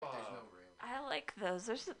those.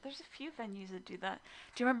 There's a few venues that do that.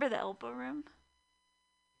 Do you remember the Elbow Room?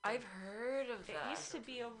 I've heard of It that. used to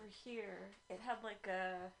be over here. It had like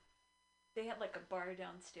a they had like a bar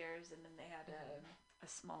downstairs, and then they had a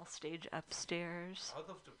small stage upstairs. I'd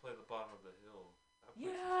love to play the bottom of the hill. That place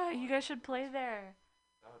is Yeah, you fun. guys should play there.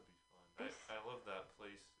 That would be fun. This I love that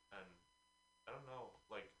place, and I don't know.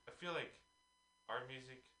 Like, I feel like our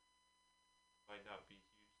music might not be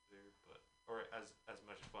huge there, but or as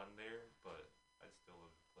much fun there, but I'd still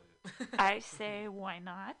love to play it. I say why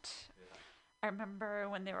not? Yeah. I remember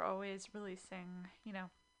when they were always releasing,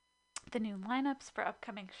 the new lineups for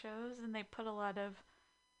upcoming shows, and they put a lot of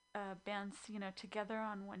bands, together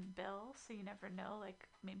on one bill, so you never know. Like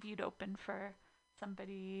maybe you'd open for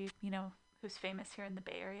somebody, who's famous here in the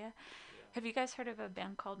Bay Area. Yeah. Have you guys heard of a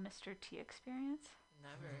band called Mr. T Experience?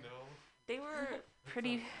 Never. No. They were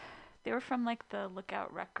pretty. They were from like the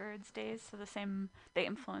Lookout Records days, so they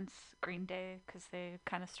influenced Green Day because they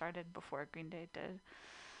kind of started before Green Day did.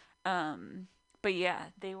 But yeah,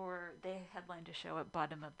 they headlined a show at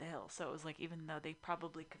Bottom of the Hill, so it was like even though they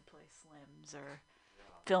probably could play Slims or Yeah.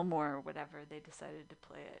 Fillmore or whatever, they decided to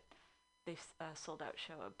play it. They sold out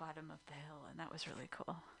show at Bottom of the Hill, and that was really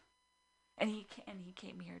cool. And he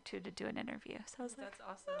came here too to do an interview, so I was like, That's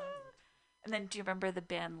awesome. "Ah." And then do you remember the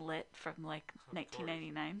band Lit from like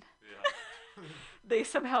 1999? Yeah. They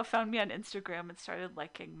somehow found me on Instagram and started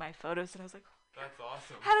liking my photos, and I was like, That's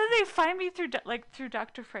awesome. how did they find me through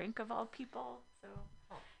Dr. Frank of all people? So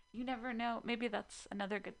Oh. you never know. Maybe that's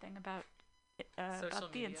another good thing about Social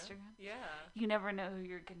about the media. Instagram. Yeah. You never know who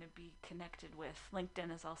you're going to be connected with.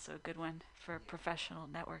 LinkedIn is also a good one for professional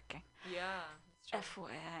networking. Yeah. That's true.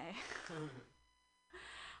 FYI.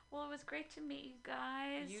 Well, it was great to meet you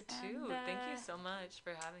guys. You too. And, Thank you so much for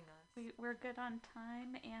having us. We're good on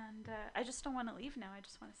time, and I just don't want to leave now. I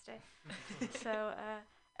just want to stay. So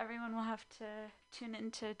everyone will have to tune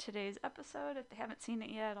into today's episode. If they haven't seen it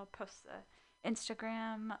yet, I'll post the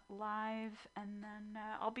Instagram live, and then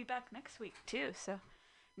I'll be back next week too. So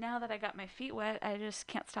now that I got my feet wet, I just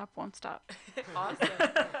can't stop, won't stop. Awesome.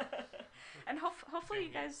 And hopefully you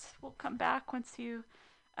guys will come back once you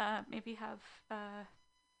maybe have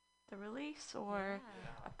the release or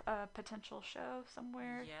a potential show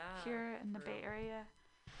somewhere here in the Bay Area.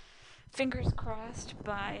 Fingers crossed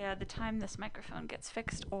by the time this microphone gets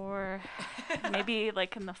fixed, or maybe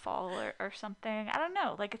like in the fall or something. I don't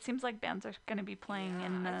know. Like it seems like bands are going to be playing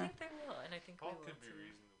in the. I think they will, and I think Fall we will could be too.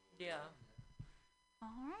 reasonable. Yeah. All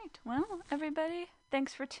right. Well, everybody,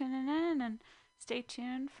 thanks for tuning in, and stay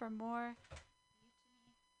tuned for more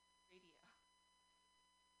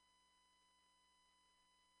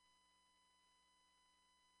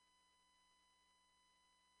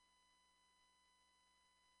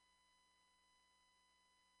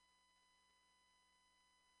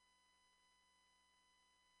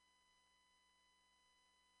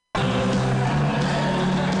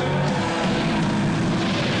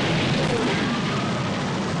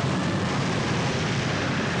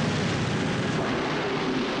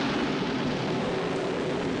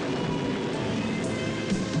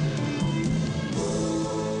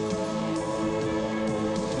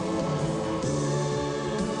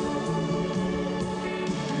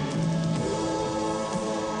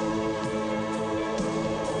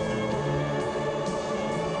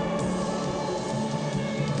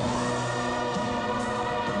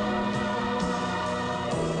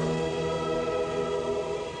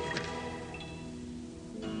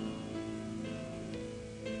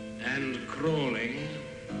and crawling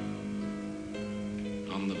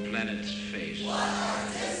on the planet's face.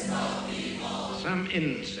 Some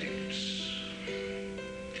insects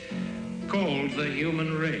called the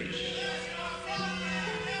human race.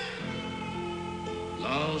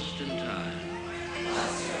 Lost in time.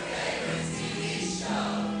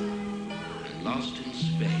 And lost in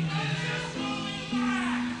space.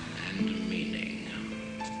 And meaning.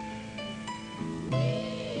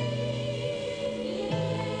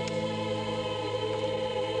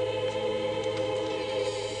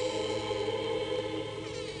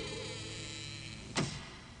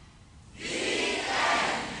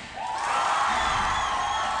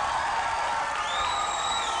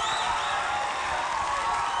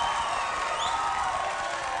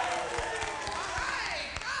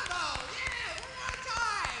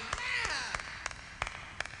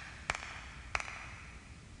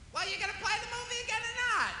 Well, you gonna play the movie again or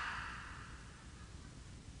not?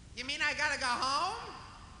 You mean I gotta go home?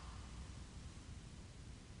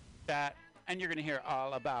 That, and you're going to hear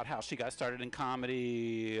all about how she got started in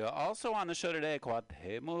comedy. Also on the show today,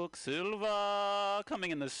 Cuauhtemoc Silva,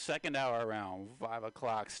 coming in the second hour around 5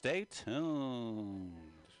 o'clock. Stay tuned.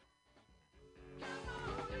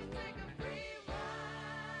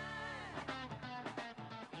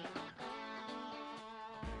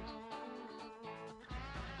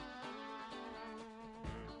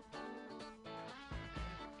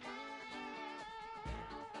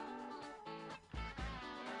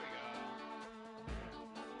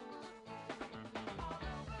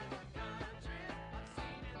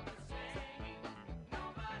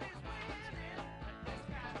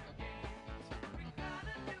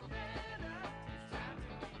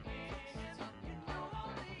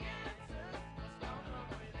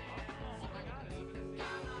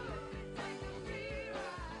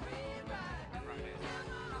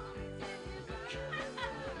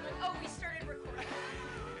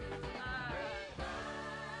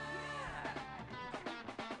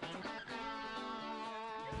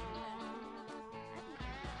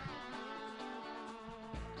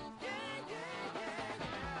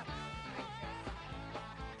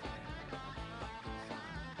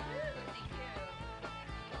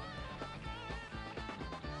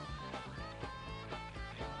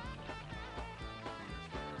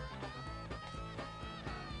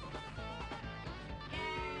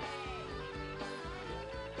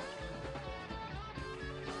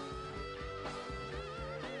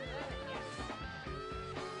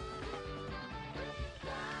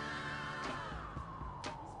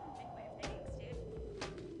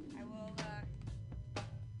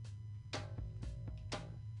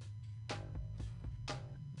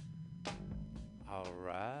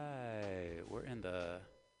 right. We're in the,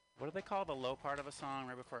 what do they call the low part of a song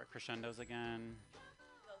right before it crescendos again?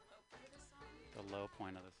 The low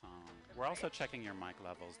point of the song. We're also checking your mic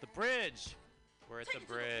levels. The bridge! We're at the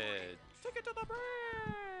bridge. Take it to the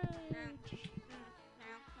bridge!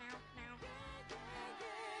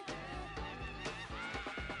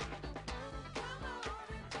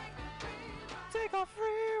 Take a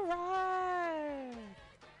free ride!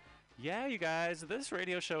 Yeah, you guys, this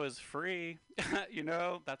radio show is free. You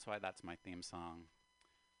know, that's why that's my theme song.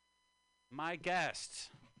 My guest.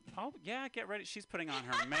 Oh, yeah, get ready. She's putting on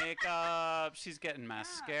her makeup. She's getting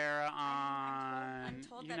mascara on. I'm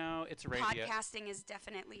told you that know, it's radio. podcasting is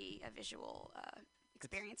definitely a visual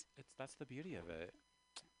experience. That's the beauty of it.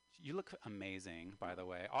 You look amazing, by the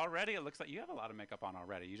way. Already, it looks like you have a lot of makeup on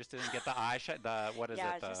already. You just didn't get the eyeshadow. What is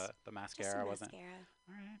Yeah, it? The mascara Just some wasn't. mascara.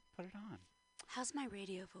 All right, put it on. How's my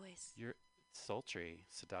radio voice? You're sultry,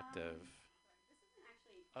 seductive. This isn't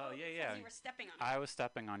actually. Oh, yeah, it yeah. says you were stepping on it. I was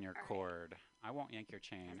stepping on your All right. cord. I won't yank your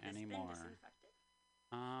chain Has this anymore. been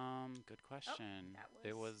disinfected? Good question. that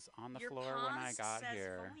It was- was on the Your floor when I pause got says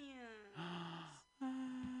here. volumes.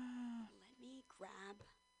 Let me grab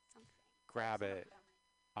something. Grab it.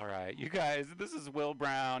 All right, you guys, this is Will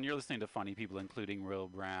Brown. You're listening to Funny People, including Will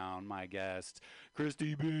Brown, my guest.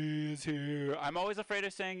 Christy B is here. I'm always afraid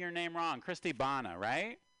of saying your name wrong. Christy Bana,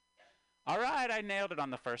 right? All right, I nailed it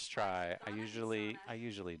on the first try. I usually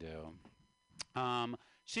do.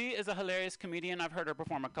 She is a hilarious comedian. I've heard her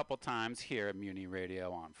perform a couple times here at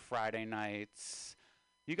MutinyRadio on Friday nights.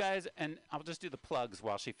 You guys, and I'll just do the plugs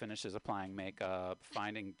while she finishes applying makeup,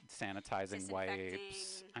 finding sanitizing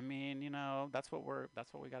wipes. I mean, you know, that's what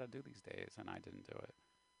we got to do these days, and I didn't do it.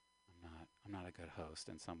 I'm not a good host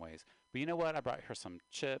in some ways. But you know what? I brought her some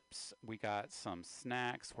chips. We got some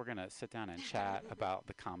snacks. We're going to sit down and chat about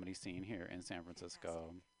the comedy scene here in San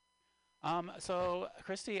Francisco. So,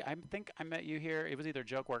 Christy, I think I met you here. It was either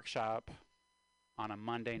Joke Workshop on a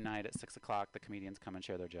Monday night at 6 o'clock. The comedians come and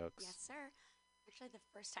share their jokes. Yes, sir. Actually, the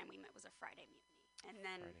first time we met was a Friday mutiny, and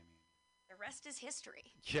then the rest is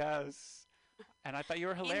history. Yes. And I thought you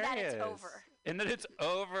were hilarious. And that it's over. And that it's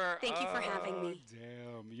over. Thank you for having me.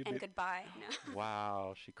 Damn. You And did. goodbye. No.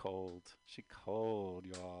 Wow, she cold,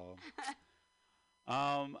 y'all.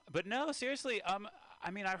 But no, seriously.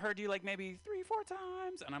 I mean, I've heard you like maybe 3-4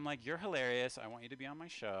 times, and I'm like, you're hilarious. I want you to be on my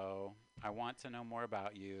show. I want to know more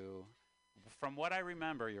about you. From what I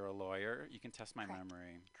remember, you're a lawyer. You can test my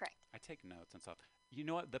memory. Correct. I take notes and stuff. You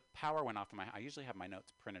know what? The power went off in my. I usually have my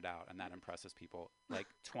notes printed out, and that impresses people. Like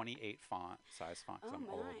 28 size font. 'Cause I'm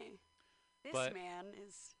old. This But man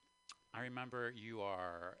is. I remember you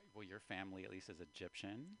are. Well, your family at least is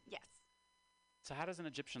Egyptian. Yes. So how does an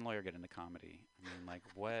Egyptian lawyer get into comedy? I mean, like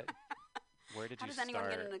what? Where did How you does start? anyone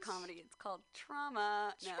get into comedy? It's called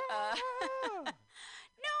trauma. No.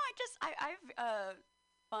 No, I've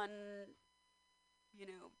fun, you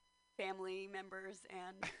know, family members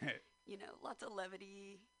and, you know, lots of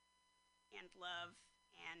levity and love.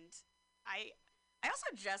 And I also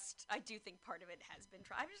I do think part of it has been,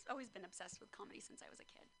 I've just always been obsessed with comedy since I was a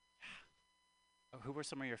kid. Oh, who were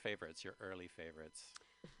some of your favorites, your early favorites?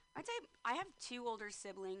 I'd say I have 2 older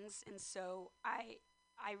siblings, and so I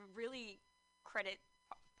really credit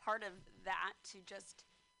part of that to just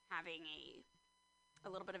having a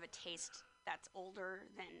little bit of a taste that's older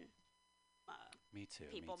than Me too.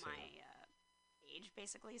 people me too. my age,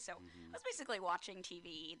 basically. So I was basically watching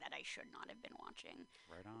TV that I should not have been watching.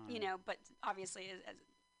 Right on. You know, but obviously, as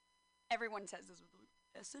everyone says, this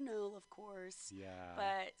was SNL, of course. Yeah.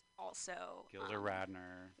 But also Gilda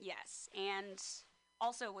Radner. Yes, and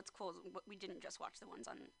also what's cool is we didn't just watch the ones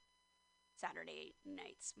on Saturday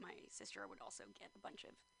nights. My sister would also get a bunch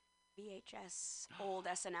of VHS, old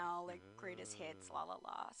SNL, like greatest hits, la la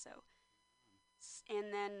la. So,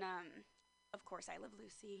 and then of course I Love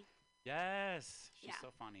Lucy. Yes, she's Yeah.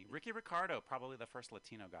 so funny. Ricky Ricardo, probably the first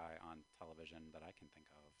Latino guy on television that I can think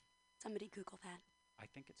of. Somebody Google that. I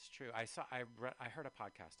think it's true. I heard a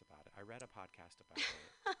podcast about it. I read a podcast about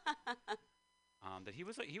it. That he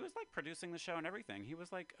was like producing the show and everything. He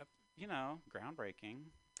was like, you know,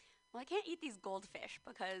 groundbreaking. Well, I can't eat these goldfish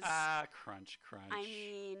because Crunch, crunch. I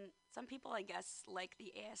mean, some people I guess like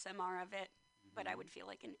the ASMR of it, but I would feel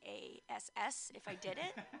like an ASS if I did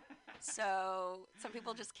it. So some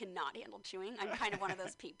people just cannot handle chewing. I'm kind of one of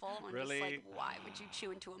those people. I'm Really? just like, why would you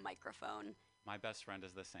chew into a microphone? My best friend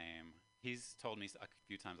is the same. He's told me a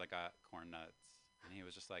few times I got corn nuts, and he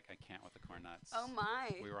was just like, I can't with the corn nuts. Oh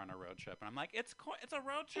my. We were on a road trip, and I'm like, it's a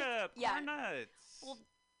road trip. Yeah. Corn nuts. Well,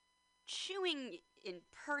 chewing in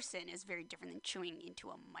person is very different than chewing into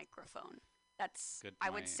a microphone. That's Good I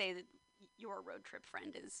would point. say that your road trip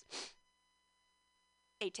friend is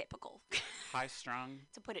atypical, High strung.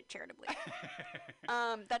 to put it charitably.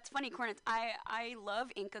 That's funny, corn. I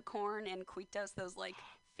love Inca corn and Quitos, those like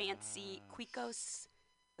fancy Quicos,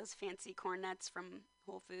 those fancy corn nuts from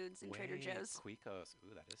Whole Foods and Trader Joe's. Quicos.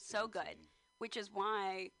 Ooh, that is So fancy. good. Which is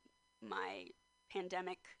why my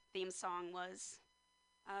pandemic theme song was,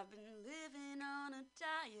 I've been living on a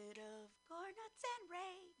diet of corn nuts and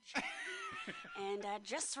rage. And I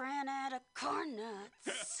just ran out of corn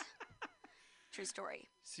nuts. True story.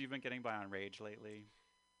 So you've been getting by on rage lately?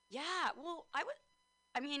 Yeah, well,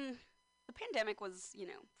 I mean, the pandemic was,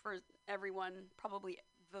 for everyone, probably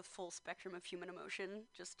the full spectrum of human emotion.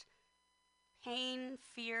 Just pain,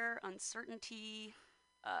 fear, uncertainty,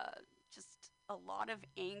 just a lot of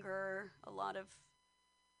anger, a lot of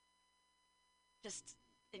just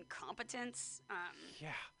incompetence. Yeah.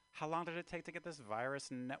 How long did it take to get this virus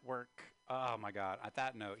network? Oh my God. At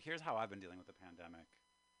that note, here's how I've been dealing with the pandemic.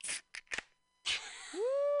 Woo!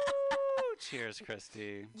 Cheers,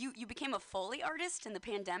 Christy. You became a Foley artist in the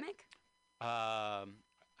pandemic? My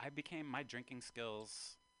drinking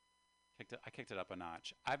skills. I kicked it up a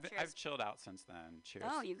notch. I've chilled out since then. Cheers.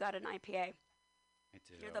 Oh, you got an IPA. I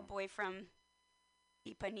do. You're the boy from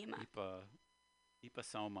Ipanema. Ipa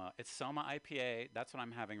Soma. It's Soma IPA. That's what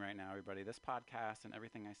I'm having right now, everybody. This podcast and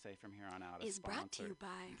everything I say from here on out is brought to you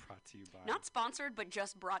by. Brought to you by. Not sponsored, but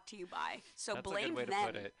just brought to you by. So That's blame a good way them.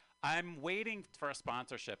 to put it. I'm waiting for a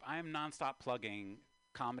sponsorship. I am nonstop plugging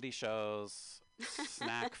comedy shows,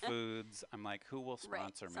 snack foods. I'm like, who will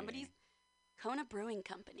sponsor me? Somebody's Kona Brewing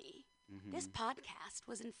Company. Mm-hmm. This podcast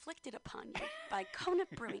was inflicted upon you by Kona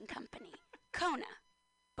Brewing Company. Kona,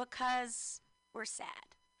 because we're sad.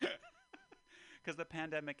 Because the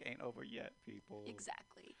pandemic ain't over yet, people.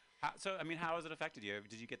 Exactly. How has it affected you?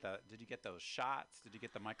 Did you get those shots? Did you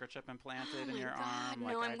get the microchip implanted in your God,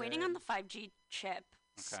 arm? No, I'm waiting on the 5G chip.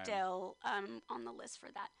 Okay. Still on the list for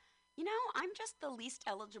that. I'm just the least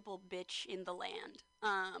eligible bitch in the land.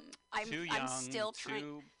 Too young. I'm still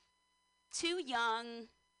trying. Too young.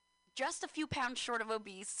 Just a few pounds short of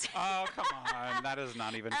obese. Oh, come on. That is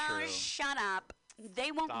not even true. Shut up.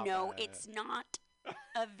 They won't Stop know it. it's not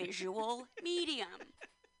a visual medium.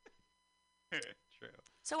 True.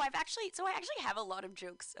 So I actually have a lot of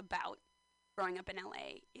jokes about growing up in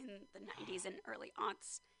LA in the 90s and early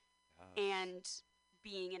aughts, and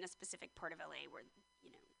being in a specific part of LA where,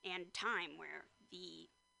 and time where the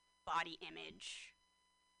body image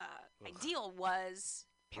ideal was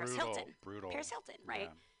Paris Hilton. Brutal. Paris Hilton, right?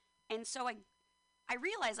 Yeah. And so I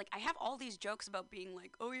realized, I have all these jokes about being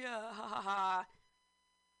like, oh yeah, ha ha ha.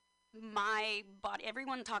 My body,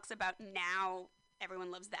 everyone talks about now, everyone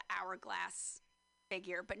loves the hourglass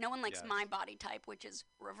figure, but no one likes my body type, which is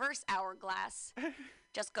reverse hourglass,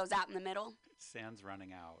 just goes out in the middle. Sand's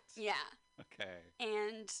running out. Yeah. Okay.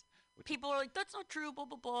 And people are like, that's not true, blah,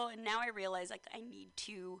 blah, blah. And now I realize, I need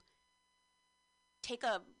to take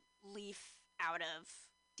a leaf out of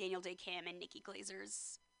Daniel Day Kim and Nikki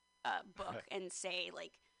Glazer's book and say,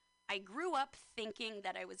 I grew up thinking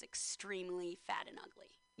that I was extremely fat and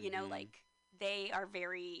ugly. They are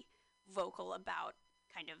very vocal about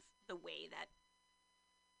kind of the way that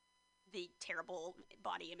the terrible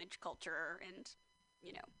body image culture and,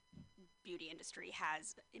 beauty industry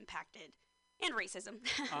has impacted, and racism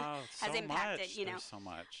has impacted, There's so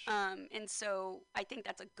much. And so I think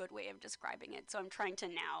that's a good way of describing it. So I'm trying to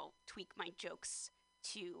now tweak my jokes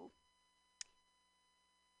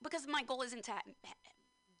because my goal isn't to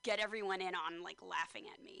get everyone in on laughing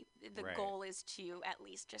at me. The goal is to at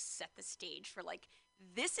least just set the stage for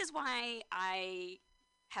this is why I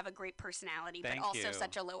have a great personality, but also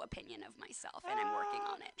such a low opinion of myself, and I'm working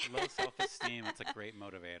on it. Low self-esteem. It's a great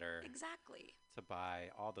motivator. Exactly. To buy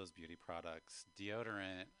all those beauty products.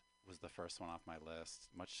 Deodorant was the first one off my list,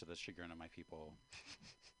 much to the chagrin of my people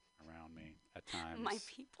around me at times. My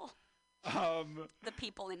people. The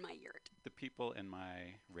people in my yurt. The people in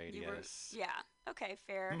my radius. Yeah. Okay,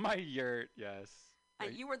 fair. My yurt, yes.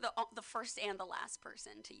 You were the first and the last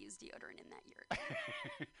person to use deodorant in that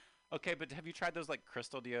yurt. Okay, but have you tried those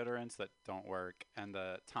crystal deodorants that don't work? And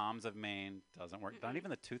the Tom's of Maine doesn't work. Not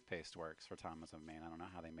even the toothpaste works for Tom's of Maine. I don't know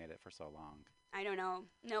how they made it for so long. I don't know.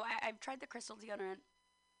 No, I've tried the crystal deodorant.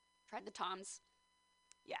 Tried the Tom's.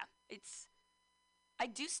 Yeah, I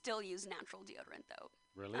do still use natural deodorant though.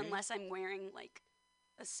 Really? Unless I'm wearing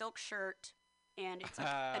a silk shirt and it's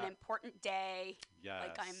an important day.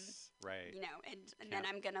 Yes. I'm right. And then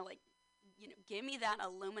I'm gonna give me that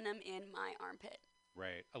aluminum in my armpit.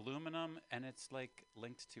 Right. Aluminum, and it's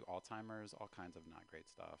linked to Alzheimer's, all kinds of not great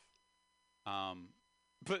stuff.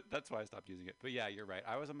 But that's why I stopped using it. But yeah, you're right.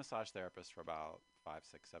 I was a massage therapist for about 5,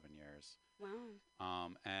 6, 7 years.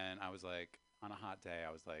 Wow. And I was like, on a hot day,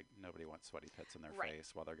 I was like, nobody wants sweaty pits in their Right.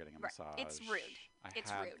 face while they're getting a Right. massage. It's rude.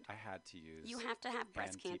 It's rude. I had to use. You have to have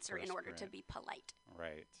breast cancer in order to antiperspirant. be polite.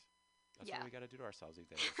 Right. That's Yeah. what we got to do to ourselves these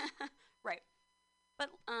days. Right.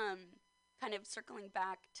 But kind of circling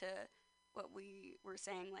back to what we were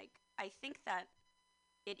saying, like, I think that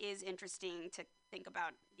it is interesting to think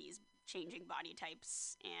about these changing body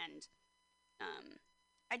types, and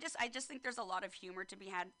I just think there's a lot of humor to be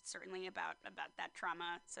had, certainly about that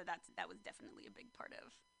trauma. So that was definitely a big part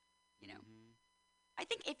of, you know. Mhm. I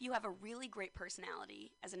think if you have a really great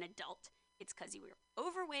personality as an adult, it's because you were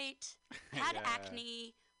overweight, had Yeah.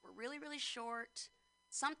 acne, were really, really short.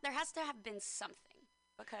 There has to have been something,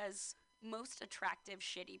 because most attractive,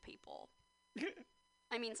 shitty people.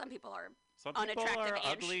 I mean, some people are Some people unattractive are and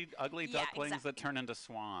ugly Yeah, ducklings that exactly. turn into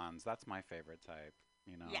swans. That's my favorite type.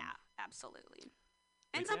 You know. Yeah, absolutely.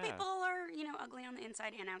 But And some yeah. people are, ugly on the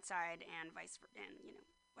inside and outside, and vice versa, and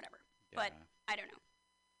whatever. But Yeah. I don't know.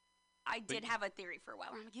 I But did y- have a theory for a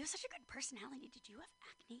while. Where I'm like, you have such a good personality. Did you have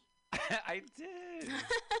acne? I did.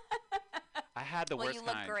 I had the well, worst you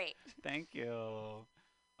look kind. great. Thank you.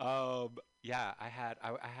 Yeah, I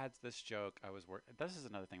had this joke. This is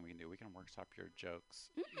another thing we can do. We can workshop your jokes.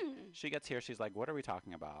 She gets here. She's like, "What are we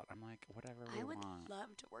talking about?" I'm like, "Whatever we I would want."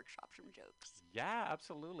 love to workshop some jokes. Yeah,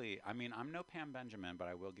 absolutely. I mean, I'm no Pam Benjamin, but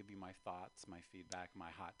I will give you my thoughts, my feedback, my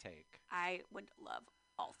hot take. I would love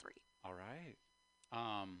all three. All right.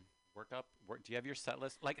 Do you have your set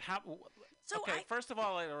list? Like how? So okay. First of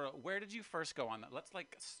all, where did you first go on that? Let's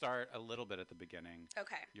like start a little bit at the beginning.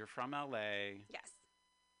 Okay. You're from LA. Yes.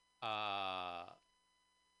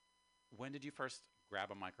 When did you first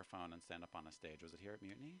grab a microphone and stand up on a stage? Was it here at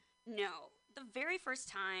Mutiny? No. The very first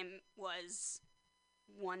time was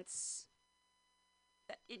once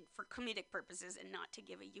for comedic purposes and not to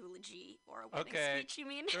give a eulogy or a wedding speech, you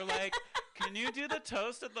mean? They're like, can you do the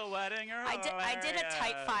toast at the wedding? Or I did a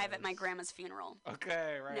type 5 at my hilarious." grandma's funeral.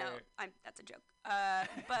 Okay, right. No, that's a joke.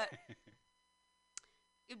 But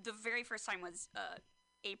the very first time was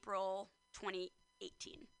April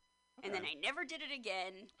 2018. And then Okay. I never did it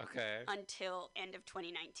again Okay. until end of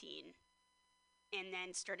 2019. And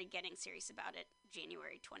then started getting serious about it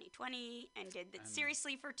January 2020 and did it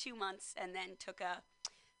seriously for 2 months, and then took a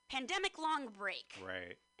pandemic long break.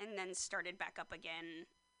 Right. And then started back up again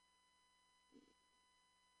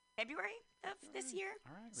February of this year.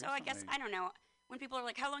 All right. So I guess, recently. I don't know, when people are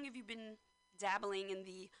like, how long have you been dabbling in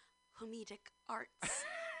the comedic arts?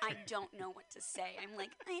 I don't know what to say. I'm like,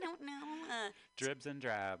 I don't know. Dribs and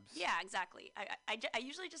drabs. Yeah, exactly. I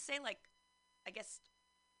usually just say, like, I guess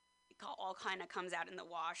it all kind of comes out in the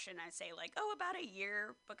wash, and I say, like, oh, about a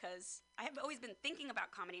year, because I have always been thinking about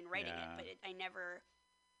comedy and writing Yeah. it, but I never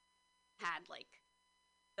had, like,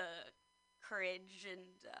 the courage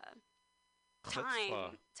and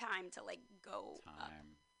Chutzpah. time to, like, go up.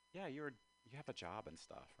 Time. Yeah, you have a job and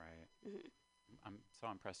stuff, right? Mhm. I'm so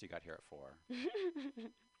impressed you got here at 4.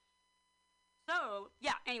 So,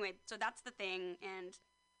 yeah, anyway, so that's the thing, and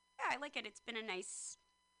yeah, I like it. It's been a nice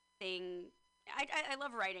thing. I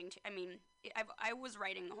love writing, too. I mean, I was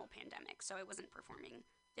writing the whole pandemic, so I wasn't performing.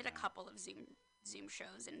 Did a Yeah. couple of Zoom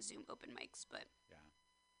shows and Zoom open mics, but Yeah.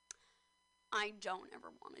 I don't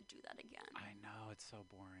ever want to do that again. I know, it's so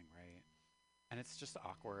boring, right? And it's just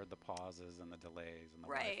awkward, the pauses and the delays and the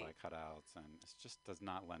Right. Wi-Fi cutouts, and it just does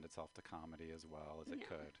not lend itself to comedy as well as it No.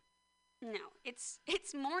 could. No,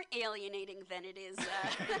 it's more alienating than it is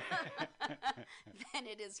than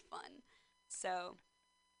it is fun. So,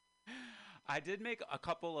 I did make a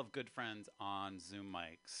couple of good friends on Zoom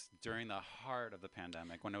mics during the heart of the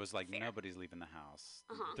pandemic when it was like Fair. nobody's leaving the house.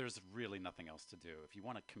 Uh-huh. There's really nothing else to do. If you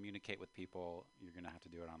want to communicate with people, you're going to have to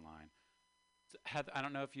do it online. I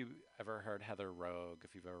don't know if you ever heard Heather Rogue,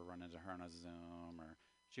 if you've ever run into her on a Zoom, or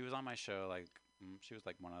she was on my show, like she was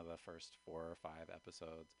like one of the first 4 or 5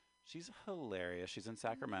 episodes. She's hilarious. She's in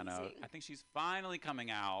Sacramento. Amazing. I think she's finally coming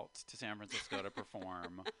out to San Francisco to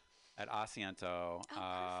perform at Asiento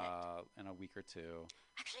in a week or 2.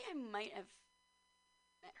 actually, I might have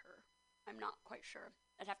met her. I'm not quite sure.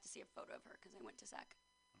 I'd have to see a photo of her because I went to SAC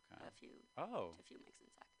Okay. a few mics in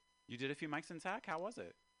SAC. You did a few mics in SAC? How was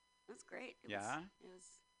it? It was great. It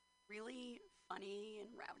was really funny and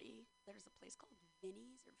rowdy. There's a place called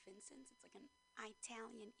Vinny's or Vincent's. It's like an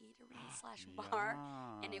Italian eatery / bar.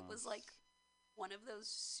 And it was like one of those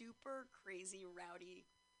super crazy rowdy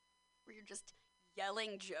where you're just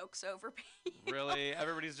yelling jokes over people. Really?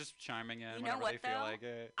 Everybody's just chiming in You know whenever what, they feel though? like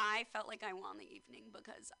it. I felt like I won the evening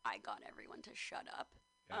because I got everyone to shut up.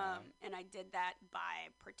 Yeah. And I did that by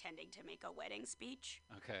pretending to make a wedding speech.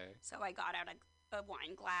 Okay. So I got out a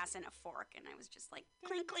wine glass and a fork, and I was just like,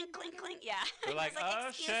 clink, clink, clink, clink. Yeah. You're like, oh,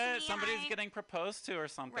 "Excuse shit, me, somebody's hi." getting proposed to or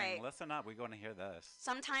something. Right. Listen up. We want to hear this.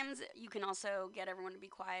 Sometimes you can also get everyone to be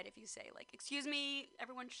quiet if you say, like, excuse me,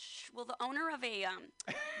 everyone, will the owner of a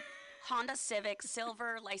Honda Civic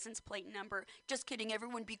silver license plate number, just kidding,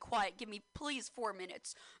 everyone be quiet, give me please 4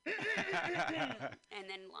 minutes, and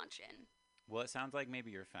then launch in. Well, it sounds like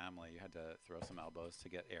maybe your family, you had to throw some elbows to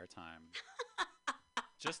get airtime.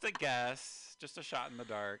 Just a guess, just a shot in the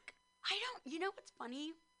dark. You know what's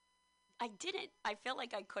funny? I didn't. I feel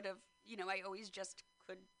like I could have, I always just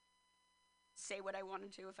could say what I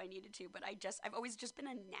wanted to if I needed to, but I've always just been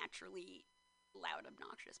a naturally loud,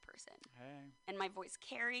 obnoxious person. Hey. And my voice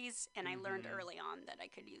carries, and I learned early on that I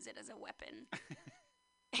could use it as a weapon.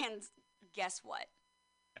 And guess what?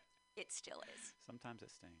 It still is. Sometimes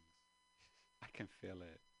it stings. I can feel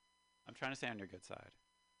it. I'm trying to stay on your good side.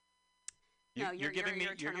 You're giving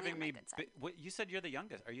me. What, you said you're the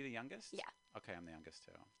youngest. Are you the youngest? Yeah. Okay, I'm the youngest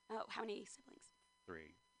too. Oh, how many siblings?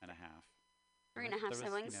 3.5. 3.5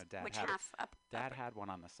 siblings. Dad Which had half up? Dad had one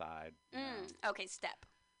on the side. Okay, step.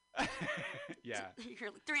 Yeah.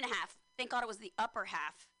 You're like 3.5. Thank God it was the upper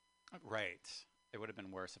half. Right. It would have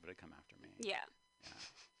been worse if it had come after me. Yeah. Yeah.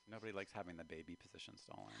 Nobody likes having the baby position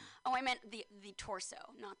stolen. Oh, I meant the torso,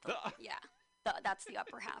 not the yeah. That's the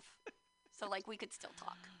upper half. So like we could still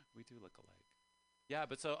talk. We do look alike. Yeah,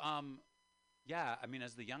 but so yeah, I mean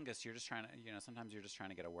as the youngest, you're just trying to, sometimes you're just trying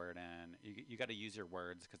to get a word in. You got to use your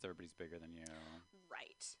words cuz everybody's bigger than you.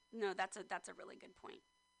 Right. No, that's a really good point.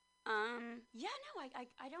 Yeah, no,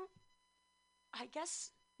 I don't. I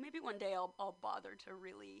guess maybe one day I'll bother to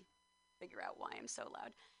really figure out why I'm so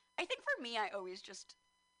loud. I think for me, I always just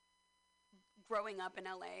growing up in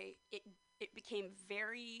LA, it became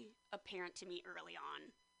very apparent to me early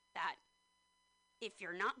on that if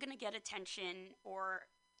you're not going to get attention or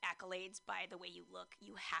accolades by the way you look,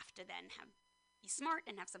 you have to then be smart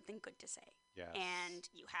and have something good to say. Yes. And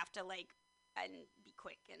you have to and be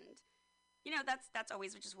quick, and that's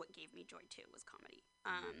always just what gave me joy too, was comedy.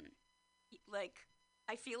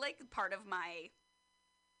 I feel like part of my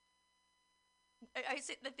I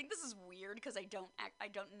think this is weird because I don't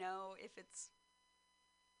know if it's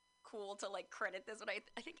cool to credit this, but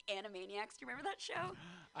I think Animaniacs. Do you remember that show?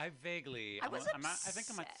 I vaguely. I think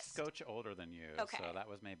I'm a scotch older than you, okay. So that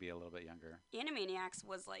was maybe a little bit younger. Animaniacs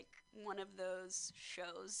was one of those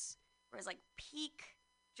shows where it was peak,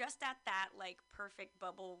 just at that perfect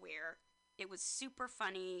bubble where it was super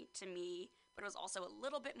funny to me, but it was also a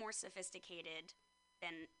little bit more sophisticated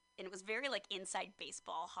and it was very inside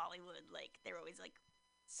baseball Hollywood. They're always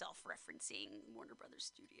self-referencing Warner Brothers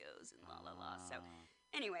Studios and la la la. So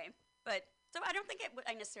anyway, so I don't think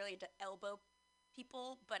I necessarily had to elbow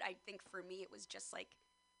people, but I think for me it was just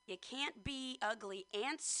you can't be ugly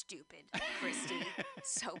and stupid, Christy.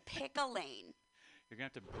 So pick a lane. You're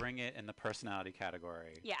gonna have to bring it in the personality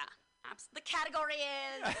category. Yeah, the category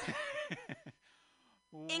is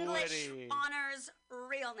English honors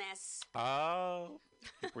realness. Oh,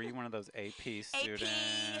 were you one of those AP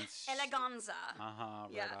students? AP eleganza.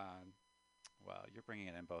 Right on. Well, you're bringing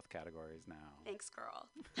it in both categories now. Thanks, girl.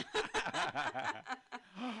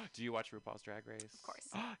 Do you watch RuPaul's Drag Race? Of course.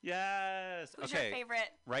 Yes. Who's your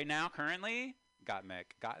favorite? Right now, currently,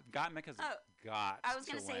 Gottmik. Gottmik has got. I was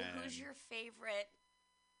gonna say, win. who's your favorite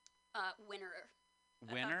winner?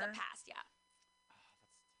 Winner of the past, yeah.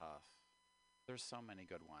 That's tough. There's so many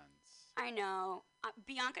good ones. I know.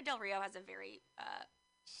 Bianca Del Rio has a very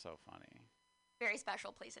so funny, very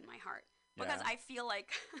special place in my heart because I feel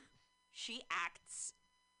like she acts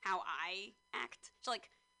how I act. So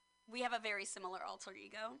we have a very similar alter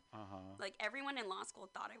ego. Everyone in law school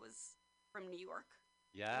thought I was from New York.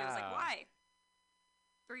 Yeah. And I was why?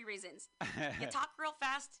 3 reasons. You talk real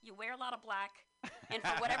fast, you wear a lot of black, and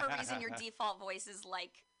for whatever reason your default voice is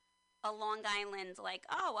a Long Island,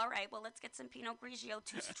 oh, all right, well, let's get some Pinot Grigio,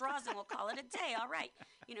 2 straws, and we'll call it a day, all right.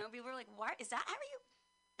 People were like, why, is that how you?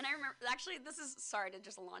 And I remember, actually, this is, sorry to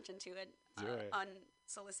just launch into an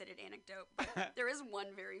unsolicited anecdote, but there is one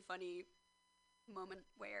very funny moment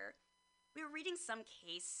where we were reading some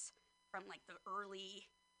case from the early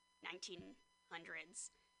 1900s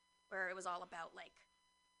where it was all about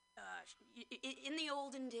in the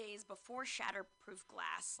olden days before shatterproof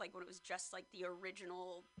glass, when it was just the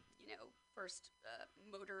original, first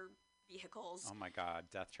motor vehicles. Oh my God,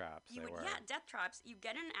 death traps. Yeah, death traps. You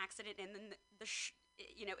get in an accident, and then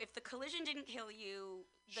if the collision didn't kill you,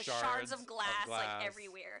 the shards of glass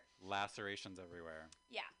everywhere. Lacerations everywhere.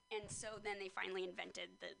 Yeah, and so then they finally invented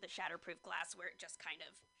the shatterproof glass where it just kind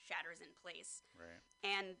of shatters in place. Right.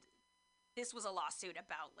 And this was a lawsuit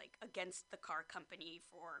about against the car company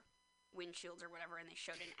for windshields or whatever, and they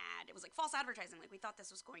showed an ad. It was like false advertising. Like, we thought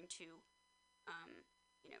this was going to,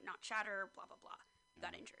 not shatter, blah, blah, blah. We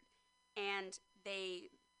got injured. And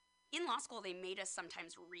in law school, they made us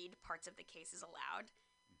sometimes read parts of the cases aloud.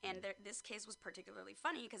 And this case was particularly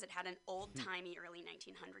funny because it had an old-timey early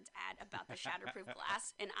 1900s ad about the shatterproof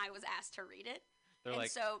glass, and I was asked to read it. They're and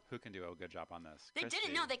like, so who can do a good job on this? they Christy.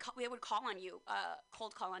 didn't know. They would call on you,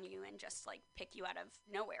 cold call on you, and just like pick you out of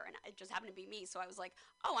nowhere. And it just happened to be me, so I was like,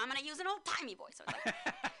 "Oh, I'm gonna use an old-timey voice." I was like,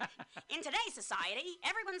 "In today's society,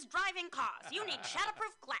 everyone's driving cars. You need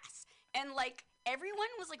shatterproof glass." And like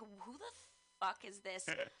everyone was like, "Who the fuck is this?"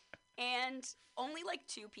 And only like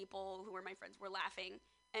 2 people who were my friends were laughing.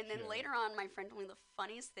 And then later on, my friend told me the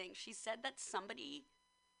funniest thing. She said that somebody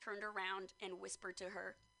turned around and whispered to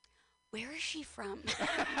her, "Where is she from?"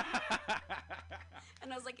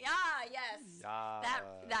 And I was like, yes.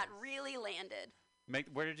 That really landed.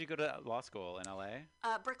 Where did you go to law school? In L.A.?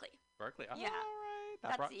 Berkeley. Berkeley? Oh, Yeah.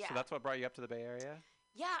 all right. So that's what brought you up to the Bay Area?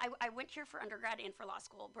 Yeah, I went here for undergrad and for law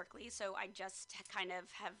school, Berkeley. So I just kind of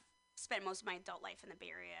have spent most of my adult life in the Bay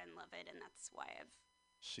Area and love it. And that's why I've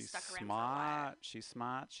stuck around for a while. She's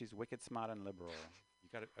smart. She's wicked smart and liberal.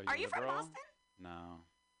 Are you from liberal? Boston? No.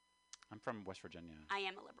 I'm from West Virginia. I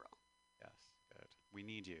am a liberal. Yes, good. We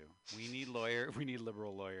need you. We need We need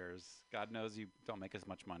liberal lawyers. God knows you don't make as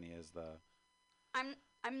much money as the.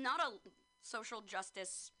 I'm not a social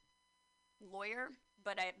justice lawyer,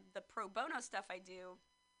 but the pro bono stuff I do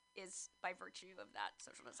is by virtue of that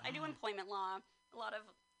social justice. I do employment law, a lot of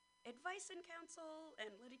advice and counsel and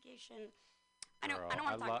litigation. I don't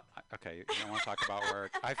want to talk. Okay, you don't want to talk about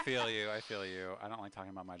work. I feel you. I don't like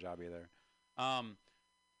talking about my job either.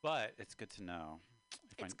 But it's good to know.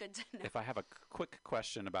 Good to know. If I have a quick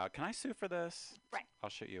question about, can I sue for this? Right. I'll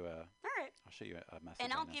shoot you a. All right. I'll shoot you a message.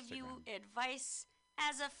 And I'll on give you Instagram. advice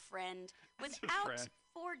as a friend without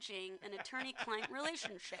forging an attorney-client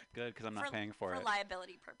relationship. Good, because I'm not paying for it. For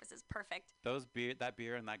liability purposes. Perfect. That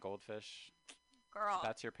beer and that goldfish. Girl.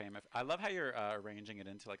 That's your payment. I love how you're arranging it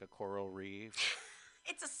into like a coral reef.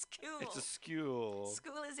 It's a school. It's a school.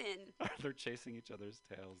 School is in. They're chasing each other's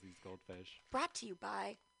tails, these goldfish. Brought to you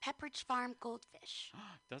by Pepperidge Farm Goldfish.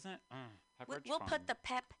 Doesn't Pepperidge We'll Farm. put the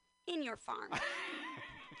pep in your farm.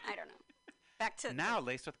 I don't know. Back to now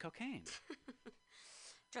laced with cocaine.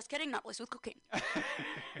 Just kidding, not laced with cocaine.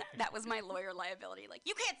 That was my lawyer liability. Like,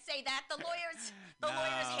 you can't say that. The lawyers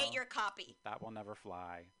hate your copy. That will never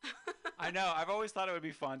fly. I know. I've always thought it would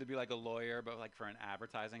be fun to be like a lawyer, but like for an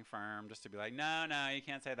advertising firm, just to be like, no, you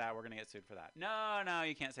can't say that. We're gonna get sued for that. No,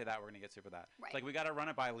 you can't say that. We're gonna get sued for that. Right. It's like we got to run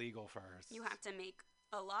it by legal first. You have to make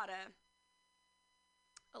a lot of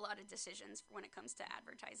decisions when it comes to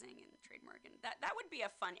advertising and trademark, and that would be a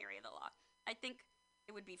fun area of the law. I think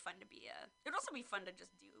it would be fun to be it would also be fun to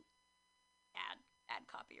just do ad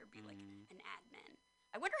copy or be like an admin.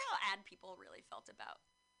 I wonder how ad people really felt about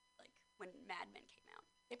like when Mad Men came out.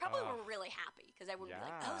 They probably were really happy because everyone would be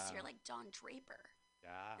like, "Oh, so you're like Don Draper."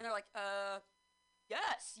 Yeah. And they're like,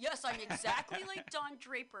 yes, I'm exactly like Don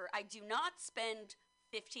Draper. I do not spend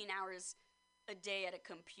 15 hours a day at a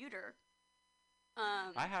computer.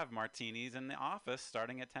 I have martinis in the office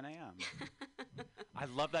starting at 10 a.m. I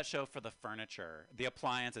love that show for the furniture, the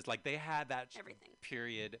appliances. Like they had that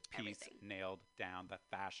period piece nailed down, the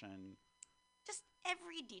fashion. Just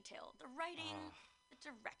every detail, the writing, the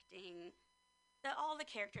directing, all the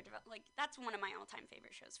character development. Like that's one of my all-time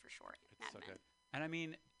favorite shows for sure. It's so good. And I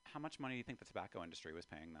mean, how much money do you think the tobacco industry was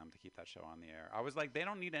paying them to keep that show on the air? I was like, they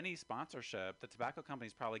don't need any sponsorship. The tobacco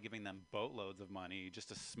company's probably giving them boatloads of money just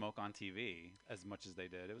to smoke on TV as much as they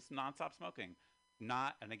did. It was nonstop smoking.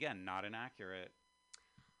 Not inaccurate.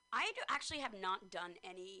 I actually have not done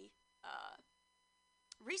any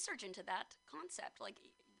research into that concept. Like,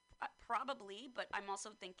 probably, but I'm also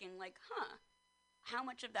thinking, like, how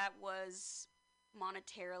much of that was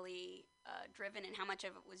monetarily driven and how much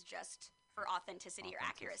of it was just for authenticity or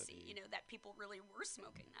accuracy, that people really were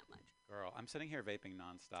smoking that much. Girl, I'm sitting here vaping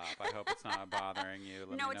nonstop. I hope it's not bothering you.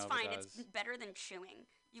 No, it's fine. It's better than chewing.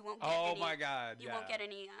 You won't get any, my God. You won't get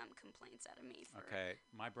any complaints out of me. Okay,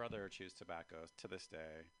 my brother chews tobacco to this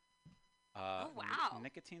day. Oh, wow.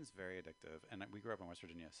 Nicotine's very addictive, and we grew up in West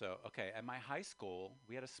Virginia. So, okay, at my high school,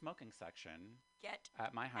 we had a smoking section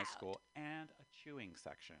at my high school and a chewing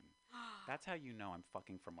section. That's how you know I'm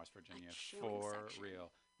fucking from West Virginia for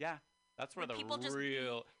real. Yeah. That's where we call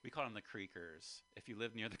them the creekers. If you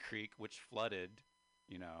live near the creek, which flooded,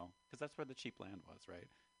 because that's where the cheap land was, right?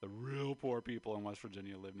 The real poor people in West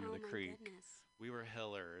Virginia live near the creek. Goodness. We were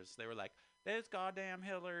hillers. They were like, those goddamn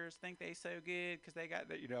hillers think they so good because they got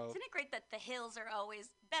that, Isn't it great that the hills are always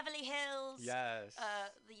Beverly Hills? Yes.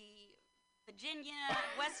 The Virginia,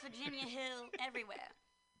 West Virginia Hill, everywhere.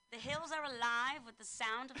 The hills are alive with the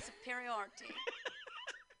sound of superiority.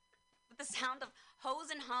 With the sound of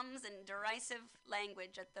hoes and hums and derisive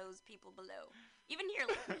language at those people below. Even here,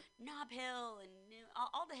 like Nob Hill and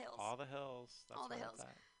all the hills. All the hills. That's all the where hills. it's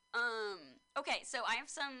at. Okay, so I have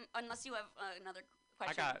some. Unless you have another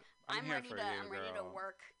question, I'm here ready for to. you, I'm ready to girl.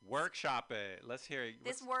 work. Workshop it. Let's hear it.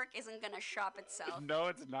 This work isn't gonna shop itself. No,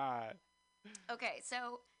 it's not. Okay,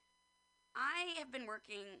 so I have been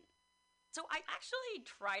working. So I actually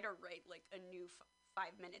try to write like a new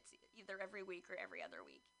 5 minutes either every week or every other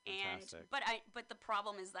week. Fantastic. But the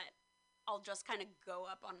problem is that I'll just kind of go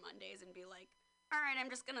up on Mondays and be like, all right, I'm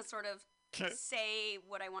just gonna sort of say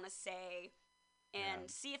what I want to say and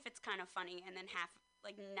see if it's kind of funny, and then 90%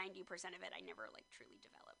 of it I never like truly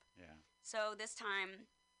develop. Yeah. So this time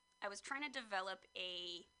I was trying to develop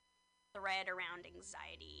a thread around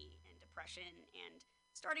anxiety and depression, and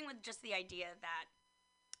starting with just the idea that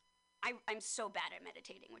I'm so bad at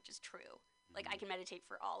meditating, which is true. Like, I can meditate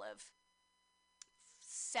for all of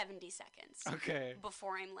 70 seconds. Okay.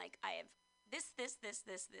 Before I'm like, I have this,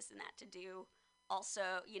 and that to do. Also,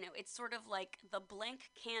 it's sort of like the blank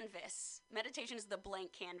canvas. Meditation is the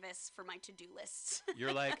blank canvas for my to-do lists.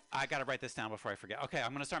 You're like, I got to write this down before I forget. Okay, I'm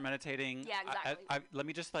going to start meditating. Yeah, exactly. Let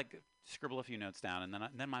me just, like, scribble a few notes down, and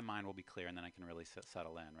then my mind will be clear, and then I can really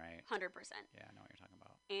settle in, right? 100%. Yeah, I know what you're talking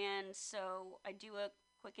about. And so I do a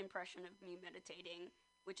quick impression of me meditating,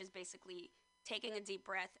 which is basically taking a deep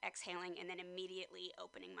breath, exhaling, and then immediately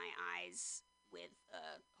opening my eyes with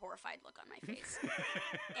a horrified look on my face.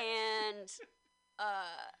 And,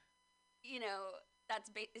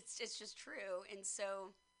 it's just true. And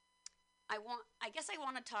so I guess I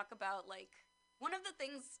want to talk about, like, one of the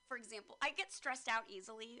things, for example, I get stressed out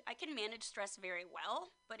easily. I can manage stress very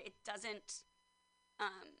well, but it doesn't,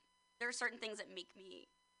 there are certain things that make me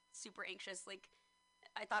super anxious. Like,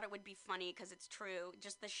 I thought it would be funny because it's true.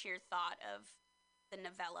 Just the sheer thought of the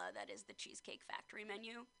novella that is the Cheesecake Factory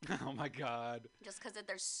menu. Oh my God. Just because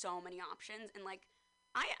there's so many options, and like,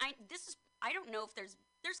 I don't know if there's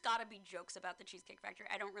got to be jokes about the Cheesecake Factory.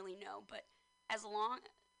 I don't really know, but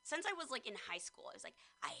since I was like in high school, I was like,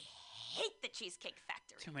 I hate the Cheesecake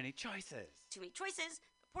Factory. Too many choices.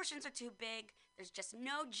 The portions are too big. There's just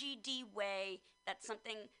no GD way that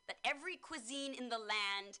every cuisine in the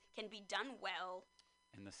land can be done well.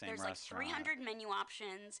 In the same There's restaurant. like 300 menu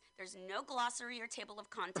options. There's no glossary or table of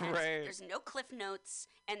contents. Right. There's no cliff notes,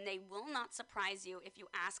 and they will not surprise you if you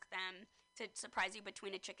ask them to surprise you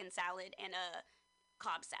between a chicken salad and a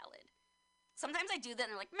Cobb salad. Sometimes I do that, and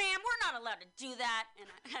they're like, "Ma'am, we're not allowed to do that,"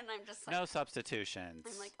 and I'm just like, no substitutions.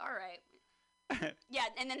 I'm like, all right. Yeah,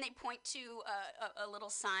 and then they point to a little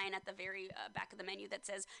sign at the very back of the menu that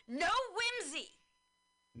says, "No whimsy."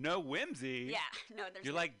 No whimsy? Yeah, no.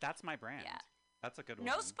 You're like, that's my brand. Yeah. That's a good one.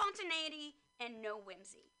 No spontaneity and no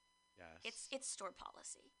whimsy. Yes. It's store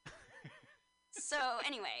policy. So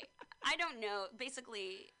anyway, I don't know.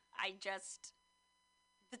 Basically,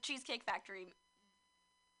 the Cheesecake Factory.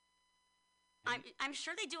 I'm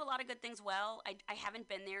sure they do a lot of good things well. I haven't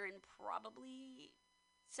been there in probably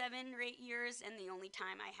 7 or 8 years, and the only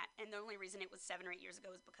reason it was 7 or 8 years ago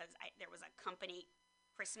was because there was a company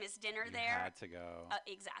Christmas dinner there. You had to go.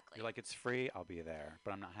 Exactly. You're like, it's free, I'll be there,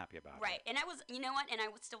 but I'm not happy about it. Right, and I was, you know what, and I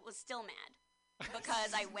was still mad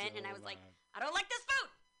because I went and I was like, I don't like this food.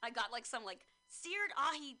 I got like some like seared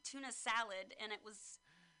ahi tuna salad, and it was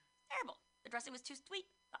terrible. The dressing was too sweet.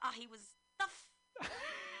 The ahi was tough.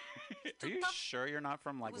 Are you sure you're not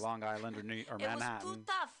from like Long Island or Manhattan? It was too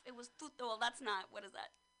tough. It was too. Well, that's not. What is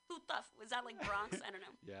that? Too tough. Was that like Bronx? I don't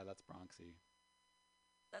know. Yeah, that's Bronxy.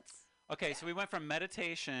 That's. Okay, so we went from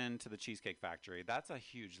meditation to the Cheesecake Factory. That's a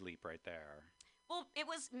huge leap right there. Well, it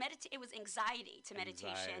was anxiety to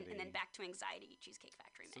meditation, and then back to anxiety, Cheesecake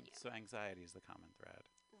Factory menu. So anxiety is the common thread.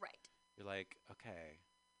 Right. You're like, okay,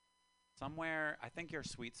 somewhere, I think your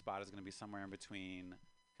sweet spot is going to be somewhere in between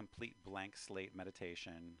complete blank slate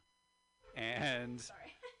meditation and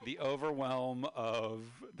the overwhelm of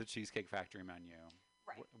the Cheesecake Factory menu.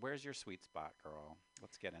 Right. Where's your sweet spot, girl?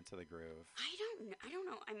 Let's get into the groove. I don't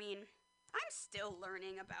know. I mean, I'm still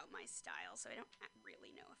learning about my style, so I don't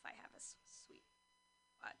really know if I have a sweet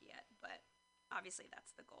spot yet, but obviously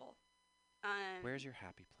that's the goal. Where's your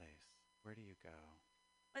happy place? Where do you go?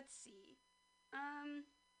 Let's see.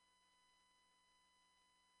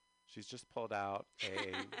 She's just pulled out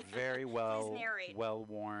a very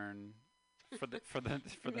well-worn for the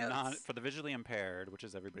visually impaired, which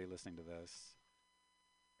is everybody listening to this.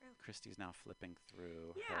 Christy's now flipping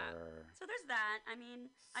through her. So there's that. I mean,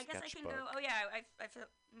 I guess I can go. Oh yeah, I feel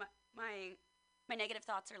my negative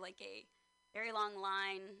thoughts are like a very long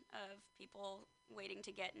line of people waiting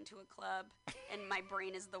to get into a club, and my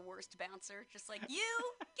brain is the worst bouncer. Just like, you,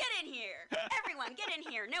 get in here. Everyone, get in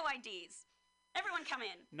here. No IDs. Everyone come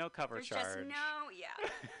in. No cover There's charge. just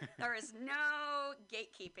there is no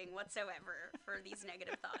gatekeeping whatsoever for these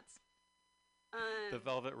negative thoughts. The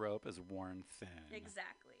velvet rope is worn thin.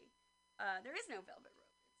 Exactly. There is no velvet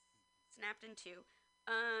rope. It's snapped in two.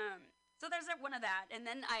 So there's one of that, and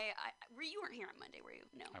then you weren't here on Monday, were you?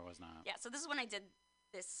 No. I was not. Yeah. So this is when I did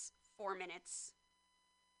this 4 minutes,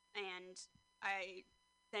 and I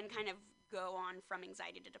then kind of go on from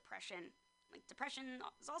anxiety to depression. Like, depression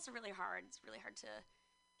is also really hard. It's really hard to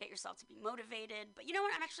get yourself to be motivated. But you know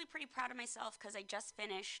what? I'm actually pretty proud of myself because I just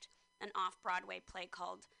finished an off-Broadway play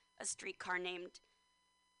called A Streetcar Named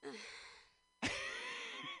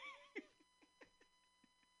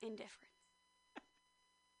Indifference.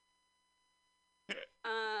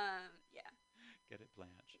 Yeah. Get it,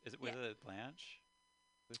 Blanche. Was it Blanche?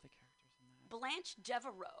 Who's the characters in that? Blanche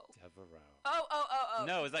Devereaux. Devereaux. Oh.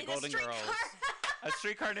 No, is that Golden Girls? A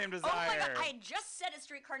Streetcar Named Desire. Oh my God, I just said A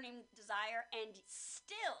Streetcar Named Desire, and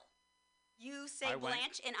still, you say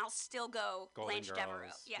Blanche, and I'll still go Golden Blanche Girls.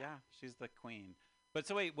 Devereaux. Yeah, she's the queen. But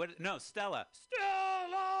so wait, what? No, Stella.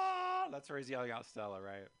 Stella! That's where he's yelling out Stella,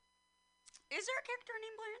 right? Is there a character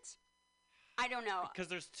named Blanche? I don't know. Because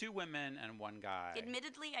there's 2 women and 1 guy.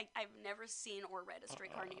 Admittedly, I've never seen or read A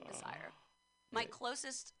Streetcar Named Desire. My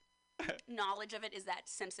closest knowledge of it is that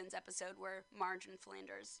Simpsons episode where Marge and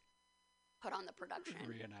Flanders put on the production.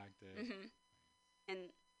 Reenacted. Mm-hmm. And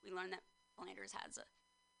we learned that Flanders has a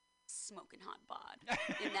smoking hot bod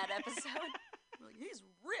in that episode. Like, he's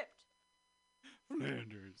ripped.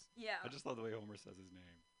 Flanders. Yeah. I just love the way Homer says his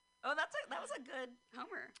name. Oh, that was a good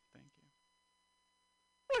Homer. Thank you.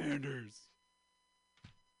 Flanders.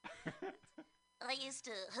 I used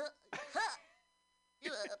to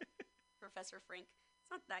Professor Frank.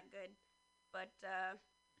 It's not that good, but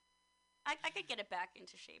I could get it back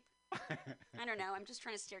into shape. I don't know. I'm just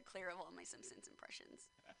trying to steer clear of all my Simpsons impressions.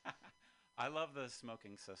 I love the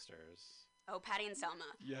Smoking Sisters. Oh, Patty and Selma.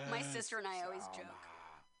 Yes. My sister and I always Selma. joke.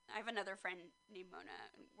 I have another friend named Mona.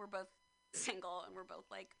 And we're both single, and we're both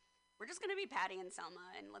like, we're just gonna be Patty and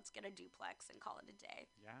Selma, and let's get a duplex and call it a day.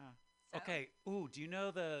 Yeah. So. Okay. Ooh, do you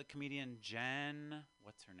know the comedian Jen?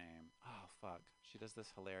 What's her name? Oh, fuck. She does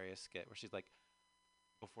this hilarious skit where she's like,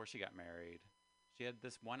 before she got married, she had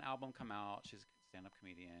this one album come out. She's a stand-up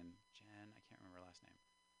comedian. Jen, I can't remember her last name.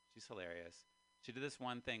 She's hilarious. She did this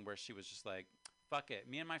one thing where she was just like, fuck it.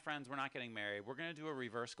 Me and my friends, we're not getting married. We're going to do a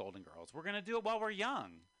reverse Golden Girls. We're going to do it while we're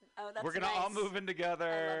young. Oh, that's We're going to all move in together.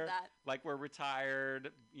 I love that. Like we're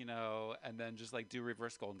retired, you know, and then just like do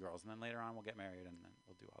reverse Golden Girls. And then later on we'll get married and then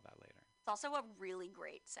we'll do all that later. It's also a really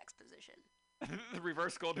great sex position. The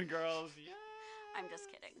reverse Golden Girls. Yeah. I'm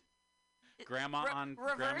just kidding. Grandma on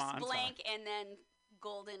reverse grandma on blank top. and then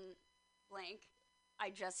golden blank. I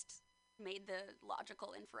just made the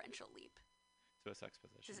logical inferential leap. To a sex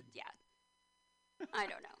position. Yeah. I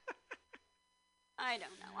don't know.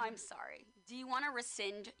 I'm sorry. Do you want to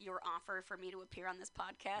rescind your offer for me to appear on this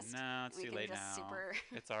podcast? No, it's we too can late just now. Super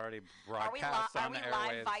It's already are we, broadcast on the airwaves.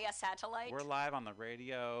 live via satellite? We're live on the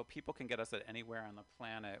radio. People can get us at anywhere on the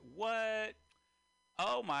planet. What?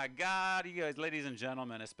 Oh my God, you guys, ladies and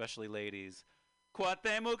gentlemen, especially ladies.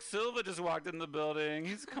 Cuauhtemoc Silva just walked in the building.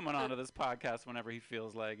 He's coming onto this podcast whenever he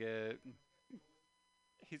feels like it.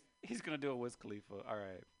 He's gonna do a Wiz Khalifa. All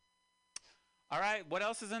right. What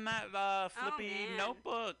else is in that flippy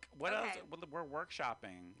notebook? What else? We're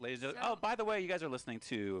workshopping, ladies. Oh, by the way, you guys are listening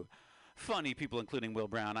to Funny People, including Will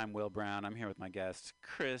Brown. I'm Will Brown. I'm here with my guest,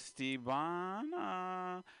 Christy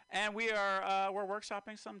Bana. And we're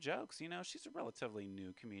workshopping some jokes. You know, she's a relatively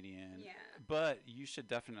new comedian. Yeah. But you should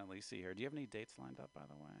definitely see her. Do you have any dates lined up, by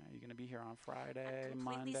the way? Are you going to be here on Friday, I'm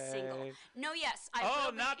completely Monday? single. No, yes.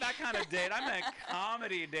 Not that kind of date. I meant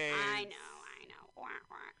comedy dates. I know. Wah,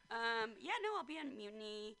 wah. Yeah, no, I'll be on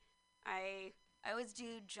Mutiny. I always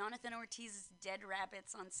do Jonathan Ortiz's Dead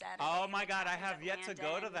Rabbits on Saturday. Oh my God, I have at yet to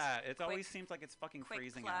go to Landon's. that. It always seems like it's fucking Quick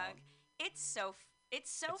freezing plug. out. It's so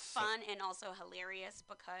fun and also hilarious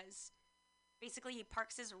because basically he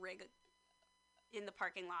parks his rig in the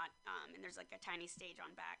parking lot, and there's like a tiny stage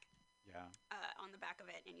on back. Yeah. On the back of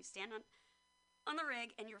it, and you stand on the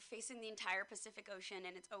rig, and you're facing the entire Pacific Ocean,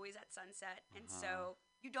 and it's always at sunset, and so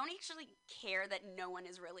you don't actually care that no one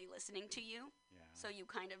is really listening to you. Yeah. So you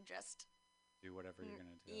kind of just do whatever you're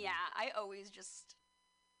gonna do. Yeah, I always just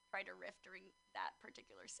try to riff during that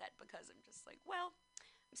particular set because I'm just like, well,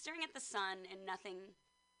 I'm staring at the sun, and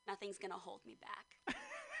nothing's gonna hold me back.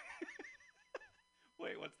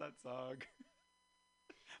 Wait, what's that song?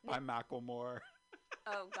 By Macklemore.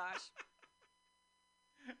 Oh gosh.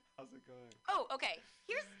 How's it going? Oh, okay.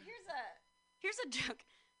 Here's a joke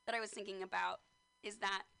that I was thinking about is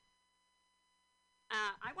that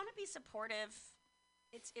I want to be supportive.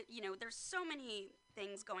 There's so many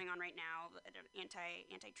things going on right now,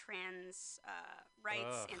 anti-trans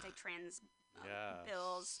rights, Ugh. anti-trans Yes.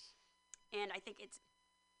 bills, and I think it's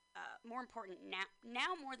more important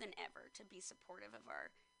now more than ever to be supportive of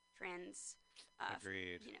our trans,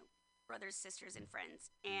 Agreed. brothers, sisters, and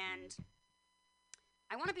friends. And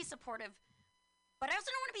I want to be supportive, but I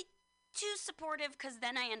also don't want to be too supportive because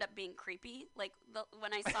then I end up being creepy. Like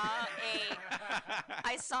when I saw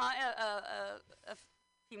a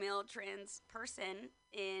female trans person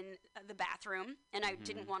in the bathroom, and I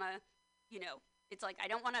didn't want to, it's like I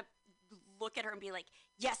don't want to look at her and be like,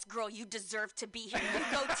 yes, girl, you deserve to be here.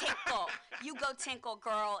 You go tinkle,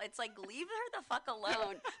 girl. It's like, leave her the fuck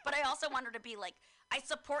alone. But I also want her to be like, I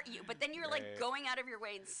support you. But then you're like going out of your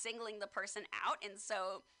way and singling the person out. And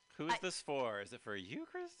so Who is this for? Is it for you,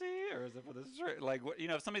 Christy, or is it for the straight? Like, what,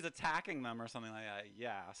 if somebody's attacking them or something like that,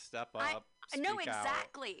 yeah, step up. No, speak out.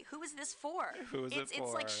 exactly. Who is this for? Who is it for?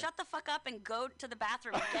 It's like, shut the fuck up and go to the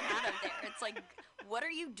bathroom and get out of there. It's like, what are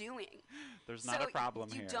you doing? There's not a problem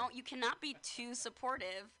here. You cannot be too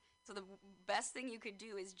supportive. So the best thing you could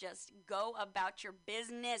do is just go about your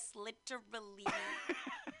business, literally.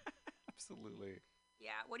 Absolutely.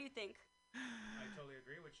 Yeah. What do you think? I totally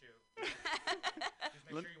agree with you. Just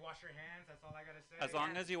make sure you wash your hands. That's all I gotta say. As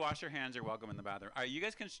long as you wash your hands, you're welcome in the bathroom. All right, you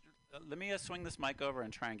guys can. Let me swing this mic over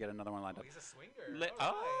and try and get another one lined up. He's a swinger.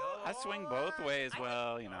 I swing both ways.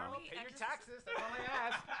 Well, Pay your taxes. That's all I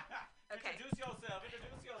ask. Okay. Introduce yourself.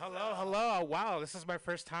 Hello. Wow, this is my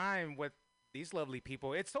first time with these lovely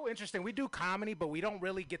people. It's so interesting. We do comedy, but we don't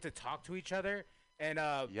really get to talk to each other. And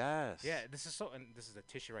yes. Yeah, this is and this is a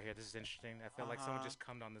tissue right here. This is interesting. I feel like someone just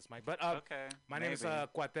cummed on this mic. But Okay. my name is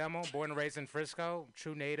Cuauhtemoc, born and raised in Frisco,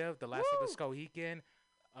 true native, the last of the Skohican.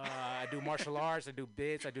 I do martial arts. I do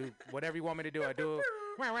bits. I do whatever you want me to do. I do.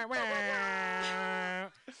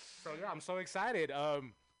 So yeah, I'm so excited.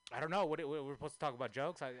 I don't know. We're supposed to talk about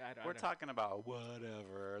jokes. We're talking about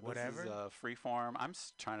whatever. Whatever? This is freeform. I'm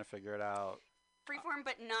trying to figure it out. Freeform,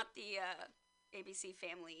 but not the ABC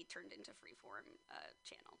Family turned into Freeform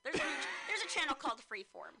channel. There's a channel called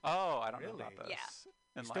Freeform. Oh, I don't know Really? about this.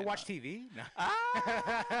 Yeah. You still watch TV? No.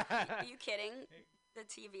 Are you kidding? The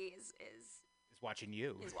TV is It's watching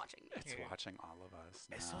you. watching me. It's watching all of us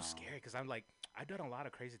now. It's so scary because I've done a lot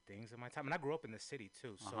of crazy things in my time, and I grew up in the city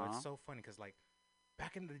too. So it's so funny because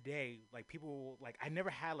back in the day, people I never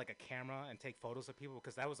had a camera and take photos of people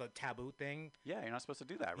because that was a taboo thing. Yeah, you're not supposed to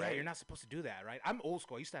do that, Yeah, right? you're not supposed to do that, right? I'm old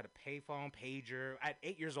school. I used to have a payphone, pager. At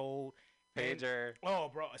 8 years old. Pager. Oh,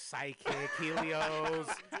 bro, a Sidekick, Helios.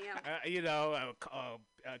 Damn.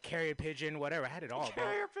 A carrier pigeon, whatever. I had it all, bro.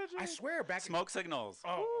 Carrier pigeon. I swear, back Smoke signals.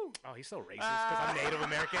 Oh, he's so racist because I'm Native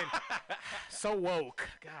American. So woke.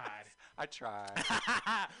 God. I try.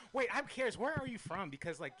 Wait, I'm curious. Where are you from?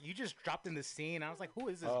 Because you just dropped in the scene. I was like, who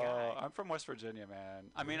is this guy? I'm from West Virginia,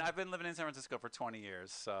 man. I mean, I've been living in San Francisco for 20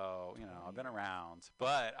 years, so I've been around.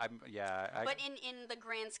 But But in the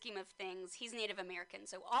grand scheme of things, he's Native American,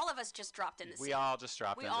 so all of us just dropped in the scene. We all just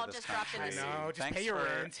dropped We into all this just dropped in country. the I scene. know. Just Thanks pay your for-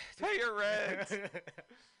 rent. Pay your rent.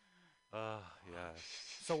 Yes.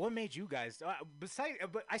 So what made you guys?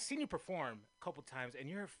 But I seen you perform a couple times, and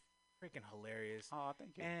you're freaking hilarious. Oh,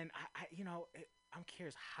 thank you. And I'm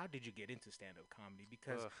curious, how did you get into stand-up comedy?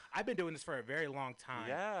 Because I've been doing this for a very long time.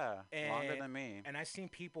 Yeah, longer And- than me. And I seen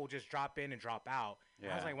people just drop in and drop out.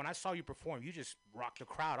 And I was Yeah. like, when I saw you perform, you just rocked the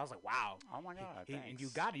crowd. I was like, wow. Oh my God, And you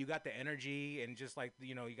thanks. got it. You got the energy and just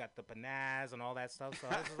you got the panaz and all that stuff. So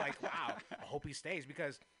I was just like, wow. I hope he stays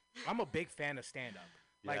because I'm a big fan of stand-up.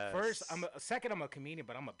 First, second, I'm a comedian,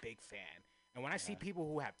 but I'm a big fan. And when I see people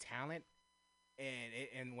who have talent,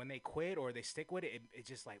 and when they quit or they stick with it, it's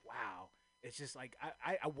just like, wow. It's just like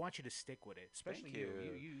I want you to stick with it, especially Thank you.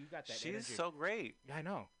 you. You got that. She's energy. so great. Yeah, I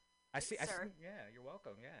know. I see. Sir. Yeah, you're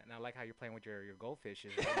welcome. Yeah, and I like how you're playing with your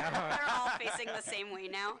goldfishes. They're all facing the same way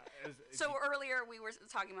now. Is- So earlier we were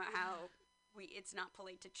talking about how it's not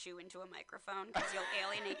polite to chew into a microphone because you'll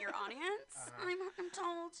alienate your audience. I'm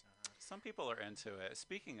told. Some people are into it.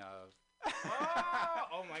 Speaking of,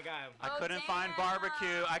 oh my God! I couldn't find damn.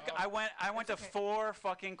 barbecue. I went to 4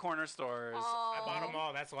 fucking corner stores. Oh, I bought them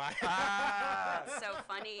all. That's why. Ah. That's so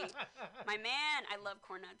funny. My man, I love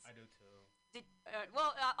corn nuts. I do too.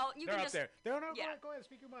 You They're can up just. there. They're not. Yeah. Go ahead.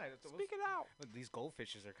 Speak your mind. Speak it out. These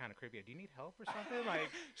goldfishes are kind of creepy. Do you need help or something? Like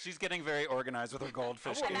She's getting very organized with her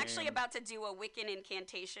goldfish. I'm game. actually about to do a Wiccan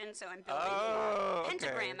incantation, so I'm building Oh, a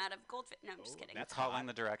pentagram okay. out of goldfish. No, I'm just kidding. That's calling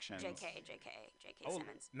the directions. JK Oh,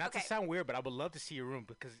 Simmons. not Okay. to sound weird, but I would love to see your room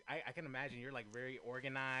because I can imagine you're like very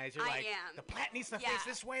organized. You're I like am. the plant needs to Yeah. face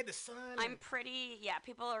this way, the sun. I'm pretty. Yeah,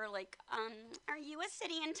 people are like, are you a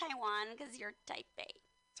city in Taiwan? Because you're type A.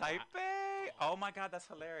 Type A. Oh my God, that's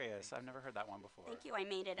hilarious. I've never heard that one before. Thank you. I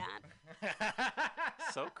made it up.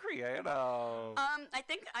 So creative. I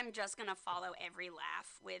think I'm just gonna follow every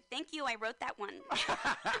laugh with "Thank you, I wrote that one." Oh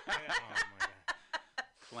my god.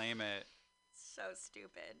 Claim it. So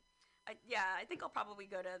stupid. I think I'll probably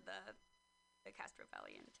go to the Castro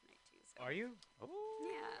Valley Inn tonight too. So. Are you? Ooh.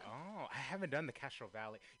 Yeah. Oh, I haven't done the Castro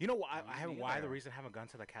Valley. You know what? I haven't. Why the neither. reason I haven't gone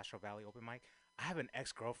to the Castro Valley open mic? I have an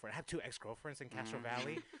ex-girlfriend. I have 2 ex-girlfriends in Castro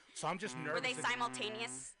Valley, so I'm just nervous. Were they to-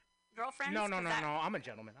 simultaneous girlfriends? No. 'Cause that- I'm a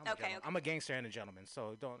gentleman. I'm a Okay, gentleman. okay. I'm a gangster and a gentleman,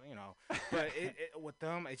 so don't But with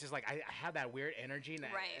them, it's just like I have that weird energy,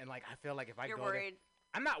 Right. and like I feel like if I You're go worried. there,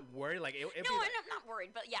 I'm not worried. Like it'd be No, like, I'm not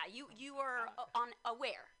worried, but yeah, you are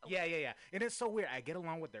aware. yeah. And it's so weird. I get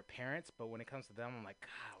along with their parents, but when it comes to them, I'm like,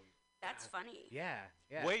 God. That's funny. Yeah.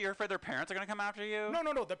 Wait, you're afraid their parents are gonna come after you?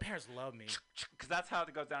 No. Their parents love me. Because that's how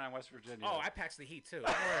it goes down in West Virginia. Oh, I packs the heat too. Don't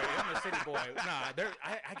worry, I'm a city boy. Nah,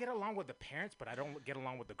 I get along with the parents, but I don't get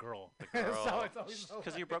along with the girl. So it's always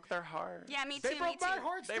because you broke their heart. Yeah, me too. They broke me too. my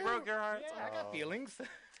heart. They broke your heart. Yeah, I got feelings.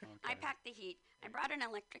 I packed the heat. I brought an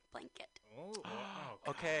electric blanket. Oh,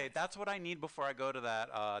 Okay, that's what I need before I go to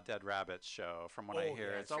that Dead Rabbits show. From what I Oh,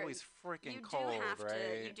 hear, yeah. it's True. always freaking You cold, do have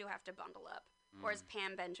right? you do have to bundle up, or as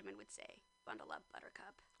Pam Benjamin would say, bundle up,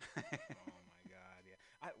 Buttercup. Oh my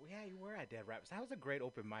God, yeah. You were at Dead Rapids. That was a great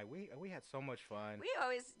open mic. We had so much fun. We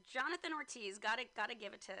always Jonathan Ortiz gotta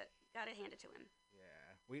hand it to him.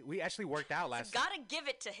 Yeah, we actually worked out last. Gotta give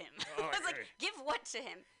it to him. Oh, I was like, okay. give what to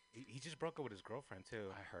him? He just broke up with his girlfriend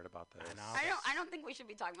too. I heard about this. I know. I don't think we should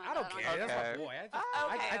be talking about I don't that. care. That's my Okay. boy.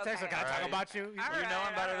 Okay, I text her, okay. can I talk Alright. about you? All You know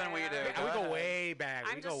him better than we do. Yeah, Go we go ahead. way back.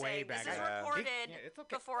 I'm we just go way saying, back. this is Yeah. recorded Yeah, it's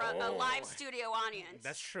okay. before a Oh. live studio audience.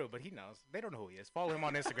 That's true, but he knows. They don't know who he is. Follow him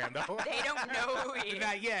on Instagram, though. They don't know who he is.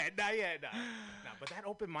 Not yet. No. But that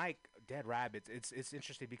open mic, Dead Rabbits, it's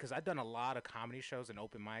interesting because I've done a lot of comedy shows and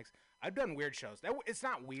open mics. I've done weird shows. It's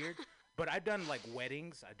not weird, but I've done like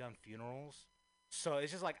weddings. I've done funerals. So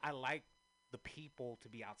it's just like I like the people to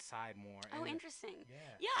be outside more. Oh, and interesting. Yeah.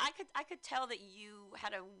 Yeah, I could tell that you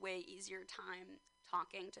had a way easier time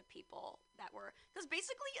talking to people that were, because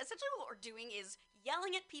basically, essentially what we're doing is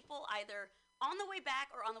yelling at people either on the way back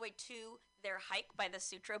or on the way to their hike by the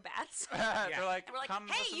Sutro Bats. They're like, And we're like, come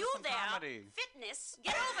hey, listen you to some there, comedy. fitness,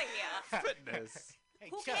 get over here. Fitness. Hey,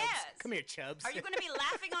 Who Chubbs. cares? Come here, Chubbs. Are you going to be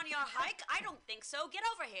laughing on your hike? I don't think so. Get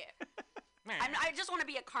over here. I just want to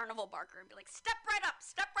be a carnival barker and be like, step right up,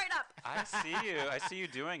 step right up. I see you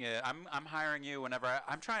doing it. I'm hiring you whenever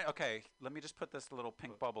I'm trying. Okay, let me just put this little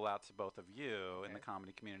pink bubble out to both of you in the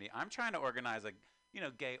comedy community. I'm trying to organize a,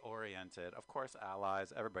 gay oriented, of course,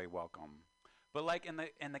 allies, everybody welcome. But like in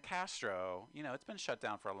the Castro, it's been shut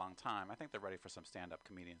down for a long time. I think they're ready for some stand-up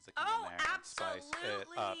comedians to come in there and spice it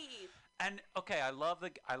up. Absolutely. And okay, I love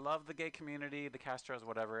the gay community, the Castros,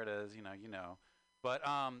 whatever it is, But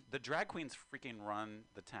the drag queens freaking run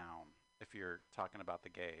the town. If you're talking about the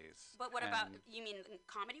gays. But what about, you mean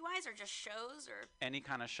comedy-wise or just shows or? Any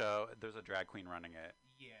kind of show, there's a drag queen running it.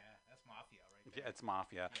 Yeah, that's mafia right Yeah, there. it's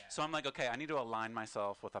mafia. Yeah. So I'm like, okay, I need to align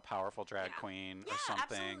myself with a powerful drag queen or something.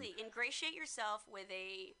 Yeah, absolutely. Ingratiate yourself with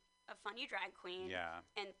a funny drag queen. Yeah.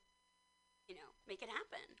 And, make it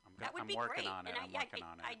happen. I'm That would be working great. on it. And I'm working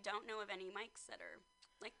on it. I don't know of any mics that are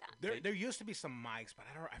like that. There used to be some mics, but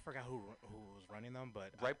I forgot who was running them.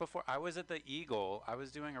 But Right before I was at the Eagle, I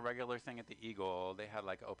was doing a regular thing at the Eagle. They had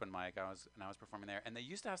like open mic. I was performing there, and they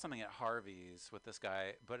used to have something at Harvey's with this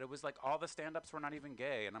guy, but it was like all the stand-ups were not even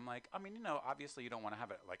gay. And I'm like, obviously you don't want to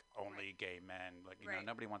have it like only gay men. Like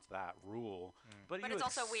nobody wants that rule. But it's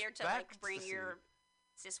also weird to like expect bring to your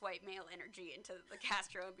cis white male energy into the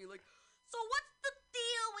Castro and be like, so what's the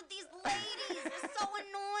deal with these ladies? They're so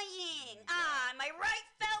annoying. Am I right,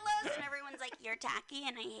 fellas? And everyone's like, you're tacky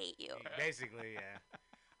and I hate you. basically, yeah.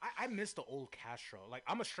 I miss the old Castro. Like,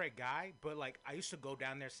 I'm a straight guy, but like I used to go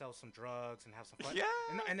down there, sell some drugs, and have some fun. Yeah.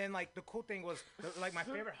 And then like the cool thing was, like my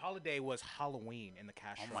favorite holiday was Halloween in the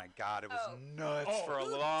Castro. Oh my God, it was Oh. nuts for a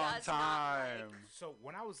Who long does not like- time. So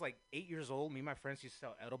when I was like 8 years old, me and my friends used to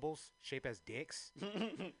sell edibles shaped as dicks.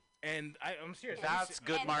 And I'm serious. That's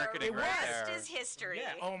good and marketing the right rest there. is history.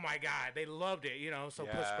 Yeah. Oh my God, they loved it. So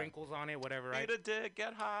put sprinkles on it, whatever. Right. Eat a dick,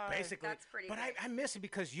 get high. Basically. That's pretty. But good. I miss it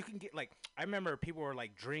because you can get like I remember people were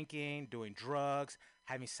like drinking, doing drugs,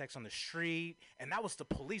 having sex on the street, and that was the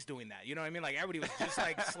police doing that. You know what I mean? Like everybody was just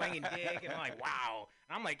like slinging dick, and I'm like, wow.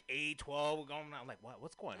 And I'm like 8, 12, going. I'm like,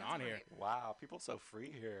 what's going on here? Wow, people so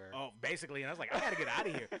free here. Oh, basically, and I was like, I gotta get out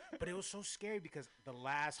of here. But it was so scary because the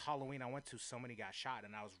last Halloween I went to, somebody got shot,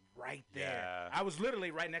 and I was right there. Yeah. I was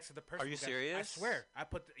literally right next to the person. Are you I serious? swear. I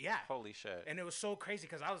put Holy shit. and it was so crazy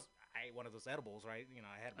because I ate one of those edibles, right?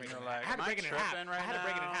 I had to break it in like, half. I had to break it in half. right I had to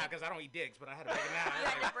break it in now? half because I don't eat dicks, but I had to break it in half. You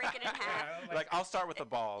had to break it in half. Like, I'll start with the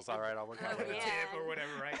balls. All right, I'll work on Oh, with a it. yeah. tip or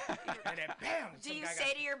whatever, right? And then bam. Do some you guy say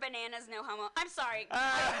got- to your bananas, no homo? I'm sorry.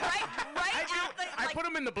 right at the. I put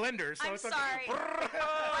them in the blender, so I'm it's sorry. okay.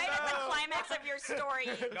 Right at the climax of your story,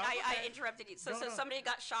 No, I interrupted you. So No, no. somebody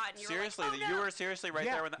got shot, and you Seriously, were like, oh, you no. were seriously right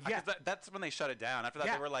Yeah, there. When yeah. that's when they shut it down. After that,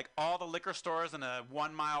 Yeah. they were like, all the liquor stores in a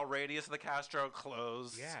 1 mile radius of the Castro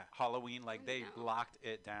closed. Yeah. Halloween, like, they No. locked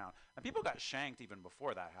it down. And people got shanked even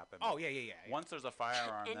before that happened. Oh, yeah. Once there's a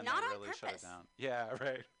firearm, And then not they on really shut it purpose. down. Yeah,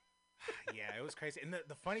 right. Yeah, it was crazy. And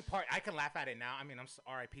the funny part, I can laugh at it now. I mean, I'm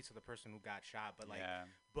RIP to the person who got shot, but like, Yeah.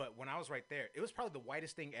 but when I was right there, it was probably the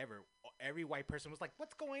whitest thing ever. Every white person was like,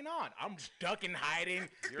 "What's going on?" I'm ducking, hiding.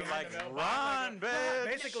 You're behind like, the mailbox, "Run, like, bitch."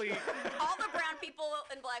 Basically, All the brown people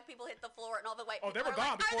and black people hit the floor, and all the white Oh, people they were are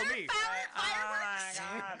gone like, before are there me. fireworks?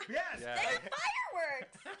 yes. Yeah. They had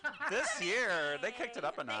fireworks. This year, they kicked it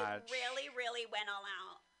up a notch. They really went all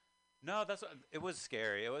out. No, it was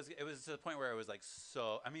scary. It was to the point where it was like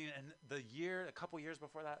so. I mean, and a couple years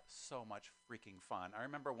before that, so much freaking fun. I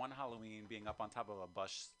remember one Halloween being up on top of a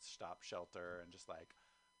bus stop shelter and just like,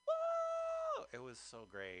 whoa! It was so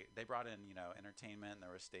great. They brought in entertainment. And there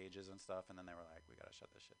were stages and stuff, and then they were like, we gotta shut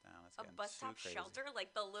this shit down. It's A getting bus too stop crazy. shelter,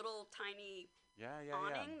 like the little tiny Yeah.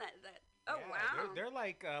 awning that. Oh Yeah, wow. They're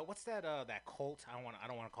like, what's that? That cult? I don't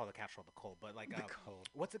want to call the Castro the cult, but like,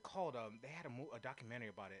 what's it called? They had a documentary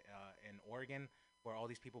about it in Oregon where all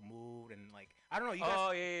these people moved and like, I don't know. You guys,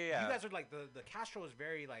 Oh yeah. You guys are like the Castro is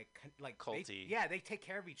very like Culty. They take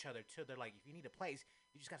care of each other too. They're like, if you need a place,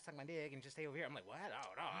 you just gotta suck my dick and just stay over here. I'm like, what? Oh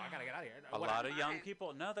no, I gotta get out of here. A lot of young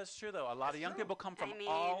people. No, that's true though. A lot of young people come from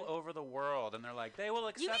all over the world, and they're like, they will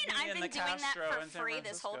accept You mean me I've in been the doing that Castro for in San free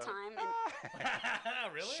this whole Francisco."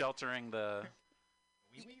 time? Really? Sheltering the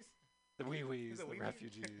Wee-wees? wee-wees, The the wee-wees?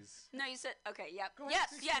 refugees. No, you said okay. Yep. Go ahead,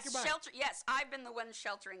 Yes. stick your butt. Shelter. Yes, I've been the one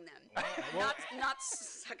sheltering them. Well, not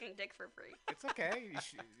sucking dick for free. it's okay.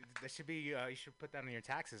 That should be. You should put that on your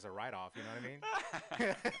taxes, a write-off. You know what I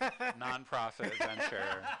mean? Non-profit venture.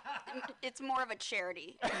 It's more of a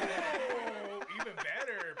charity. Oh, even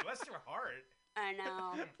better. Bless your heart. I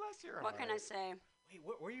know. Bless your What can I say? Wait,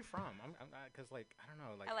 where are you from? I'm because like I don't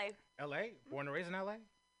know, like LA. LA, born and raised in LA.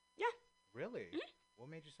 Yeah. Really? What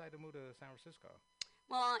made you decide to move to San Francisco?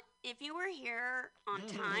 Well, if you were here on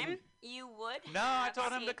time, you would. No, I have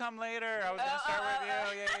told him to seen- come later. I was gonna start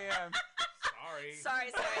with you. Yeah. Sorry.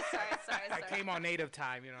 Sorry. I came on native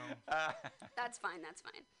time, you know. That's fine.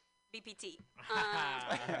 BPT.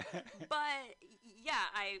 But yeah,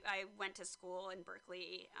 I went to school in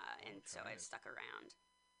Berkeley, and so I've stuck around.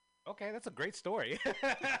 Okay, that's a great story.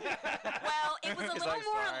 Well, it was a He's little like,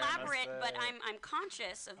 more "Sorry, I elaborate, missed but it." I'm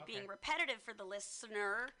conscious of being repetitive for the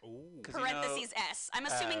listener. Ooh. 'Cause Parentheses S. I'm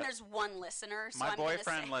assuming there's one listener, so My I'm gonna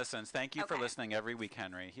boyfriend say. listens. Thank you for Okay. listening every week,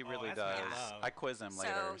 Henry. He really that's does. nice. Love. I quiz him So,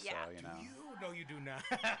 later, yeah. so you know. No, you do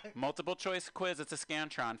not. Multiple choice quiz. It's a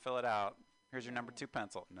Scantron. Fill it out. Here's your number 2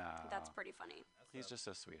 pencil. No. That's pretty funny. He's just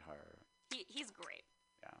a sweetheart. He's great.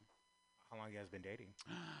 Yeah. How long you guys been dating?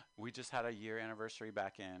 We just had a year anniversary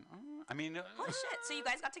back in. I mean, Holy shit! So you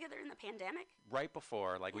guys got together in the pandemic? right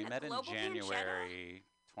before. Like we In a met in global January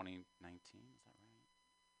 2019. Is that right?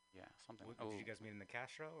 Yeah, something. Did you guys meet in the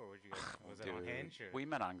Castro, or was it Dude, on Hinge? Or? we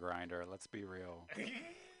met on Grindr. Let's be real.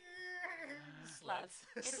 Love.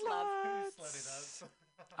 It's Sluts. love. Slutted up.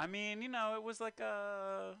 I mean, it was like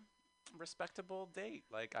a respectable date.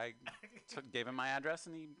 Like I gave him my address,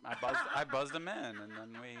 and I buzzed him in, and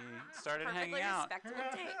then we started Perfectly hanging out. respectable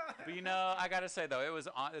date. But I gotta say though, it was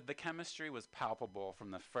the chemistry was palpable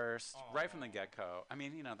from the first, right from the get-go. I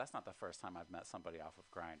mean, that's not the first time I've met somebody off of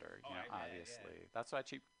Grindr. I bet, Obviously, yeah. that's what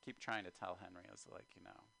I keep trying to tell Henry is like,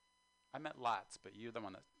 I met lots, but you're the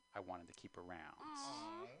one that I wanted to keep around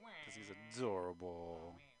Aw, because he's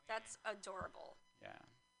adorable. that's adorable. Yeah,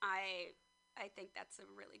 I think that's a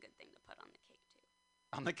really good thing to put on the cake too.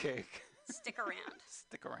 on the cake. Stick around.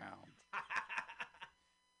 Stick around.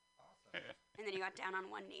 And then you got down on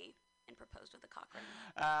one knee and proposed with a cock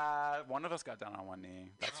ring. One of us got down on one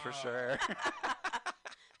knee. That's for sure.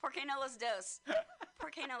 Poor Por qué no los dos?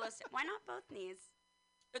 Por qué no los dos? Why not both knees?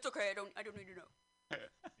 It's okay. I don't need to know.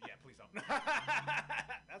 Yeah, please don't.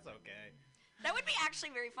 That's okay. That would be actually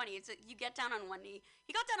very funny. It's you get down on one knee.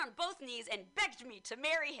 He got down on both knees and begged me to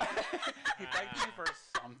marry him. He begged me for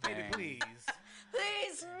something. Lady, please.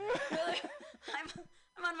 Please.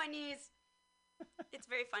 I'm on my knees. It's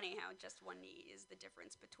very funny how just one knee is the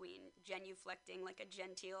difference between genuflecting like a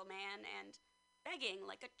genteel man and begging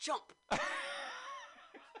like a chump. I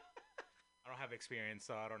don't have experience,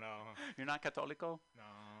 so I don't know. You're not católico?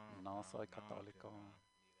 No, soy católico.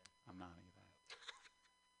 I'm not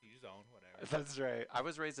either. Use own, whatever. That's right. I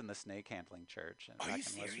was raised in the snake handling church. Are you West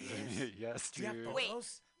serious? Virginia. Yes, Do you have dude.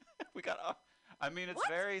 photos? We got. I mean, it's What?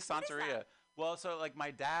 very What is Santeria. that? Well, so like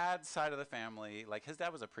my dad's side of the family, like his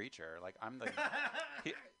dad was a preacher. Like I'm the.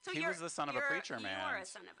 So he was the son of a preacher man. You're a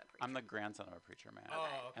son of a preacher. I'm the grandson of a preacher man. Oh, okay.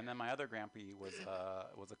 And then my other grandpa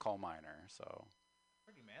was a coal miner. So.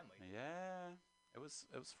 Pretty manly. Yeah. It was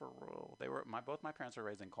for rural. Both my parents were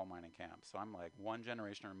raised in coal mining camps, so I'm like one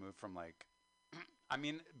generation removed from like, I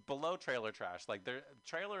mean, below trailer trash. Like their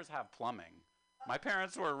trailers have plumbing. My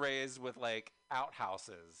parents were raised with like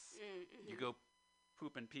outhouses. Mm-hmm. You go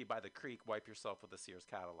poop and pee by the creek, wipe yourself with a Sears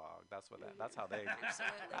catalog. That's how they.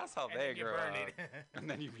 Absolutely. That's how And they then you grew burn up. it. And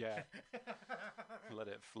then you let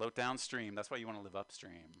it float downstream. That's why you want to live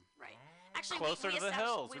upstream. Right. Actually, Closer we to the established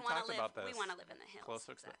hills. We We wanna talked live, about this. We want to live in the hills.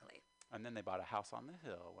 Closer to the- exactly. And then they bought a house on the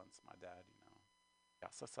hill once my dad,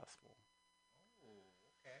 got successful. Oh,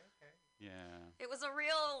 okay. Yeah. It was a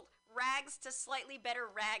real rags to slightly better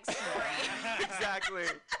rags story. Exactly.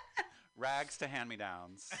 Rags to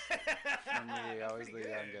hand-me-downs. For me, I was the pretty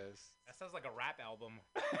good. youngest. That sounds like a rap album.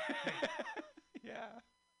 Yeah.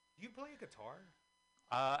 Do you play a guitar?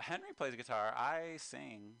 Henry plays guitar. I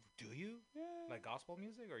sing. Do you? Yeah. Like gospel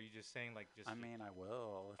music, or are you just saying like just? I mean, I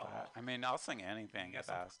will. Oh. I'll sing anything you got if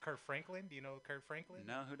some asked. Kurt Franklin. Do you know Kurt Franklin?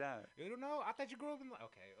 No, who dat? You don't know? I thought you grew up in.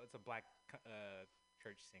 Okay, it's a black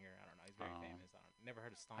church singer. I don't know. He's very Oh. famous. I don't. Never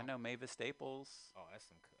heard of Stomp. I know Mavis Staples. Oh, that's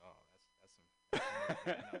some. That's some. I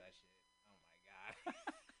know that shit. Oh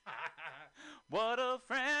my god. What a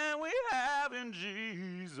friend we have in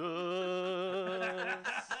Jesus.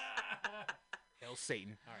 Hail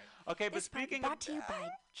Satan. All right. Okay, but This part speaking brought of to you by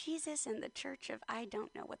Jesus and the Church of I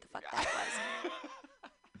don't know what the fuck that was.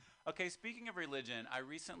 Okay, speaking of religion, I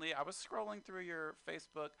was scrolling through your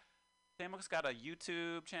Facebook. Samuel's got a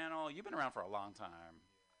YouTube channel. You've been around for a long time.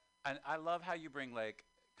 And I love how you bring like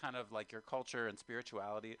kind of like your culture and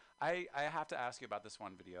spirituality. I have to ask you about this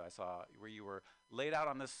one video I saw where you were laid out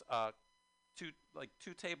on this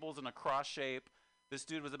two tables in a cross shape. This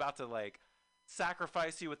dude was about to like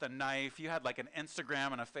sacrifice you with a knife. You had like an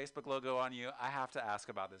Instagram and a Facebook logo on you. I have to ask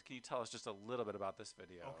about this. Can you tell us just a little bit about this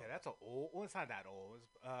video? Okay, that's old. Well, it's not that old.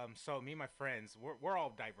 So me and my friends, we're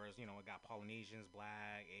all diverse. We got Polynesians,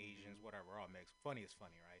 Black, Asians, whatever. We're all mixed. Funny is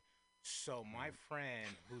funny, right? So my friend,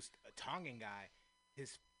 who's a Tongan guy,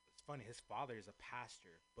 it's funny. His father is a pastor,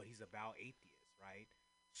 but he's avowed atheist, right?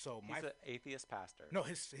 So He's an atheist pastor. no,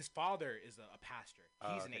 his father is a pastor.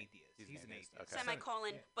 He's an okay. atheist. He's He's an an atheist. atheist. Okay.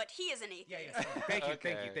 Semicolon, but he is an Yeah, atheist. yeah. Thank you,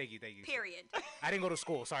 Okay. thank you. Period. I didn't go to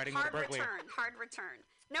school. Sorry, I didn't Hard go to Berkeley. return. Hard return.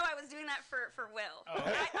 No, I was doing that for Will. Oh.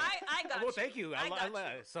 I got Well, you. thank you. I got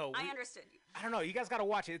you. So I understood you. I don't know. You guys gotta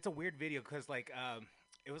watch it. It's a weird video because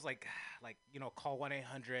it was like call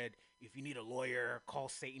 1-800 if you need a lawyer. Call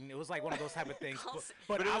Satan. It was like one of those type of things. Call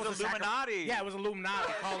But it I was a Illuminati. Yeah, it was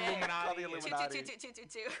Illuminati. Call shit. Illuminati. Call the Illuminati.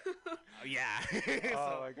 Two. Yeah.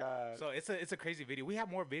 Oh my God. So it's a crazy video. We have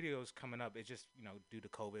more videos coming up. It's just due to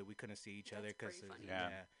COVID we couldn't see each other That's because pretty funny. Yeah.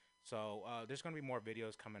 So there's gonna be more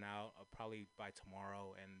videos coming out probably by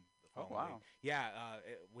tomorrow and the Oh, following wow. week. Yeah.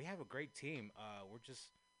 We have a great team.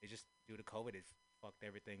 It's just due to COVID it fucked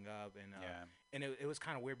everything up and it was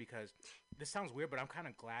kind of weird because this sounds weird but I'm kind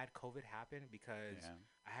of glad COVID happened because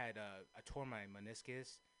I tore my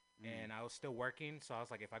meniscus. And I was still working, so I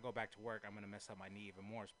was like, if I go back to work, I'm gonna mess up my knee even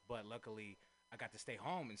more. But luckily, I got to stay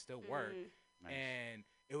home and still work, Nice. and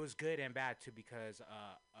it was good and bad too because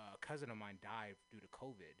a cousin of mine died due to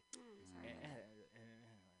COVID,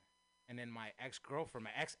 and then my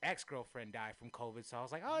ex-girlfriend died from COVID. So I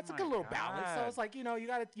was like, oh, it's a my good little balance. So God. it's like you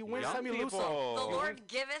win Young some, you lose some. people. The Oh. Lord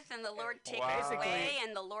giveth and the Lord taketh Wow. away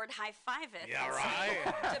and the Lord high-fiveth. Yeah, and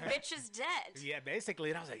right. The bitch is dead. Yeah, basically,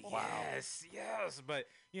 and I was like, Wow. yes, but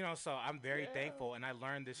so I'm very thankful, and I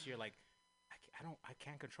learned this year, like, I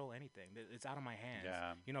can't control anything. It's out of my hands.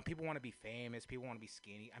 Yeah. People want to be famous, people want to be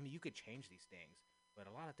skinny. I mean, you could change these things, but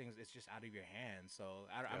a lot of things it's just out of your hands. So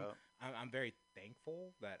I'm very thankful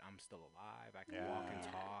thankful that I'm still alive. I can walk and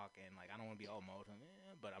talk, and like I don't want to be all emotional,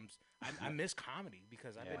 but I miss comedy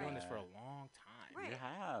because I've been doing this for a long time. Right. You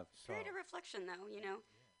have. So. Great reflection, though. You know,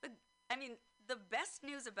 the best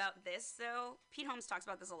news about this, though, Pete Holmes talks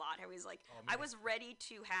about this a lot. How he's like, I was ready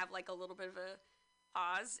to have like a little bit of a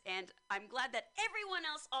pause, and I'm glad that everyone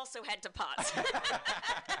else also had to pause.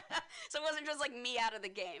 So it wasn't just like me out of the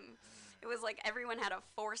game. It was like everyone had a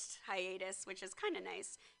forced hiatus, which is kind of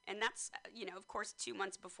nice. And that's, of course, 2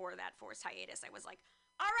 months before that forced hiatus, I was like,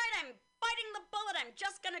 all right, I'm biting the bullet. I'm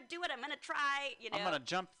just going to do it. I'm going to try, I'm going to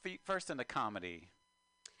jump feet first into comedy.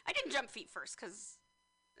 I didn't jump feet first because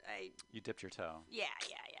You dipped your toe. Yeah.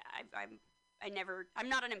 I'm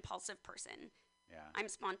not an impulsive person. Yeah. I'm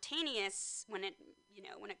spontaneous when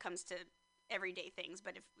it comes to everyday things.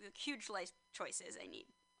 But if with huge life choices, I need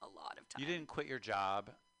a lot of time. You didn't quit your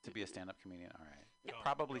job to be a stand-up comedian, all right? No.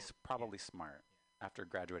 Probably smart after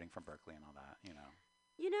graduating from Berkeley and all that,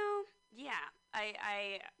 Yeah.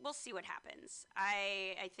 We'll see what happens.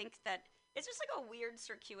 I think that it's just like a weird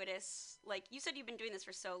circuitous. Like you said, you've been doing this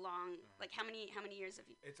for so long. Like how many years have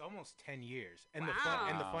you? It's almost 10 years. And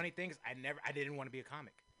wow. the funny thing is, I didn't want to be a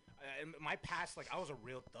comic. In my past, like I was a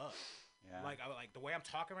real thug. Yeah. Like the way I'm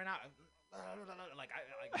talking right now, I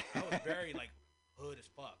was very like hood as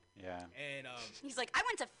fuck. Yeah. And he's like, I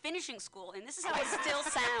went to finishing school, and this is how I still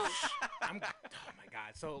sound. oh my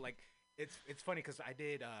god. So like, it's funny because I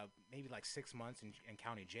did maybe like 6 months in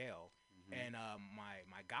county jail, and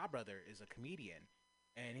my godbrother is a comedian,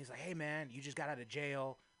 and he's like, hey man, you just got out of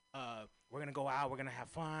jail. We're gonna go out. We're gonna have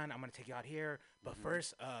fun. I'm gonna take you out here. But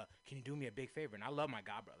first, can you do me a big favor? And I love my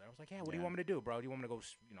godbrother. I was like, yeah. What do you want me to do, bro? Do you want me to go,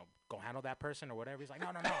 go handle that person or whatever? He's like, no.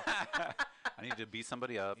 I need to beat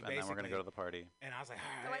somebody up, and then we're gonna go to the party. And I was like,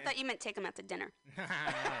 all right. So I thought you meant take him out to dinner.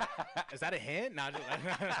 Is that a hint? No.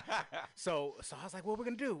 So I was like, what we're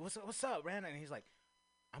gonna do? What's up, man? And he's like,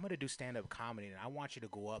 I'm gonna do stand-up comedy, and I want you to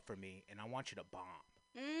go up for me, and I want you to bomb.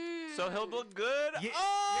 So he'll look good. Yeah,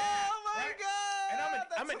 my god! And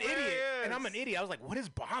I'm an idiot. And I'm an idiot. I was like, what is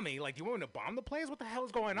bombing? Like, do you want me to bomb the place? What the hell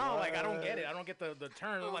is going on? Like, I don't get it. I don't get the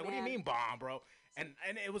term. Like, what do you mean bomb, bro? And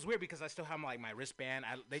it was weird because I still have my wristband.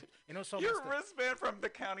 Your wristband from the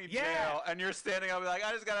county jail, and you're standing up like,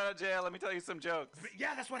 I just got out of jail. Let me tell you some jokes.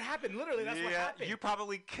 Yeah, that's what happened. Literally, that's what happened. You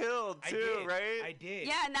probably killed too, right? I did.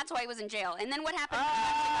 Yeah, and that's why he was in jail. And then what happened?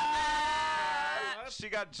 She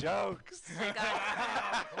got jokes.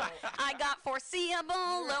 I got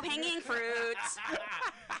foreseeable, low-hanging fruits.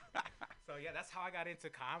 So yeah, that's how I got into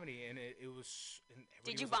comedy, and it was.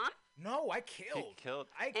 Did you bomb? No, I killed. He killed.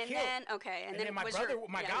 And then my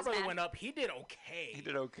godbrother went up. He did okay. He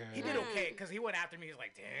did okay because he went after me. He was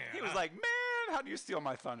like, damn. He was like, man, how do you steal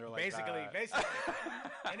my thunder like that? Basically.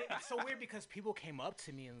 And it's so weird because people came up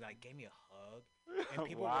to me and like gave me a hug, and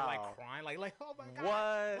people were like crying, like, oh my god,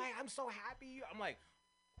 what? Like, I'm so happy. I'm like,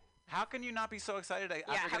 how can you not be so excited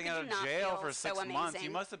after getting out of jail for 6 months? You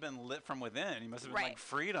must have been lit from within. You must have been like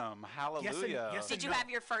freedom. Hallelujah. Yes Did you have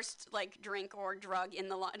your first like drink or drug in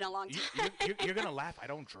a long time? You're gonna laugh. I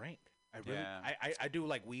don't drink. I really, I do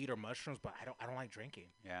like weed or mushrooms, but I don't like drinking.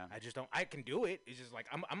 Yeah. I just don't. I can do it. It's just like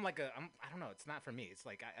I don't know. It's not for me. It's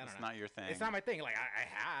like I don't know. It's not your thing. It's not my thing. Like I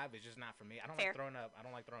have. It's just not for me. I don't like throwing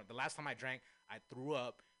up. The last time I drank, I threw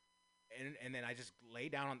up, and then I just lay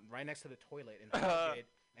down right next to the toilet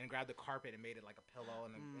and grabbed the carpet and made it like a pillow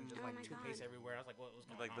and just like toothpaste everywhere. I was like, what was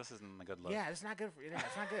going on? Like, this isn't a good look. Yeah, it's not good.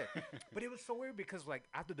 It's not good. But it was so weird because like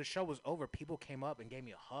after the show was over, people came up and gave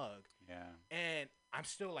me a hug. Yeah. And I'm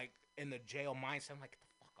still like in the jail mindset. I'm like, get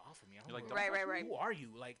the fuck off of me. You're like, right. Who are you?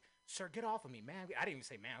 Like, sir, get off of me, man. I didn't even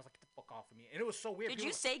say man. I was like, get the fuck off of me. And it was so weird. Did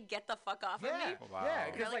you say get the fuck off of me? Wow. Yeah,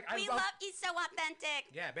 because like we love you, so authentic.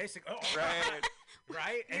 Yeah, basically. Right.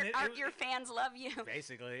 Right. And your fans love you.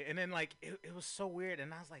 Basically, and then like it was so weird,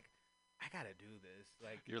 and I was like, I gotta do this.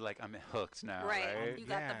 Like you're like, I'm hooked now, right? You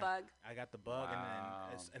got the bug. I got the bug,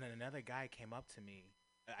 and then another guy came up to me.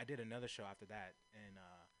 I did another show after that, and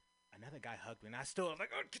another guy hugged me, and I still was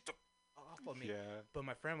like, oh, get the off of me. Yeah. But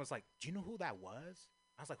my friend was like, do you know who that was?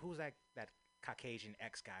 I was like, who's that Caucasian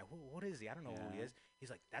ex guy? What is he? I don't know who he is. He's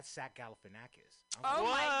like, that's Zach Galifianakis. Oh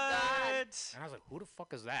my god! And I was like, who the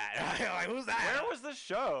fuck is that? Like, who's that? Where was the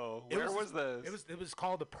show? Where was this? It was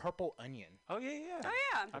called the Purple Onion. Oh yeah. Oh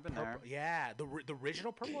yeah. I've been there. Yeah, the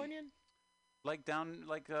original Purple Onion. Like down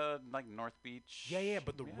like North Beach. Yeah,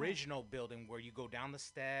 but the original building where you go down the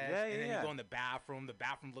stairs and then you go in the bathroom. The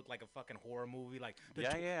bathroom looked like a fucking horror movie. Like the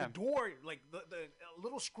door, like the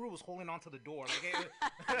little screw was holding onto the door. Like it,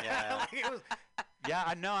 like it was. Yeah,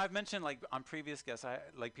 I know. I've mentioned like on previous guests.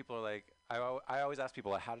 People are like, I always ask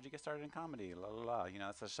people, like, how did you get started in comedy? La la la. You know,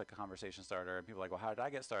 it's just like a conversation starter. And people are like, well, how did I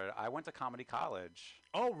get started? I went to comedy college.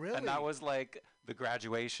 Oh, really? And that was like the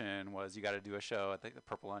graduation was you got to do a show at the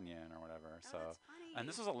Purple Onion or whatever. Oh, So, that's funny. and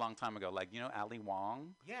this was a long time ago. Like, you know, Ali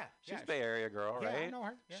Wong. Yeah. She's Bay Area girl, Yeah, right? I know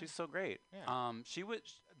her. Yeah. She's so great. Yeah. She was.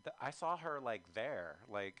 I saw her like there,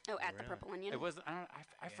 like. Oh, at the Really? Purple Onion. It was.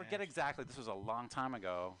 I forget Yeah. exactly. This was a long time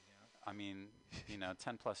ago. I mean,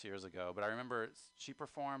 10 plus years ago. But I remember she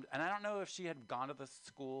performed, and I don't know if she had gone to the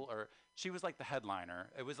school or she was like the headliner.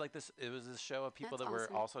 It was like this. It was this show of people That's that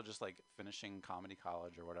awesome. were also just like finishing comedy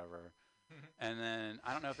college or whatever. And then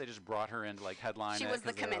I don't know if they just brought her in to like headline. She it was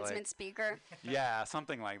the 'cause they were, commencement like, speaker. yeah,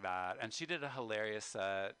 something like that. And she did a hilarious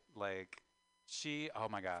set. Like oh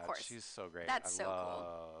my God, course. she's so great. That's I so cool.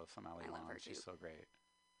 love some Ali I love Wong. her She's too. so great.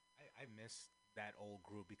 I miss that old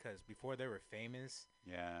group because before they were famous,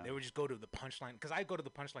 Yeah. they would just go to the Punchline. Because I go to the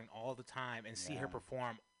Punchline all the time and see her Yeah.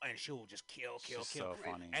 perform, and she'll just kill. She's so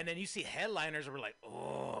funny. And then you see headliners who were like,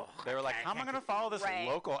 oh. They were like, how am I going to follow this Right.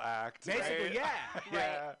 local act? Basically, right? yeah.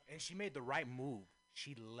 yeah. And she made the right move.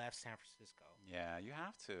 She left San Francisco. Yeah, you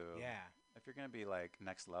have to. Yeah. If you're going to be like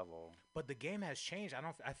next level. But the game has changed.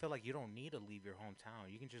 I feel like you don't need to leave your hometown.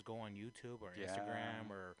 You can just go on YouTube or Yeah. Instagram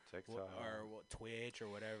or TikTok. Twitch or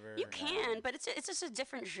whatever. You can, but it's just a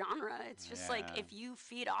different genre. It's just like Yeah. if you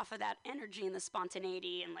feed off of that energy and the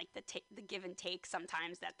spontaneity and like the give and take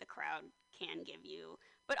sometimes that the crowd can give you.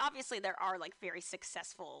 But obviously there are like very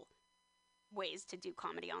successful ways to do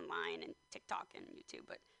comedy online and TikTok and YouTube.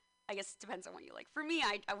 But I guess it depends on what you like. For me,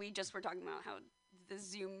 we just were talking about how the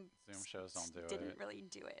Zoom shows don't do didn't it. really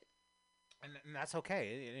do it. And that's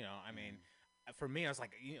okay. You know, I mean, for me, I was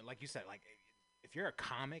like, like you said, like if you're a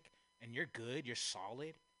comic and you're good, you're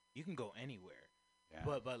solid, you can go anywhere. Yeah.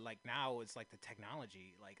 But like now it's like the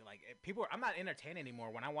technology, like people. I'm not entertained anymore.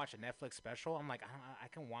 When I watch a Netflix special, I'm like, I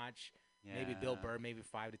can watch maybe Bill Yeah. Burr, maybe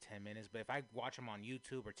 5 to 10 minutes. But if I watch him on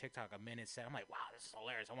YouTube or TikTok, a minute set, I'm like, wow, this is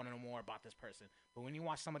hilarious. I want to know more about this person. But when you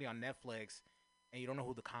watch somebody on Netflix and you don't know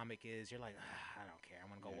who the comic is, you're like, I don't care. I'm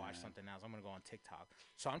gonna go watch Yeah. something else. I'm gonna go on TikTok.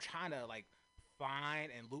 So I'm trying to like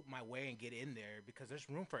find and loop my way and get in there because there's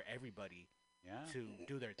room for everybody Yeah. to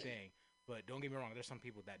do their thing. But don't get me wrong, there's some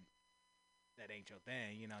people that ain't your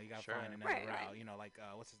thing. You know, you gotta Sure. find another Right, route. right. You know, like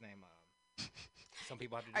what's his name? Some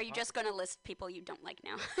people have to. Are you just gonna list people you don't like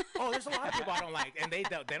now? Oh, there's a lot of people I don't like, and they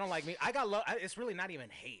don't like me. I got love. It's really not even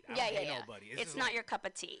hate. I don't hate nobody. It's just not like, your cup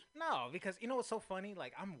of tea. No, because you know what's so funny?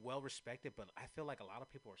 Like I'm well respected, but I feel like a lot of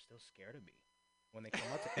people are still scared of me when they come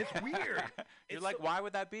up to. It's weird. You're It's like, so- why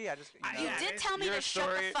would that be? I just. You Yeah, did it's tell me your to shut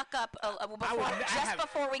story- the fuck up have-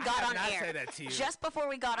 before we I got have on not air. said that to you. Just before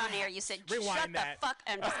we got on air, you said, Rewind shut that. the fuck.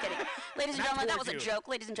 I'm just kidding. Ladies and Not gentlemen, that was towards a you. joke.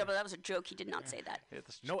 Ladies and gentlemen, that was a joke. He did not say that. Hit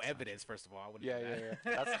the No streets. evidence, first of all. I wouldn't Yeah, do yeah,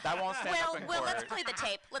 that. yeah. That won't stand up in Well, court. let's play the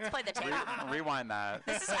tape. Let's play the tape. Rewind that.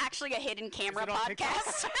 This is actually a hidden camera it on TikTok?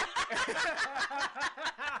 podcast.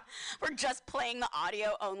 We're just playing the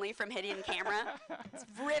audio only from hidden camera. It's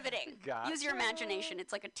riveting. Use your Gotcha. imagination.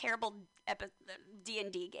 It's like a terrible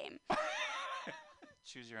D&D game.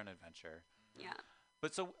 Choose your own adventure. Yeah.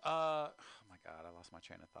 But so, oh my God, I lost my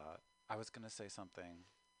train of thought. I was gonna say something.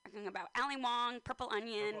 Talking about Ali Wong, Purple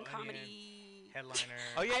Onion, Purple Onion. comedy. Headliner.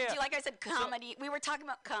 Oh yeah, yeah. Like I said, comedy. We were talking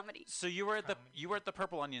about comedy. So you were at the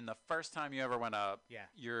Purple Onion the first time you ever went up. Yeah.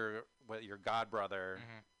 Your god brother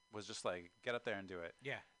Mhm. was just like, get up there and do it.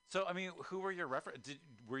 Yeah. So I mean, who were your reference?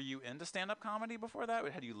 Were you into stand-up comedy before that?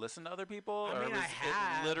 Had you listened to other people, I or mean, was I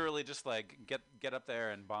have. it literally just like get up there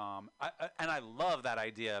and bomb? And I love that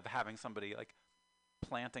idea of having somebody like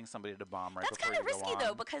planting somebody to bomb right That's before kind of you go risky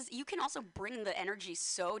though, on. because you can also bring the energy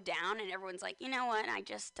so down, and everyone's like, you know what? I'm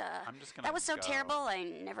just gonna that was so go. terrible. I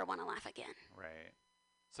never want to laugh again. Right.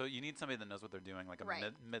 So you need somebody that knows what they're doing, like a Right.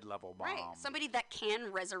 mid-level bomb. Right. Somebody that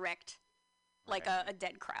can resurrect like Right. a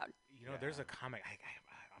dead crowd. You know, there's a comic.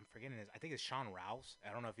 I'm forgetting his. I think it's Sean Rouse.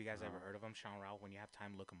 I don't know if you guys ever heard of him. Sean Rouse. When you have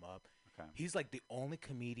time, look him up. Okay. He's like the only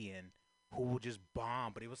comedian who will just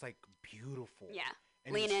bomb, but it was like beautiful. Yeah.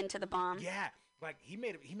 And Lean it's- into the bomb. Yeah, like he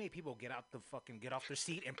made people get off their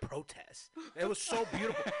seat and protest. It was so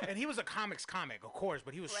beautiful, and he was a comic, of course,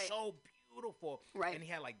 but he was Right. so beautiful. Right. And he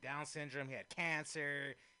had like Down syndrome. He had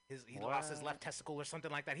cancer. He lost his left testicle or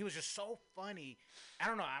something like that. He was just so funny. I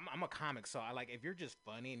don't know. I'm a comic, so I like if you're just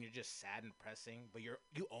funny and you're just sad and depressing, but you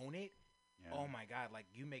own it. Yeah. Oh my God! Like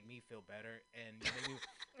you make me feel better, and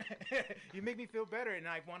you make me feel better, and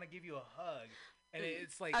I want to give you a hug. And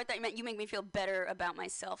it's like, I thought you meant you make me feel better about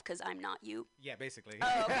myself because I'm not you. yeah, basically.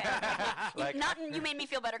 Oh, okay. Like- Not you made me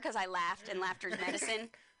feel better because I laughed and laughter's medicine.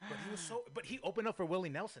 But he was so. But he opened up for Willie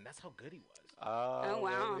Nelson. That's how good he was. Oh,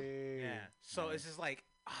 wow. Really? Yeah. So Nice. it's just like,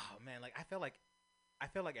 oh man, like I feel like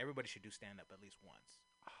everybody should do stand up at least once.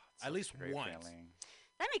 It's At such least a great once. feeling.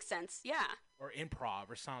 That makes sense. Yeah. Or improv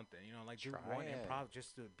or something, like do Try one it. improv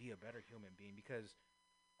just to be a better human being. Because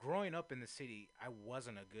growing up in the city, I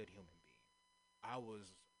wasn't a good human being. I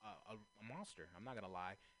was a monster. I'm not gonna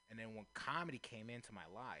lie. And then when comedy came into my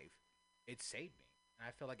life, it saved me. And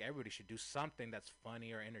I feel like everybody should do something that's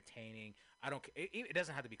funny or entertaining. I don't. It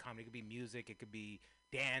doesn't have to be comedy. It could be music. It could be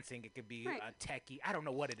dancing. It could be Right. techie. I don't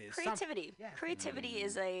know what it is. Creativity. Yeah. Creativity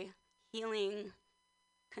is a healing,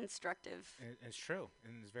 constructive. It's true,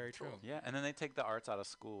 and it's very true. Tool. Yeah, and then they take the arts out of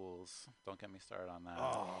schools. Don't get me started on that.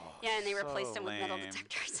 Oh. Yeah, and they replaced so them with metal lame.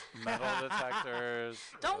 detectors. Metal detectors.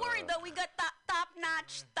 Don't worry ugh. though, we got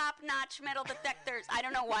top-notch metal detectors. I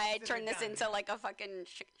don't know why I turned this into like a fucking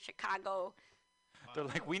Chicago. They're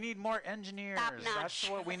like, we need more engineers. Top That's notch.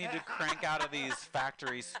 what we need to crank out of these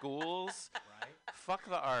factory schools. Right? Fuck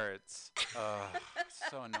the arts. Ugh,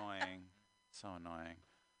 so annoying. So annoying.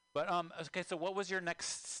 But okay, so what was your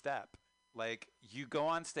next step? Like, you go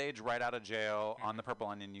on stage right out of jail on the Purple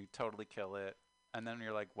Onion, you totally kill it, and then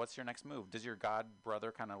you're like, what's your next move? Does your god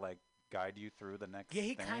brother kind of like guide you through the next? Yeah,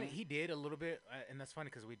 thing? he did a little bit, and that's funny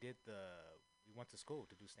because we went to school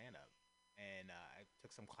to do stand up, and I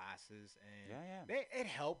took some classes, and it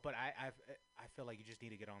helped, but I feel like you just need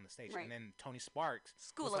to get on the stage. Right. And then Tony Sparks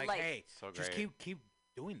School was of like, life. hey, So just great. keep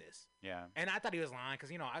doing this. Yeah. And I thought he was lying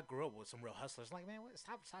because I grew up with some real hustlers. Like, man,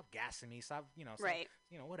 stop gassing me. Stop, stop, Right.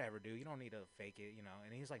 whatever, dude. You don't need to fake it,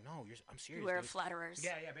 And he's like, no, I'm serious. We're dude. flatterers.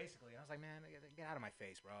 Yeah, basically. I was like, man, get out of my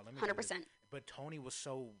face, bro. Let me do this." 100%. But Tony was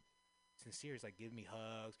so sincere. He's like, give me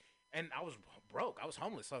hugs. And I was broke. I was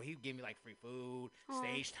homeless. So he gave me like free food, Aw.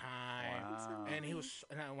 stage time. Wow. And he was,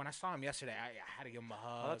 when I saw him yesterday, I had to give him a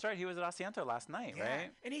hug. Oh, that's right. He was at Asiento last night, Yeah.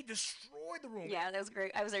 right? And he destroyed the room. Yeah, that was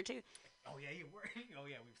great. I was there too. Oh, yeah, you were. Oh,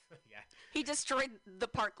 yeah. Yeah. He destroyed the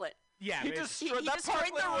parklet. Yeah. He basically. destroyed he that destroyed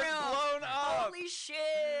the parklet was room. blown up. Holy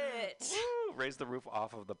shit! Woo! Raise the roof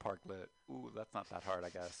off of the parklet. Ooh, that's not that hard, I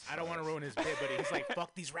guess. I don't want to ruin his bit, but he's like,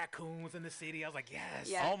 fuck these raccoons in the city. I was like, yes.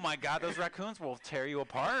 Yeah. Oh my God, those raccoons will tear you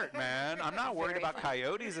apart, man. I'm not worried Very about funny.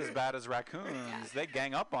 coyotes as bad as raccoons. They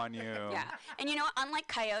gang up on you. Yeah, and unlike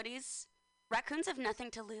coyotes, raccoons have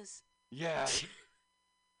nothing to lose. Yeah.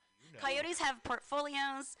 Coyotes have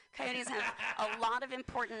portfolios. Coyotes have a lot of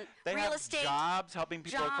important They real have estate. jobs helping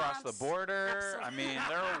people across the jobs. border. I mean,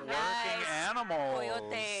 they're working Nice. animals.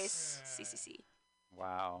 Coyotes. CCC.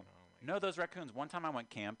 Wow. Oh No, those raccoons. One time I went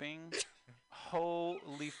camping.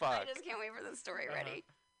 Holy fuck. I just can't wait for the story already.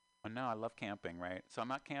 Well, no, I love camping, right? So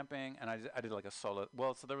I'm out camping, and I did like a solo.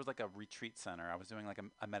 Well, so there was like a retreat center. I was doing like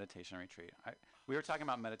a meditation retreat. We were talking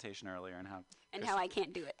about meditation earlier and how How I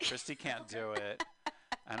can't do it. Christy can't do it,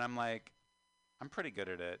 and I'm like, I'm pretty good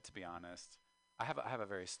at it, to be honest. I have a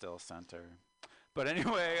very still center. But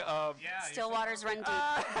anyway, Still waters run deep.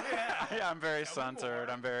 yeah, I'm very centered.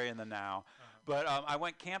 I'm very in the now. But I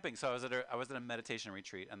went camping, so I was at a meditation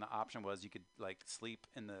retreat, and the option was you could like sleep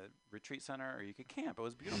in the retreat center or you could camp. It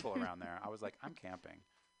was beautiful around there. I was like, I'm camping,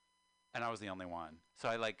 and I was the only one. So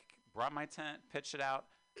I like brought my tent, pitched it out,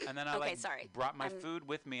 and then I brought my food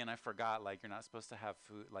with me, and I forgot like you're not supposed to have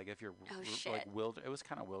food like if you're like it was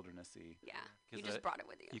kind of wildernessy. Yeah, you just brought it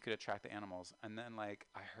with you. You could attract the animals, and then like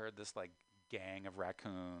I heard this like gang of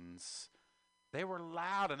raccoons. They were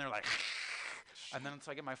loud, and they're like. And then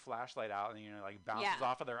so I get my flashlight out, and like bounces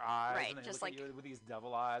off of their eyes, Right, and they just look at you with these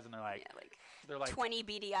devil eyes, and they're like 20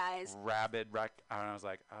 beady eyes. rabid and I was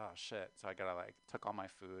like, oh shit! So I gotta like took all my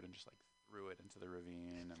food and just like threw it into the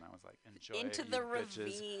ravine, and I was like, enjoy Into it, the you bitches.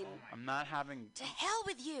 ravine. I'm not having To hell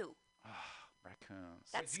with you. raccoons.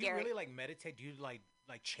 That's do scary. you really like meditate? Do you like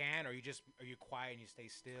chant, or are you quiet and you stay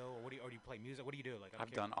still, or do you play music? What do you do? Like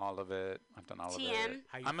I've done all of it. TM.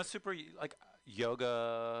 I'm a super like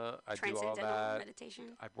yoga. I do all Transcendental that. meditation.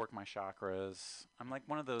 I work my chakras. I'm like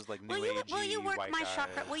one of those like new Will you work white my guys.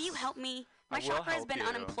 chakra? Will you help me? My I will chakra has help been you.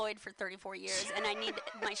 unemployed for 34 years, and I need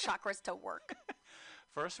my chakras to work.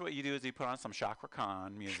 First, what you do is you put on some Chakra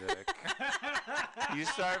Khan music. You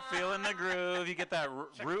start feeling the groove. You get that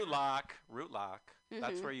root lock.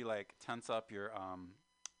 That's where you like tense up your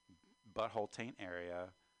butthole taint area.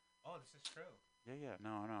 Oh, this is true. Yeah. No,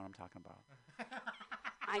 I know what I'm talking about.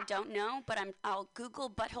 I don't know, but I'll Google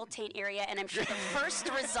butthole taint area, and I'm sure the first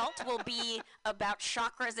result will be about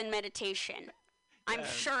chakras and meditation. I'm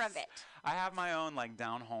sure of it. I have my own like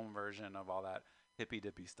down home version of all that hippy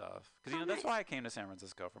dippy stuff. Because that's why I came to San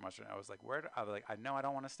Francisco from West Virginia. I was like, I know I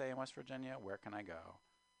don't want to stay in West Virginia. Where can I go?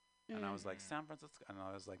 And I was like, San Francisco. And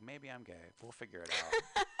I was like, maybe I'm gay. We'll figure it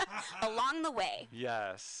out. Along the way.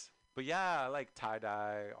 Yes. But yeah, I like tie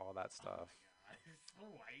dye, all that stuff.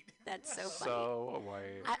 That's so funny. So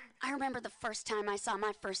white. I remember the first time I saw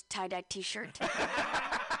my first tie-dye T-shirt.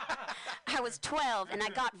 I was 12, and I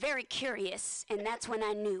got very curious, and that's when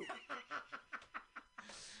I knew.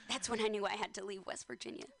 That's when I knew I had to leave West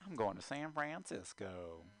Virginia. I'm going to San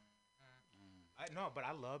Francisco. But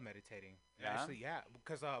I love meditating. Yeah? Actually, yeah,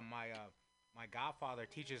 because my godfather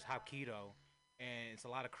teaches Hapkido, and it's a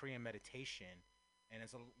lot of Korean meditation, and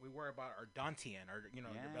we worry about our dantian, or your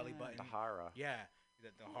belly button. The hara. Yeah, the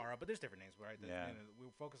hara, but there's different names, right? Yeah. We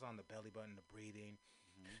focus on the belly button, the breathing,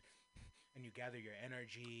 and you gather your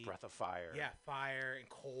energy. Breath of fire. Yeah, fire and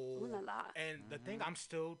cold. Ooh la la. And the thing I'm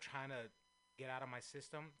still trying to get out of my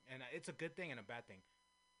system, and it's a good thing and a bad thing.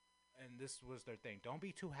 And this was their thing: don't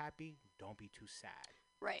be too happy, don't be too sad.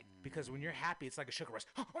 Right. Because when you're happy, it's like a sugar rush.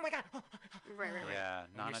 Oh my god. Right. Yeah,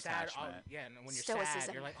 When you're sad, non-attachment. and when you're Stoicism.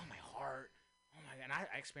 sad, you're like, oh my heart. Oh my god. And I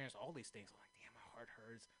experienced all these things. I'm like, damn, my heart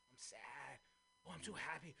hurts. I'm sad. Oh, I'm too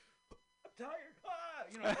happy. I'm tired.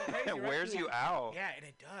 It goes crazy, right? Wears you out. Yeah, and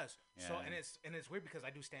it does. So Yeah. and it's weird because I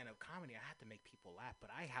do stand up comedy. I have to make people laugh, but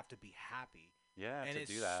I have to be happy. Yeah, And to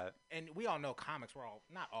do that. And we all know comics. We're all,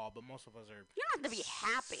 not all, but most of us are. You don't have to be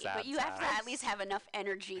happy, Sad but you have to times. at least have enough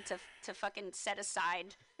energy to fucking set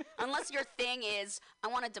aside. Unless your thing is, I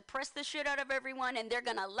want to depress the shit out of everyone, and they're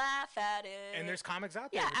gonna laugh at it. And there's comics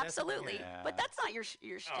out there. yeah, but that's the thing. absolutely. Yeah. But that's not your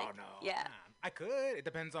shtick. Oh no. Yeah. Nah. I could. It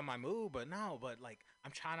depends on my mood, but no. But like,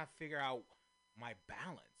 I'm trying to figure out my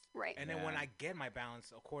balance. Right. And then when Yeah. I get my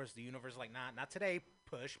balance, of course, the universe is like, nah, not today.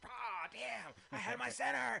 Push. Ah, damn. I had my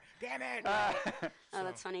center. Damn it. Oh,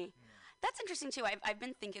 that's funny. That's interesting too. I've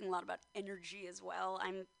been thinking a lot about energy as well.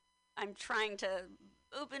 I'm trying to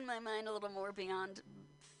open my mind a little more beyond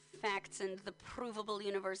facts and the provable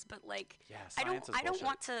universe, but like Yeah, I don't science is bullshit.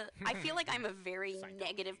 want to. I feel like I'm a very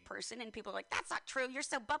negative person, and people are like, "That's not true. You're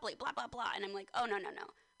so bubbly." Blah blah blah. And I'm like, "Oh no.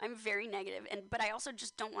 I'm very negative." But I also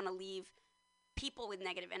just don't want to leave people with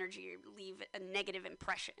negative energy or leave a negative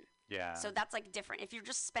impression. Yeah. So that's like different. If you're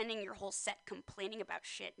just spending your whole set complaining about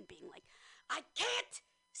shit and being like, I can't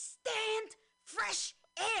stand fresh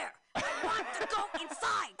air. I want to go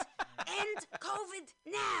inside. End COVID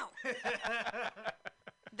now.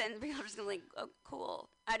 Then people are just gonna like, oh, cool.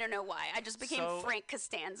 I don't know why. I just became So- Frank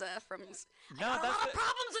Costanza from. No, I got a that's lot of the-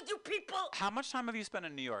 problems with you people. How much time have you spent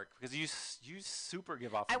in New York? Because you super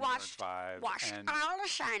give off the I New York watched vibe. and all of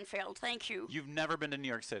Seinfeld. Thank you. you've never been to New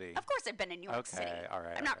York City, Of course, I've been in New York Okay, City. all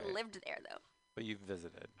right, I've not all right. lived there though. but you've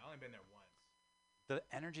visited. I only been there once. The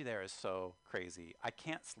energy there is so crazy. I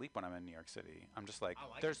can't sleep when I'm in New York City. I'm just like, I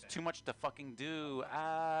like it there's there. too much to fucking do.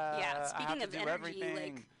 Yeah, I have speaking to of do energy,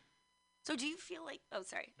 everything. like, so do you feel like? Oh,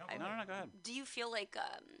 sorry. No, No, go ahead. Do you feel like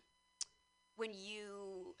when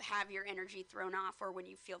you have your energy thrown off, or when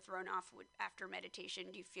you feel thrown off after meditation,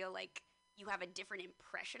 do you feel like you have a different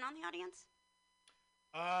impression on the audience?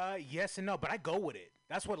 Yes and no, but I go with it.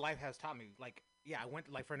 That's what life has taught me. Like, yeah, I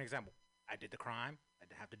went, like, for an example, I did the crime. I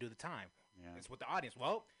have to do the time. Yeah. It's with the audience.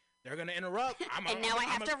 Well, they're gonna interrupt. And now I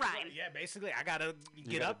have to rhyme. Yeah, basically, I gotta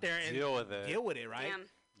get gotta up there and deal with it. Deal with it, right? Damn.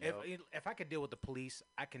 If I could deal with the police,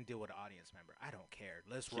 I can deal with an audience member. I don't care.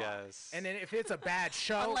 Let's rock. Yes. And then if it's a bad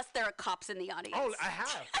show, Unless there are cops in the audience. oh, I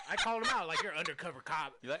have. I called him out like you're undercover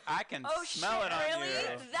cop. You're like, I can Oh, smell shit, it on really?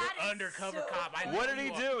 you. That You're is undercover so cop. I know What did he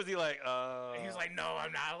you are. do? Was he like, And he was like, no,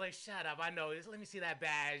 I'm not. I was like, shut up. I know this. Let me see that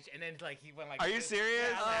badge. And then like he went like, Are you this. serious?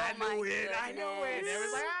 Yeah, I, was like, Oh, I knew my it. I knew it. And it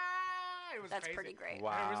was like, it was That's crazy. pretty great.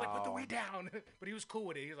 Wow. And it was like, put the weed down. But he was cool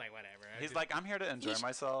with it. He was like, whatever. He's like, I'm here to enjoy sh-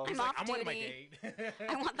 myself. I'm He's like, off I'm on my duty. date.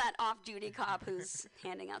 I want that off-duty cop who's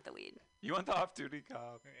handing out the weed. You want the off-duty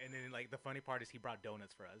cop? And then like the funny part is he brought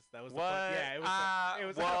donuts for us. That was What? the fun. Yeah, it was. It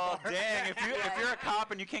was well, dang! If you're a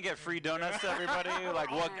cop and you can't get free donuts to everybody,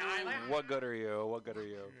 like what? Yeah. What good are you? What good are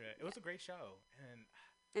you? Yeah, it was a great show. And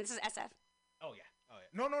And this is SF. oh yeah.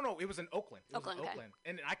 No. It was in Oakland. It Oakland, was in okay. Oakland.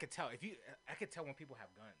 And I could tell I could tell when people have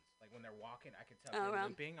guns. Like when they're walking, I could tell Oh, they're wow.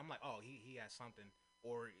 limping. I'm like, oh, he has something,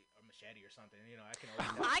 or a machete or something. You know, I can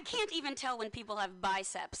always tell. I can't even tell when people have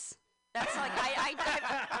biceps. That's like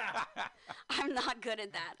I'm not good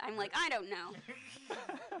at that. I'm like, I don't know.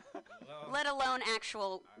 Well, Let alone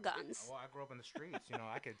actual guns. Well, I grew up in the streets. You know,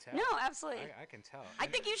 I could tell. No, absolutely. I can tell. I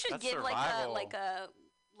think you should That's give survival. like a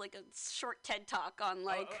short TED talk on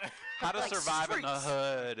like How to like survive in the streets.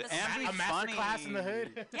 hood The and be a master funny. class in the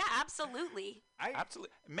hood. yeah, absolutely.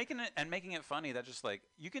 Absolutely, making it funny. That just like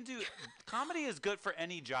you can do. Comedy is good for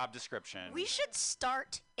any job description. We should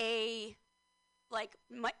start a like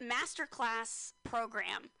master class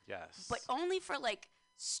program, Yes. but only for like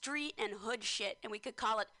street and hood shit, and we could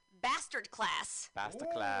call it Bastard Class. Basta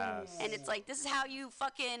class. And it's like, this is how you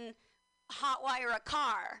fucking hotwire a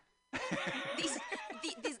car.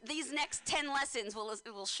 these next 10 lessons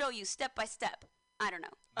will show you step by step. I don't know.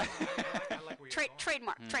 I like where you're going.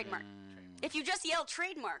 Trademark. If you just yell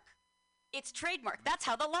trademark, it's trademark. That's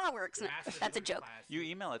how the law works. No, that's a joke. You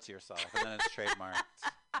email it to yourself, and then it's trademarked.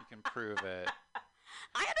 You can prove it.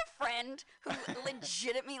 I had a friend who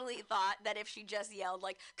legitimately thought that if she just yelled,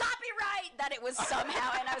 like, copyright, that it was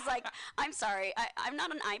somehow, and I was like, I'm sorry, I'm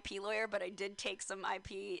not an IP lawyer, but I did take some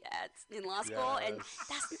IP in law school, and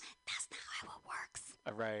that's not how it works.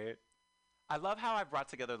 Right. I love how I brought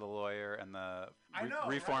together the lawyer and the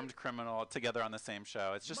reformed criminal together on the same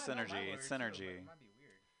show. It's just synergy. It's synergy.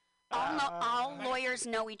 All lawyers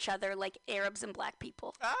know each other like Arabs and black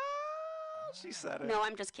people. Ah, she said it. No,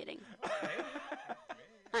 I'm just kidding. Okay.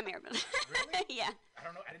 I'm Arab. Really? Yeah. I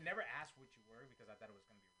don't know. I never asked what you were because I thought it was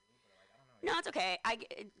going to be rude, but like, I don't know. No, it's okay.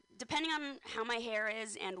 Depending on how my hair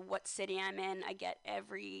is and what city I'm in, I get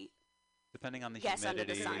every depending on the guess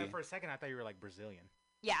humidity. under the sun. For a second, I thought you were like Brazilian.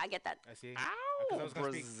 Yeah, I get that. I see. Ow,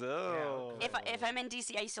 Brazil. If I'm in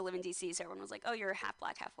DC, I used to live in DC, so everyone was like, "Oh, you're half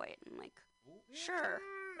black, half white." And I'm like, "Sure."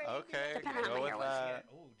 Okay. Depending on how my hair was.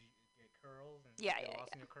 Oh, did you get curls? And Yeah.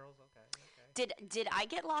 lost in your curls? Okay. Did I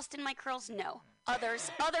get lost in my curls? No. Others,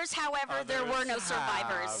 however, there were no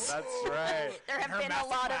survivors. That's right. There have been a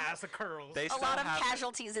lot of curls.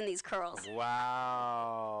 Casualties in these curls.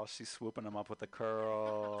 Wow, she's swooping them up with the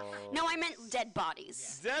curl. No, I meant dead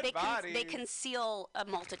bodies. Yeah. Dead bodies. They conceal a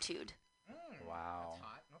multitude. Wow.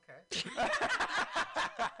 That's hot.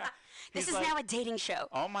 Okay. This is now a dating show.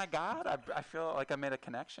 Oh my God, I feel like I made a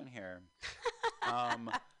connection here.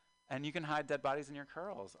 And you can hide dead bodies in your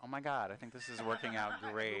curls. Oh my God, I think this is working out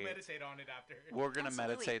great. We'll meditate on it after. We're gonna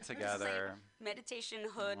meditate together. Meditation,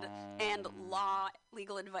 hood, and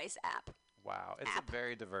legal advice app. Wow, it's a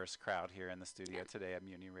very diverse crowd here in the studio today at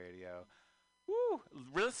MutinyRadio. Woo!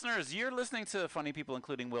 Listeners, you're listening to funny people,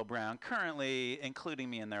 including Will Brown, currently including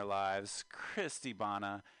me in their lives, Christy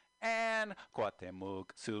Bana and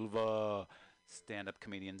Cuauhtemoc Silva, stand-up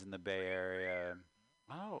comedians in the Bay Area.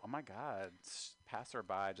 Oh my God.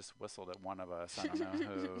 Passerby just whistled at one of us. I don't know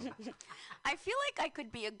who. I feel like I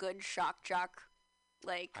could be a good shock jock.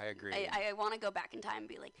 Like, I agree. I want to go back in time and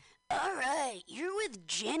be like, all right, you're with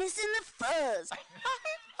Janice and the Fuzz.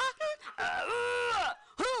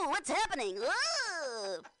 What's happening?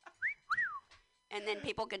 And then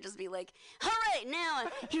people could just be like, all right,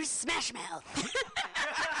 now here's Smash Mouth.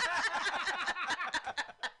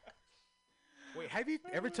 Wait, have you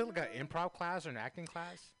ever took like an improv class or an acting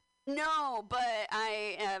class? No, but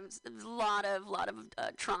I have a lot of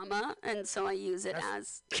trauma, and so I use it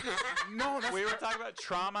as. No, we were talking about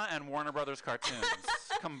trauma and Warner Brothers cartoons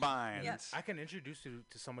combined. Yes. I can introduce you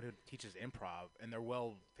to someone who teaches improv, and they're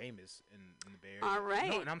well famous in the Bay Area. All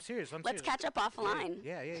right. No, and I'm serious. Let's catch up offline.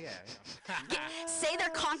 Yeah. Say their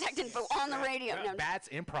contact info on the radio. No. Bats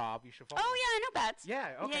Improv. You should follow. Oh yeah, I know Bats. Yeah.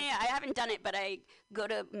 Okay. Yeah. I haven't done it, but I go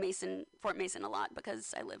to Fort Mason a lot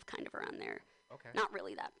because I live kind of around there. Okay. Not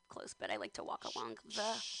really that close, but I like to walk along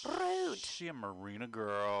the road. Is she a Marina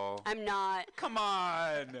girl? I'm not. Come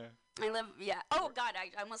on. I live, yeah. Oh, God,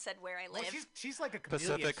 I almost said where I live. Well, she's like a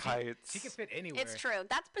chameleon. Pacific Heights. She can fit anywhere. It's true.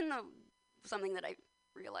 That's been something that I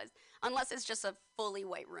realized. Unless it's just a fully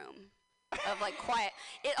white room of, like, quiet.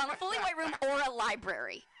 A fully white room or a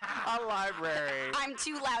library. A library. I'm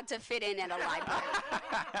too loud to fit in at a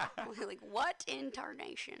library. Like, what in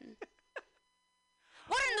tarnation?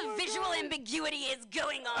 What in the visual ambiguity is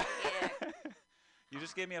going on here? You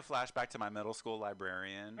just gave me a flashback to my middle school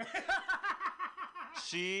librarian.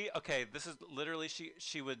 This is literally,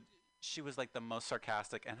 she was like the most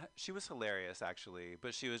sarcastic, and she was hilarious actually,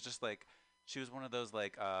 but she was just like, she was one of those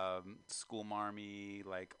like school marmy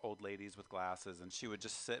like old ladies with glasses, and she would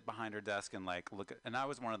just sit behind her desk and like look at, and I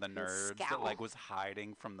was one of the nerds that like was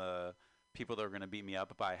hiding from the people that were going to beat me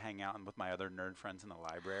up by hanging out with my other nerd friends in the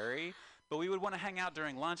library. But we would want to hang out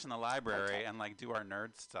during lunch in the library and like do our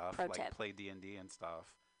nerd stuff, like play D&D and stuff.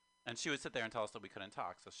 And she would sit there and tell us that we couldn't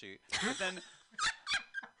talk. So but then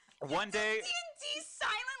one day, D&D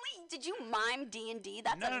silently. Did you mime D&D?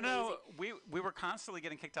 That's amazing. No. We were constantly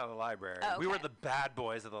getting kicked out of the library. Oh, okay. We were the bad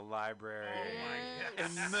boys of the library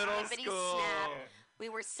in middle school. Snap. We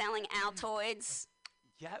were selling Altoids.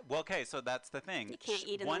 Yeah, well, okay, so that's the thing. You can't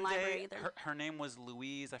eat in the library either. Her name was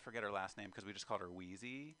Louise. I forget her last name because we just called her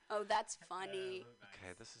Wheezy. Oh, that's funny.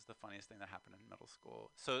 Okay, this is the funniest thing that happened in middle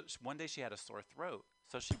school. So one day she had a sore throat.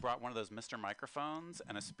 So she brought one of those Mr. Microphones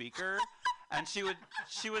and a speaker, and she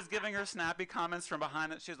was giving her snappy comments from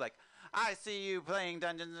behind it. She was like, I see you playing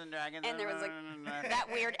Dungeons and Dragons. And there was like that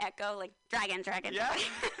weird echo, like dragon. Yeah.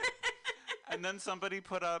 And then somebody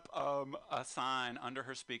put up a sign under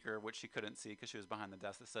her speaker, which she couldn't see because she was behind the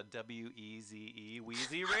desk, that said WEZE,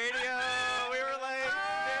 Wheezy Radio. We were like,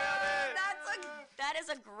 nailed it. That is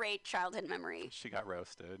a great childhood memory. She got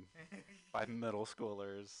roasted by middle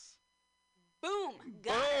schoolers. Boom.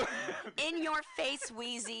 Got it. In your face,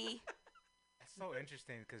 Wheezy. That's so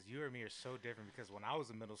interesting because you and me are so different because when I was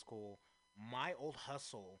in middle school, my old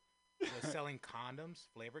hustle was selling condoms,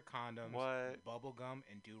 flavored condoms, bubble gum,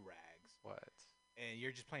 and do-rags. What? And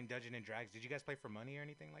you're just playing Dungeons and Dragons. Did you guys play for money or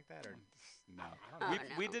anything like that? Or no. I don't know.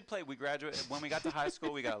 We did play. We graduated. When we got to high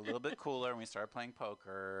school, we got a little bit cooler and we started playing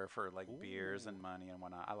poker for like beers and money and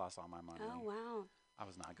whatnot. I lost all my money. Oh, wow. I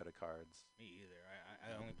was not good at cards. Me either.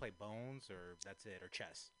 I only play bones or that's it, or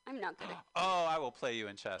chess. I'm not good at Oh, I will play you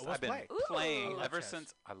in chess. Let's I've been play. playing Ooh. ever Chess.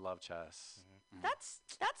 since. I love chess. That's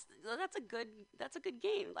a good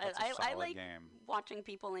game. That's a I solid like game. watching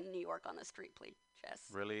people in New York on the street play chess.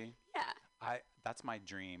 Really? Yeah. That's my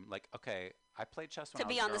dream. Like, okay, I played chess when To I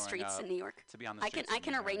be was on the growing streets up. in New York. To be on the I streets. can in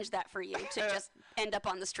New York. arrange that for you to just end up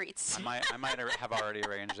on the streets. I might have already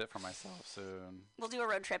arranged it for myself soon. We'll do a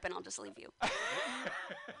road trip and I'll just leave you.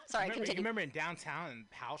 Sorry, You continue. remember in downtown in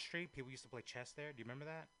Powell Street, people used to play chess there? Do you remember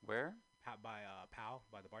that? Where? By Powell,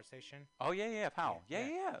 by the BART station. Oh yeah, Powell. Yeah.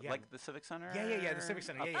 Yeah. Like the Civic Center. Yeah, the Civic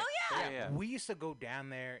Center. Yeah. Oh, yeah. We used to go down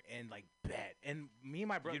there and like bet, and me and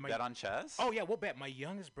my brother. You'd bet on chess? Oh yeah, we'll bet. My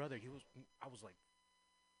youngest brother, I was like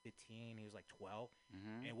 15, he was like 12,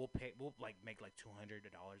 and we'll like make like $200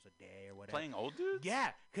 a day or whatever. Playing old dudes? Yeah,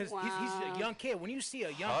 because he's a young kid. When you see a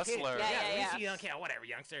young kid, Hustler. when you Yeah. see a young kid, whatever,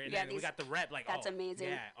 youngster, and Yeah, then we got the rep. Like, that's amazing.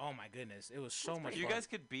 Yeah. Oh my goodness, it was so much You fun. guys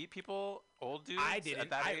could beat people, old dudes. I didn't. At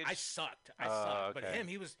that age? I sucked. Oh, But okay. him,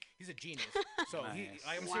 he's a genius. So Nice.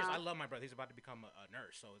 I'm serious. I love my brother. He's about to become a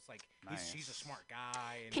nurse. So it's like he's a smart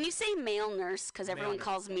guy. And Can you say male nurse? Because everyone nurse.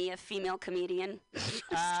 calls me a female comedian.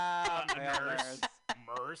 Ah, a nurse?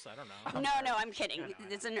 Nurse? I don't know. No, I'm kidding.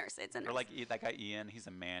 It's a nurse. It's a nurse. Or like that guy Ian, he's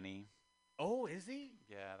a Manny. Oh, is he?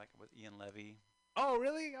 Yeah, that was Ian Levy. Oh,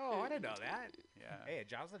 really? Oh, I didn't know that. Yeah. Hey, a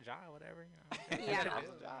job's a job, whatever. You know. Yeah.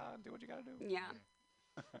 Do what you gotta do. Yeah.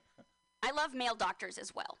 I love male doctors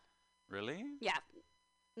as well. Really? Yeah.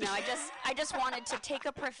 No, I just wanted to take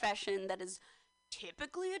a profession that is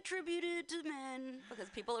typically attributed to men because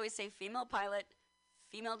people always say female pilot,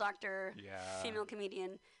 female doctor, female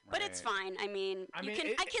comedian. But it's fine. I mean, I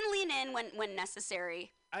can lean in when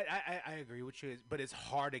necessary. I agree with you, but it's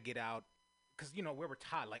hard to get out because we were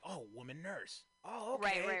taught like, oh, woman nurse. Oh,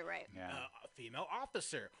 okay. Right. Yeah. A female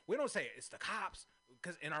officer. We don't say it's the cops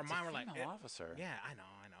because in our mind we're like, female officer. Yeah, I know,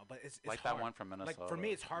 but it's like hard. that one from Minnesota. Like for me,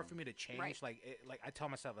 it's hard for me to change. Right. Like I tell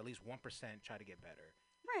myself at least 1% try to get better.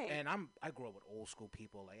 Right. And I grew up with old school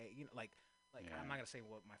people. Like I'm not gonna say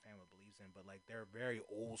what my family believes in, but like they're very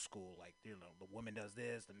old school. Like the woman does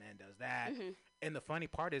this, the man does that. Mm-hmm. And the funny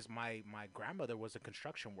part is my grandmother was a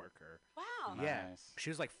construction worker. Wow. Yeah, Nice. she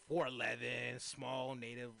was like 4'11", small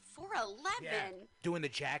native. 4'11". Yeah, doing the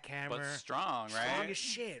jackhammer. But strong, right? Strong as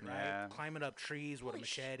shit, right? Yeah. Climbing up trees with Holy a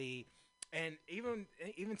machete. And even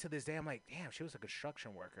to this day, I'm like, damn, she was a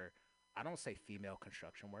construction worker. I don't say female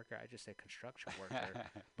construction worker. I just say construction worker.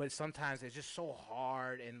 But sometimes it's just so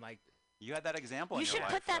hard and like. You had that example. You in should your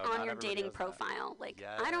put life, that though. on Not your everybody dating does that. profile. Like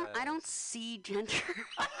I don't see gender.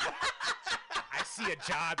 I see a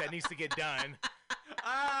job that needs to get done.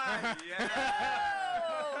 Ah, yeah.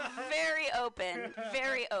 Oh, very open.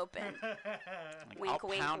 Very open. Like, Wink, I'll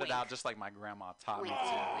wink, pound wink. it out just like my grandma taught me Wink, to.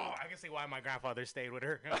 wink. I can see why my grandfather stayed with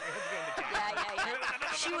her. Yeah.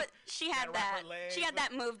 She had Gotta wrap that. her legs. She had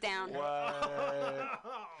that move down. What?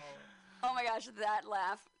 Oh my gosh, that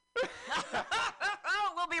laugh.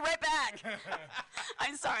 We'll be right back.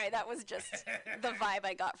 I'm sorry, that was just the vibe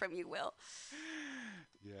I got from you, Will.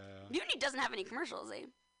 Yeah. Mutiny doesn't have any commercials, eh?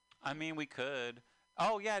 I mean, we could.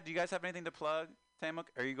 Oh yeah. Do you guys have anything to plug? Tamuk,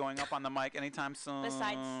 are you going up on the mic anytime soon?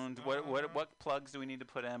 Besides- what plugs do we need to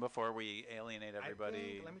put in before we alienate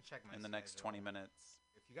everybody let me check my in the next schedule. 20 minutes?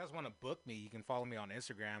 If you guys want to book me, you can follow me on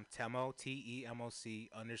Instagram, Temo,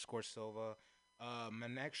 TEMOC_Silva. My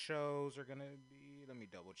next shows are going to be, let me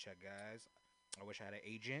double check, guys. I wish I had an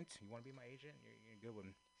agent. You want to be my agent? You're a good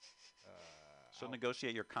one. She'll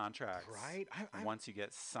negotiate your contracts. Right? Once you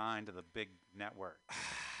get signed to the big network.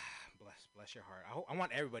 Bless your heart. I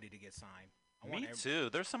want everybody to get signed. Me too.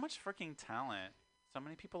 There's so much freaking talent. So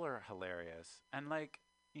many people are hilarious. And like,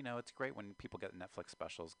 it's great when people get Netflix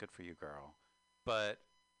specials. Good for you, girl. But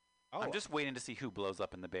I'm just waiting to see who blows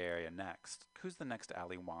up in the Bay Area next. Who's the next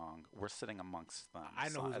Ali Wong? We're sitting amongst them. I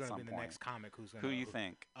know who's at going to some be the point. next comic. Who's going to? Who you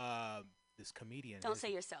think? This comedian. Don't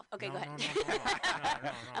say yourself. Okay, No, go ahead. no.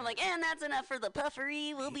 I'm like, and that's enough for the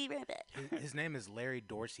puffery. We'll be right back. His name is Larry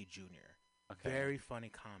Dorsey Jr. Okay. Very funny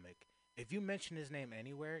comic. If you mention his name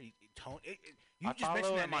anywhere, you I just mention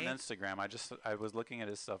follow that him on name. Instagram. I was looking at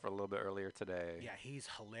his stuff a little bit earlier today. Yeah, he's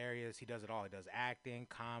hilarious. He does it all. He does acting,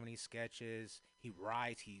 comedy, sketches. He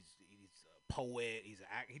writes. He's a poet.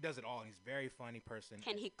 He does it all. And he's a very funny person.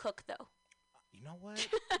 Can he cook though? You know what?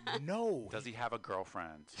 No. Does he have a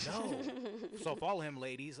girlfriend? No. So follow him,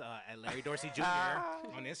 ladies, at Larry Dorsey Jr.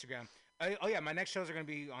 on Instagram. Oh yeah, my next shows are gonna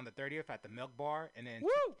be on the 30th at the Milk Bar, and then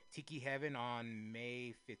Tiki Heaven on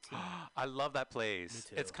May 15th. I love that place. Me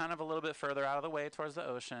too. It's kind of a little bit further out of the way towards the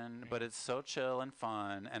ocean, but it's so chill and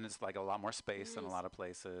fun, and it's like a lot more space than a lot of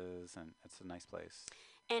places, and it's a nice place.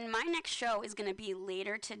 And my next show is going to be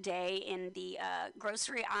later today in the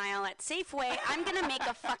grocery aisle at Safeway. I'm going to make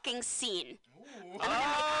a fucking scene.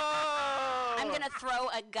 I'm going to throw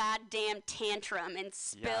a goddamn tantrum and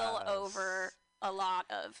spill over a lot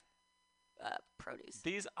of produce.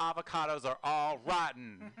 These avocados are all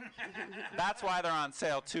rotten. That's why they're on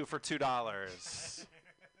sale 2 for $2. This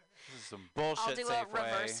is some bullshit. I'll do Safeway.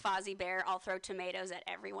 a reverse Fozzie Bear. I'll throw tomatoes at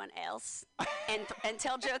everyone else and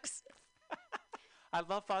tell jokes. I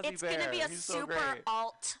love Fozzie Bear. It's going to be a He's super so great.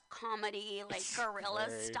 alt comedy, like guerrilla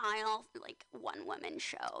Great. style, like one-woman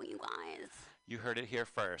show, you guys. You heard it here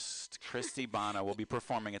first. Christy Bana will be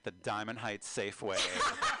performing at the Diamond Heights Safeway.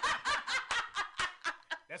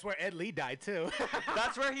 That's where Ed Lee died too.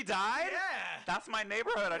 That's where he died? Yeah. That's my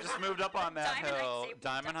neighborhood. I just moved up on that Diamond hill. Heights Safeway.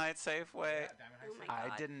 Diamond Heights Safeway. Oh my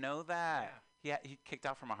God. I didn't know that. Yeah, he kicked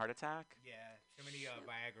out from a heart attack. Yeah, too many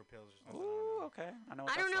Viagra pills or something. Ooh, okay. I know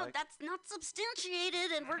what I don't that's know. like. That's not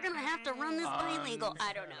substantiated, and we're going to have to run this by legal.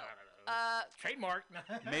 I don't know. Trademark.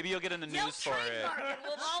 Maybe you'll get in the You'll news for it. trademark it.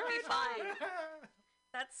 We'll all be fine.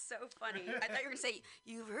 That's so funny. I thought you were going to say,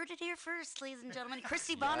 you've heard it here first, ladies and gentlemen.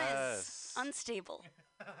 Chrissy Bana is Yes. unstable.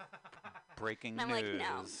 Breaking And I'm news. like,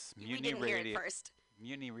 no, we Mutiny didn't hear it Radio. first.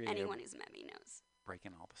 Mutiny Radio. Anyone who's met me knows.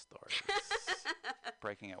 Breaking all the stories.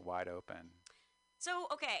 Breaking it wide open. So,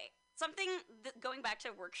 okay, something going back to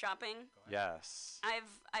workshopping. Yes.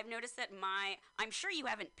 I've noticed that I'm sure you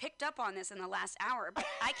haven't picked up on this in the last hour, but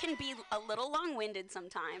I can be a little long-winded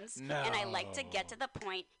sometimes, and I like to get to the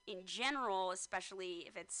point in general, especially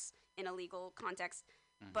if it's in a legal context.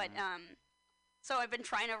 But so I've been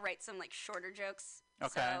trying to write some like shorter jokes.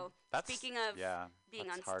 Okay. So That's, speaking of being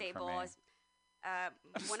that's hard for unstable,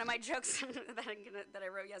 me. one of my jokes that I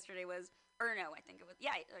wrote yesterday was, or no, I think it was,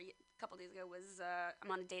 a couple days ago was, I'm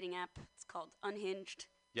on a dating app. It's called Unhinged.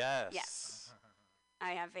 Yes. Yes.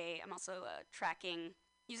 I'm also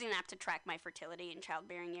using an app to track my fertility and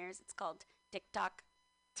childbearing years. It's called TikTok.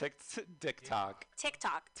 TikTok.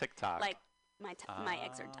 TikTok. Like my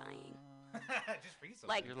eggs are dying. Just for you.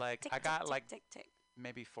 Like You're like, tick, I tick, got tick, like tick, tick.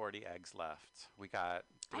 maybe 40 eggs left. We got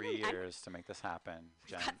 3 years to make this happen,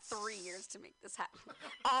 We've gents. got 3 years to make this happen.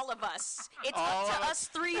 All of us. It's All up of to us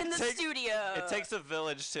 3 in the studio. It takes a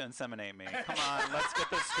village to inseminate me. Come on, let's get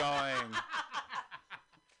this going.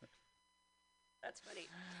 That's funny.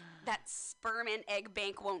 That sperm and egg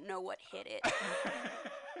bank won't know what hit it.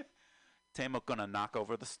 Tamo's gonna knock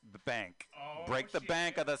over the bank. Break the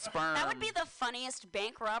bank of the sperm. That would be the funniest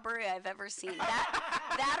bank robbery I've ever seen.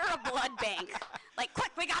 That or a blood bank. Like,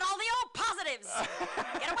 quick, we got all the old positives.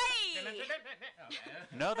 Get away.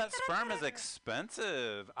 No, that sperm is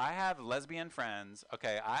expensive. I have lesbian friends.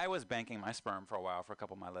 Okay, I was banking my sperm for a while for a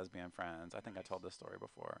couple of my lesbian friends. I think I told this story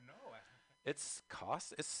before. No. It's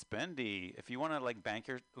spendy. If you want to like bank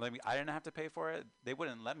I didn't have to pay for it. They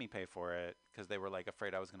wouldn't let me pay for it because they were like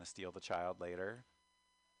afraid I was going to steal the child later.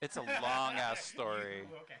 It's a long ass story.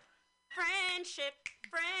 Friendship.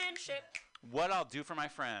 What I'll do for my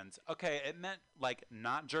friends. Okay, it meant like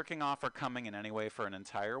not jerking off or coming in any way for an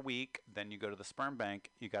entire week. Then you go to the sperm bank.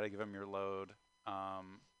 You got to give them your load.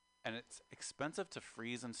 And it's expensive to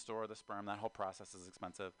freeze and store the sperm. That whole process is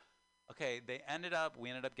expensive. Okay, we ended up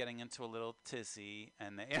getting into a little tissy,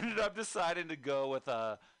 and they ended up deciding to go with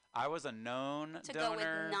I was a known To donor. go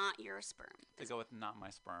with not your sperm. To go with not my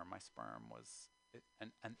sperm. My sperm was,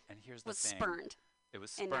 and here's the Was thing. spurned. It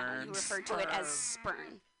was And spurned. now you refer to it as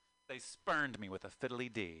spurn. They spurned me with a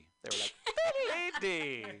fiddly D. They were like, fiddly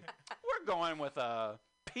D. We're going with a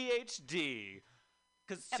PhD.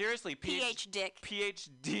 Because seriously, PH dick.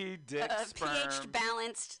 PhD dick sperm. pH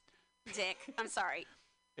balanced dick. I'm sorry.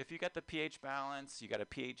 If you get the pH balance, you got a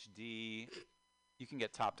PhD, you can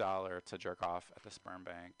get top dollar to jerk off at the sperm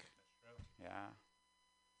bank. That's true. Yeah.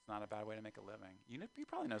 It's not a bad way to make a living. You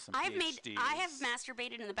probably know some PhDs. I have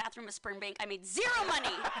masturbated in the bathroom of sperm bank. I made 0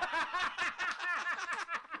 money.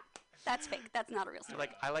 That's fake. That's not a real story.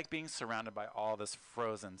 Like, I like being surrounded by all this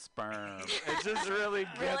frozen sperm. It just really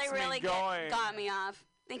gets me going. Got me off.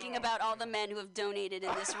 thinking about all the men who have donated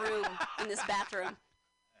in this room, in this bathroom.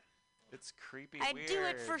 It's creepy. I weird. do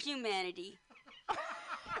it for humanity.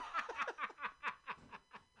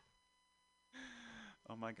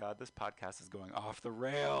 Oh my God, this podcast is going off the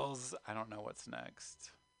rails. I don't know what's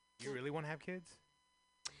next. You really want to have kids?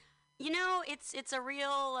 You know, it's a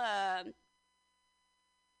real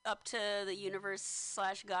up to the universe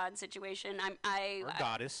 / God situation. Or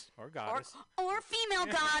goddess. or female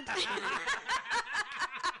god.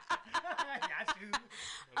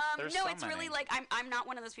 There's no, so it's many. really like I'm not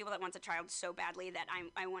one of those people that wants a child so badly that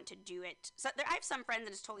I want to do it. So I have some friends, and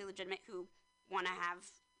it's totally legitimate, who want to have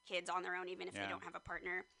kids on their own, even if they don't have a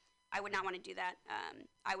partner. I would not want to do that.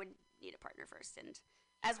 I would need a partner first, and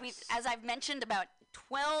as I've mentioned about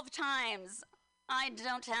 12 times, I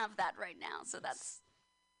don't have that right now. So that's.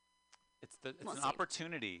 It's We'll an see.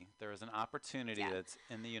 opportunity. There is an opportunity that's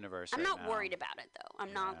in the universe. I'm right not now. worried about it though.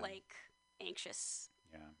 I'm not Yeah. like anxious.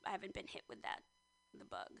 Yeah. I haven't been hit with the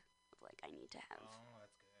bug of like I need to have. Oh,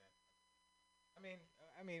 that's good.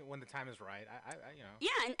 I mean, when the time is right, I you know.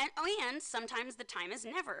 Yeah, and sometimes the time is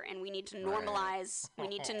never, and we need to normalize. We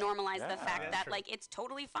need to normalize the Yeah. fact That's that true. like it's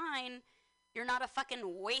totally fine. You're not a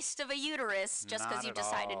fucking waste of a uterus just because Not you at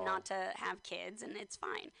decided all. not to have kids, and it's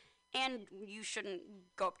fine. And you shouldn't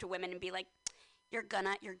go up to women and be like, "You're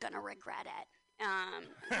gonna regret it." Yeah.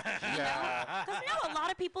 Because no, a lot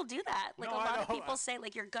of people do that. Like No, a I lot of know. people say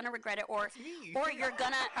like you're gonna regret it, or me. you're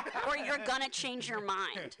gonna change your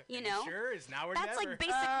mind. You know. Sure, it's now or That's never. like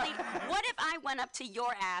basically, what if I went up to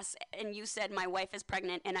your ass and you said my wife is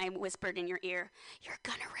pregnant, and I whispered in your ear, "You're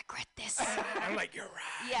gonna regret this." I'm like, you're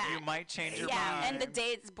right. Yeah. You might change your Yeah, mind. and the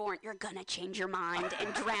day it's born, you're gonna change your mind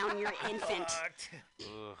and drown your infant. Fucked.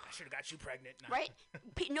 Ugh. I should have got you pregnant. No. Right?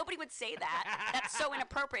 Nobody would say that. That's so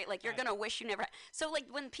inappropriate. Like, you're gonna wish you never. So, like,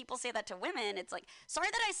 when people say that to women, it's like, sorry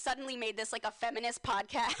that I suddenly made this like a feminist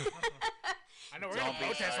podcast. I know we're Don't gonna be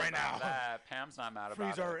protest sorry right now. about that. Pam's not mad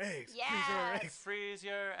Freeze about our it. eggs. Yes. Freeze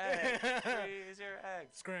our eggs. Freeze your eggs. Freeze your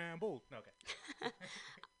eggs. Scrambled. Okay.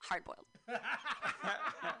 Hard boiled.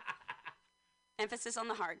 Emphasis on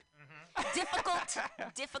the hard. Mm-hmm.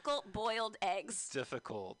 Difficult boiled eggs.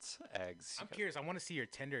 Difficult eggs. I'm curious. I want to see your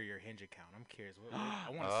Tinder, your Hinge account. I'm curious. I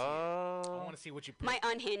want to see it. I Oh. want to see what you put. My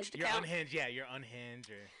unhinged You're account. unhinged. Yeah, you're unhinged.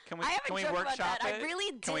 Or Can we I have can a we joke about workshop that. it? I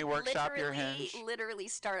really Can we did workshop your hinge? literally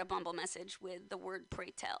start a Bumble message with the word "pray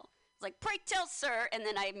tell." It's like "pray tell, sir," and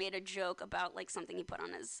then I made a joke about like something he put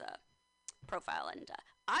on his profile, and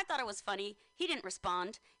I thought it was funny. He didn't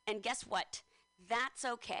respond, and guess what? That's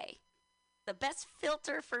okay. The best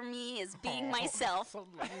filter for me is being myself. So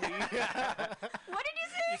lonely. What did you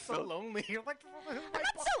say? You're so lonely. You're like. I'm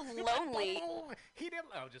not so lonely. He didn't.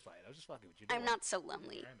 I was just like, I was just fucking with you. I'm Don't not so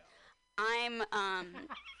lonely. I know.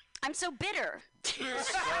 I'm so bitter. So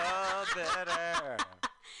bitter.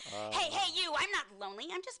 Hey, you! I'm not lonely.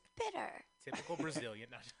 I'm just bitter. Typical Brazilian.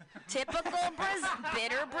 No. Typical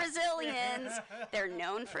bitter Brazilians. They're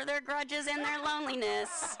known for their grudges and their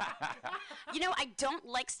loneliness. You know, I don't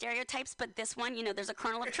like stereotypes, but this one, you know, there's a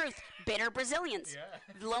kernel of truth. Bitter Brazilians.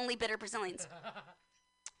 Lonely, bitter Brazilians.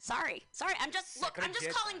 Sorry. I'm just Second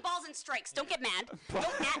calling balls and strikes. Don't get mad.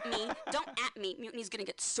 Don't at me. Mutiny's gonna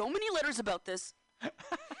get so many letters about this.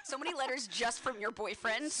 So many letters just from your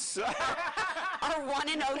boyfriend. Our one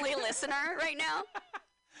and only listener right now.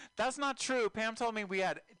 That's not true. Pam told me we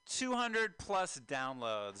had 200 plus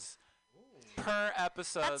downloads per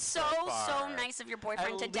episode. That's so far. nice of your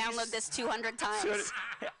boyfriend At to download least- this 200 times.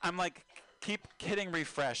 I'm like, keep hitting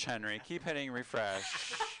refresh, Henry. Keep hitting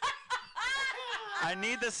refresh. I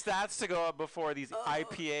need the stats to go up before these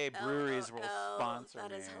IPA breweries will sponsor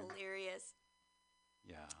that me. is hilarious.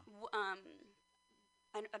 Yeah.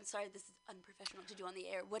 I'm sorry, this is unprofessional to do on the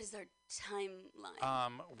air. What is their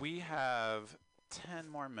timeline? We have 10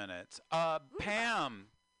 more minutes. Pam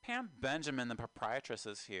Benjamin, the proprietress,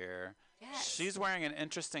 is here. Yes. She's wearing an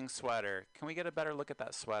interesting sweater. Can we get a better look at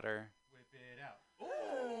that sweater? Whip it out.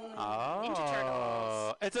 Oh, Ninja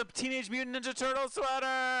Turtles. It's a Teenage Mutant Ninja Turtle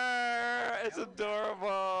sweater. It's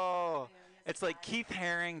adorable. It's like Keith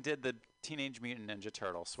Haring did the Teenage Mutant Ninja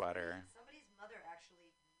Turtle sweater. Somebody's mother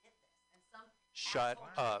actually knit this, and some Shut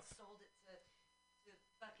asshole up. sold it to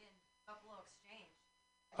fucking Buffalo Exchange.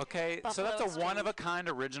 Okay, so that's Buffalo a one-of-a-kind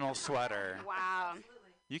original sweater. Wow. Absolutely.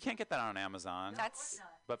 You can't get that on Amazon. That's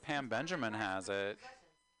But Pam Benjamin has it.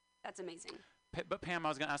 amazing. But Pam, I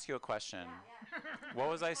was going to ask you a question. What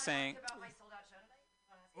was I saying? About my sold out show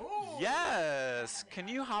tonight? Yes. Can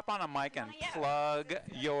you hop on a mic and plug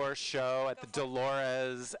your show at the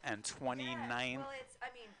Dolores and 29th? Well,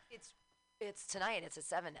 it's tonight. It's at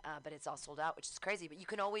 7, but it's all sold out, which is crazy. But you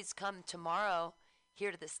can always come tomorrow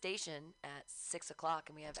here to the station at 6 o'clock,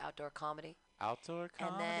 and we have outdoor comedy. Outdoor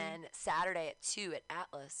comedy. And then Saturday at 2 at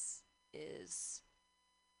Atlas is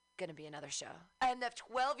gonna be another show. And the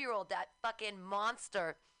 12-year-old, that fucking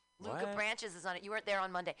monster, Luca What? Branches is on it. You weren't there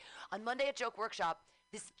on Monday. On Monday at Joke Workshop,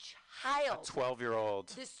 this child, 12-year-old.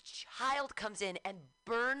 this child comes in and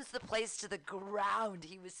burns the place to the ground.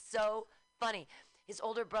 He was so funny. His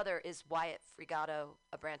older brother is Wyatt Frigato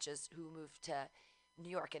Branches, who moved to New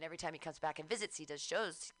York, and every time he comes back and visits, he does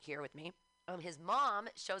shows here with me. His mom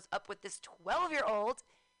shows up with this 12-year-old,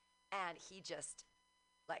 and he just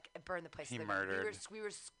like burned the place. He to the ground. murdered. We were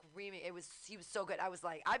screaming. He was so good. I was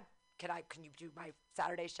like, can you do my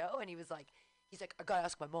Saturday show? And he's like, I gotta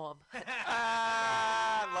ask my mom.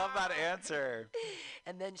 I love that answer.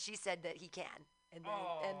 And then she said that he can, and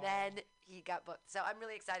then he got booked. So I'm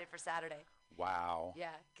really excited for Saturday. Wow. Yeah,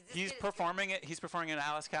 'cause this He's kid is performing it. He's performing in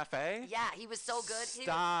Alice Cafe. Yeah, he was so good.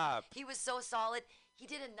 Stop. He was so solid. He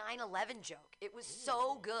did a 9/11 joke. It was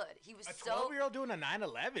so good. He was A so. 12-year-old doing a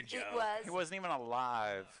 9/11 joke. It was. He wasn't even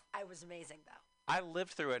alive. I was amazing though. I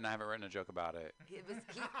lived through it and I haven't written a joke about it. It was.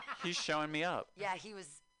 He's showing me up. Yeah, he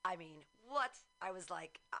was. I mean, what? I was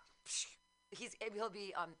like, he'll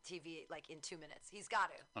be on TV like in 2 minutes. He's got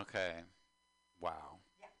to. Okay. Wow.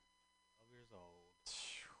 12 years old.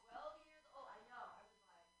 12 years old. I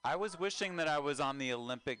know. I was wishing that I was on the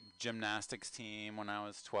Olympic gymnastics team when I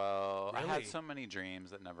was 12. I Really? had so many dreams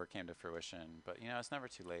that never came to fruition. But, it's never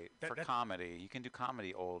too late. For That- comedy, you can do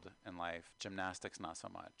comedy old in life. Gymnastics, not so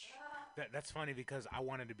much. That's funny because I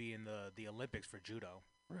wanted to be in the Olympics for judo.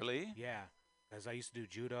 Really? Yeah, because I used to do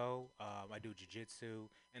judo. I do jiu-jitsu.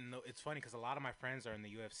 And it's funny because a lot of my friends are in the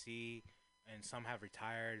UFC, and some have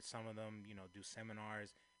retired. Some of them, do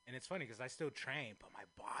seminars. And it's funny because I still train, but my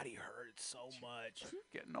body hurts so much. You're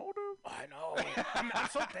getting older. I know. I'm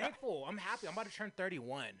so thankful. I'm happy. I'm about to turn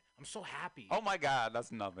 31. I'm so happy. Oh, my God.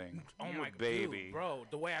 That's nothing. Oh You my baby. dude, bro.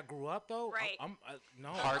 The way I grew up, though, Right.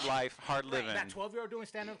 No Hard life, hard Right, living. that 12-year-old doing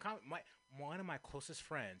stand-up comedy. One of my closest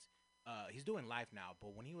friends, he's doing life now,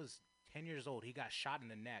 but when he was 10 years old, he got shot in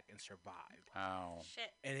the neck and survived. Oh.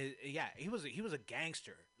 Shit. And he was a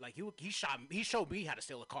gangster. Like he showed me how to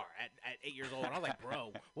steal a car at 8 years old. And I was like,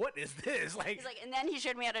 bro, what is this? Like, He's like, and then he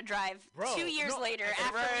showed me how to drive Bro, 2 years no, later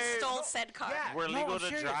after right. we stole No, said car. yeah. We're No, legal I'm to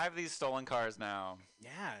serious. drive these stolen cars now.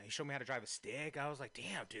 yeah, he showed me how to drive a stick. I was like,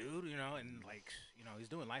 damn, dude, and like, he's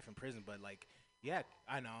doing life in prison, but like, yeah,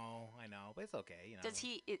 I know, but it's okay, Does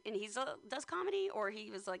he? And does comedy, or he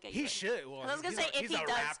was like a? He should. Well, I was gonna he's say a, if he's he a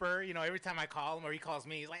does. rapper. Every time I call him or he calls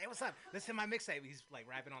me, he's like, "Hey, what's up? Listen to my mixtape." He's like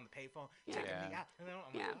rapping on the payphone, checking me out. I'm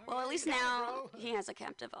Yeah. like, Well, at least "Alright, now bro." he has a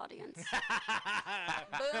captive audience.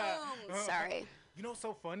 Boom. Sorry. You know what's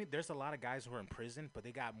so funny? There's a lot of guys who are in prison, but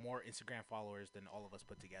they got more Instagram followers than all of us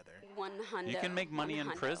put together. 100. You can make money in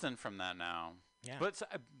prison from that now. Yeah. But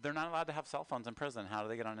they're not allowed to have cell phones in prison. How do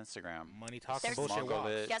they get on Instagram? Money talks There's- and bullshit walks.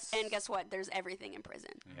 Mogulits. Guess what? There's everything in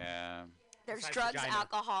prison. Yeah. There's Besides drugs, vagina.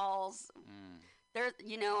 alcohols. There's,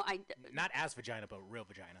 Not ass vagina, but real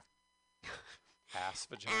vagina. Ass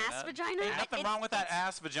vagina. ass vagina. Ain't nothing wrong with that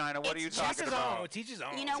ass vagina. What are you it's talking Teach his about? own. Teach his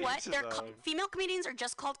own. You know what? Teach his They're own. female comedians are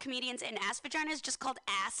just called comedians, and ass vagina is just called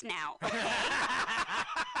ass now. Okay.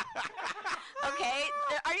 Okay.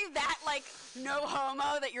 Are you that like no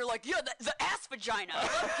homo that you're like, yeah, the ass vagina?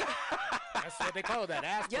 That's what they call that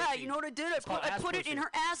ass. Yeah, pussy. you know what I did? It's called I ass put it in pussy.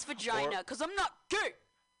 her ass vagina because I'm not gay.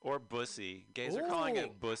 Or bussy. Gays are calling Ooh.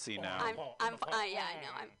 it bussy now. Yeah, I know.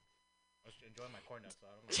 I was enjoying my corn nuts, so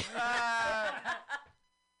I don't know.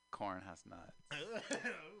 Corn has nuts.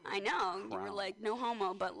 I know. You were Wow. like no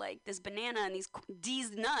homo, but like this banana and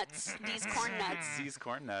these nuts, these corn nuts. These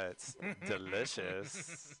corn nuts.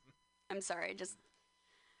 Delicious. I'm sorry. Just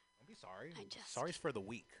Don't be sorry. I just- Sorry's for the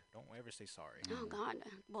weak. Don't ever say sorry. oh god.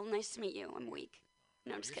 Well, nice to meet you. I'm weak.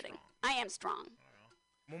 No, I'm just you're kidding. strong. I am strong.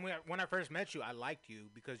 When I first met you, I liked you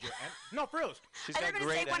because you're no for reals. She's I got was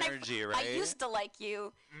gonna say, great when energy, right? I used to like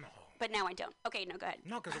you, No. but now I don't. Okay, no, go ahead.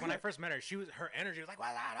 No, because when I first met her, her energy was like,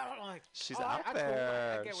 well, like She's oh, out I cool, I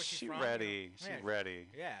there. get where she's She from, ready. Yeah. She's ready.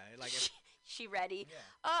 Yeah, like if, She ready. Yeah.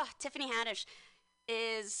 Oh, Tiffany Haddish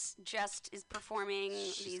is performing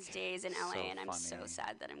these days in LA, so and I'm so funny.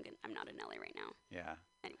 sad that I'm not in LA right now. Yeah.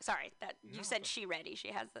 Anyway, sorry that you said She Ready. She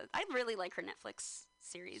has I really like her Netflix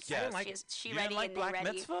series. Yes. I didn't like She has She You Ready didn't like and Black They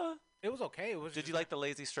Ready. Mitzvah? it was okay. It was. Did just you like the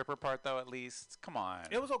lazy stripper part though? At least, come on.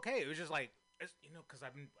 It was okay. It was just like because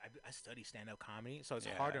I study stand up comedy, so it's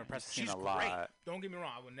hard to Yeah, impress. you've seen She's a great. lot. Don't get me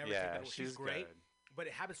wrong. I would never Yeah, take that. She's she's great. good. But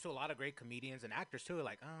it happens to a lot of great comedians and actors too.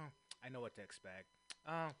 Like, oh, I know what to expect.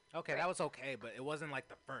 Oh, okay, that was okay, but it wasn't like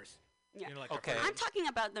the first. Yeah. You know, like Okay. I'm talking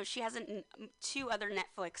about though. She has two other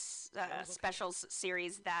Netflix specials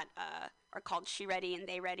series that are called She Ready and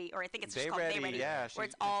They Ready, or I think it's just called They Ready. Yeah, where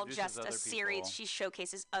it's all just a series. She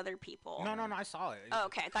showcases other people. No, I saw it. Oh,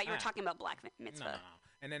 okay. I thought you were talking about Black Mitzvah. No.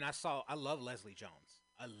 And then I love Leslie Jones.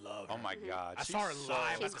 I love her. Oh my God. I saw her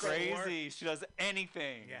live. She's crazy. She does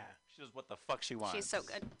anything. Yeah. She does what the fuck she wants. She's so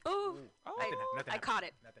good. Ooh. Nothing I caught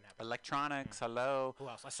it. Nothing happened. Electronics, hello. Who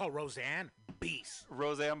else? I saw Roseanne. Beast.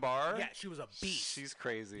 Roseanne Barr? Yeah, she was a beast. She's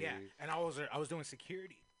crazy. Yeah, and I was doing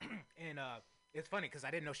security, and it's funny because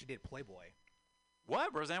I didn't know she did Playboy.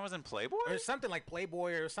 What? Roseanne was in Playboy? Or something like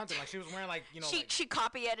Playboy or something like she was wearing like, you know. She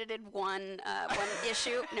copy edited one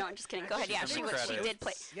issue. No, I'm just kidding. Go ahead. Yeah, she did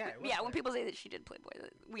play. Yeah, when people say that she did Playboy,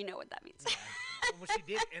 we know what that means. Well, she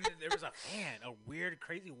did, and there was a fan, a weird,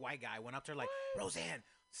 crazy white guy went up to her like, Roseanne,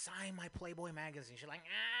 sign my Playboy magazine. She's like,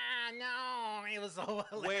 no. It was so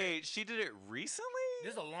hilarious. Wait, she did it recently?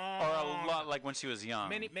 This is a long. Or a lot, like when she was young.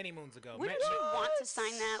 Many moons ago. Wouldn't you want to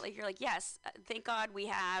sign that? Like you're like, yes, thank God we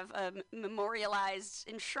have a memorialized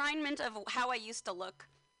enshrinement of how I used to look.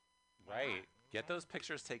 Right. Get those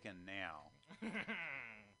pictures taken now.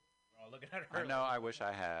 Oh, looking at her. I know. I wish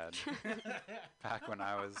I had. Back when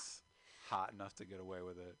I was hot enough to get away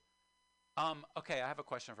with it. Okay, I have a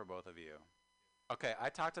question for both of you. Okay, I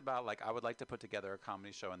talked about like I would like to put together a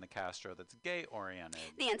comedy show in the Castro that's gay oriented.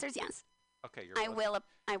 The answer is yes. Okay, I will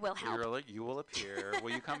help. You will appear. Will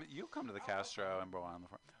you come? You'll come to the Castro and go on the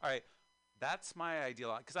front. All right, that's my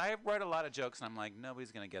ideal. Because I write a lot of jokes, and I'm like,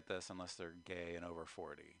 nobody's gonna get this unless they're gay and over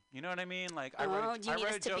 40. You know what I mean? Like, do you need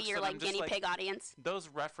us to be your like guinea pig audience? Those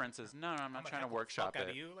references. No, I'm not trying to workshop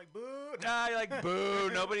it. You like boo. Nah, you're like boo.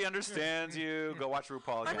 Nobody understands you. Go watch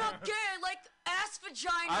RuPaul again. I'm not gay. I like ass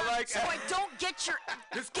vagina. I like so I don't get your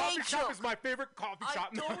this gay coffee shop joke. is my favorite coffee shop.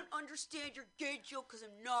 I don't understand your gay joke because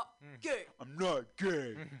I'm not gay. I'm not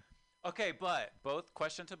gay. Okay, but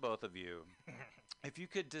question to both of you. If you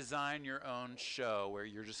could design your own show where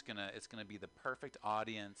you're just it's gonna be the perfect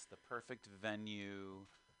audience, the perfect venue,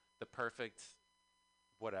 the perfect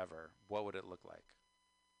whatever, what would it look like?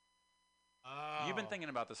 You've been thinking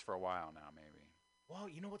about this for a while now, maybe. Well,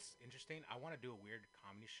 you know what's interesting? I want to do a weird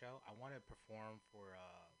comedy show. I want to perform for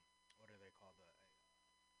what are they called?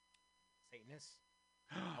 Satanists.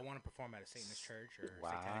 I want to perform at a Satanist church or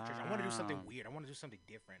satanic church. I want to do something weird. I want to do something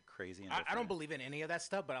different. Crazy and I don't believe in any of that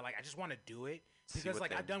stuff, but I just want to do it because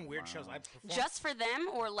like I've done weird shows. I've performed just for them,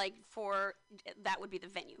 or like for that would be the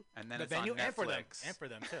venue. And then the it's venue on and Netflix. for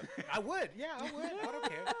them too. I would, yeah, I would. I don't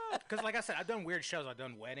care. Because like I said, I've done weird shows. I've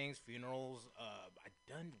done weddings, funerals.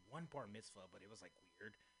 I've done one bar mitzvah, but it was like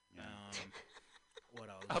weird. Yeah. What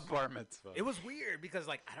else? A bar mitzvah. It was weird because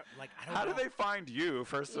I don't. How know. do they find you?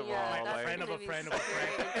 First of all, Like a like, friend of a friend of a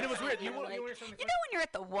friend, and it was weird. You know when you're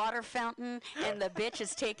at the water fountain and the bitch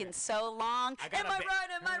is taking so long. Am I right?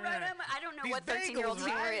 Am I right? I don't know what 13-year-old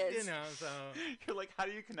humor is. You know, so you're like, how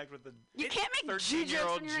do you connect with the? You can't make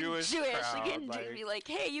Jew-jokes when you're Jewish. Crowd, You can be like,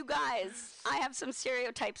 hey, you guys, I have some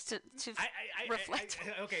stereotypes to reflect.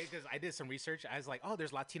 Okay, because I did some research. I was like, oh,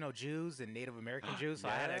 there's Latino Jews and Native American Jews, so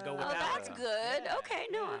I had to go with that. Oh, that's good. Yeah. Okay,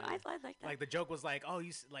 no, I like that. Like the joke was like, oh,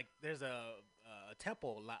 like there's a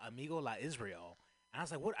temple, La Amigo La Israel. And I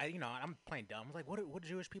was like, what? I'm playing dumb. I was like, what do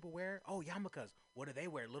Jewish people wear? Oh, yarmulkes. What do they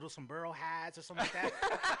wear? Little sombrero hats or something like that?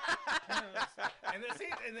 and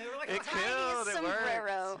they were like, it killed. It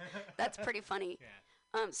sombrero. That's pretty funny.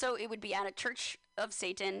 Yeah. So it would be at a church of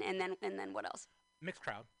Satan, and then what else? Mixed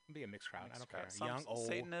crowd. It'd be a mixed crowd. I don't care. Some young, old.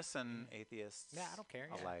 Satanists and atheists. Yeah, I don't care.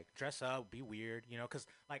 Alike. Dress up, be weird, because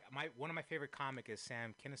like one of my favorite comic is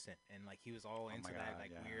Sam Kinison, and like he was all into that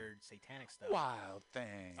weird satanic stuff. Wild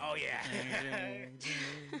thing. Oh yeah.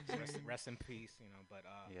 rest in peace, But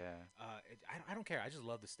I don't care. I just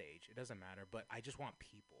love the stage. It doesn't matter. But I just want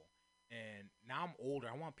people. And now I'm older.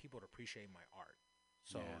 I want people to appreciate my art.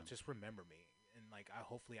 So just remember me, and like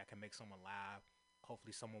hopefully I can make someone laugh.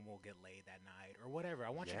 Hopefully someone will get laid that night or whatever.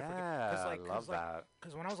 I want you to forget. I love that.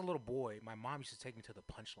 Because when I was a little boy, my mom used to take me to the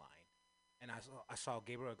Punchline, and I saw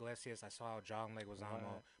Gabriel Iglesias, I saw John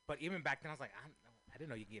Leguizamo. But even back then, I was like, I didn't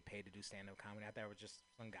know you could get paid to do stand-up comedy. I thought it was just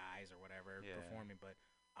some guys or whatever performing. But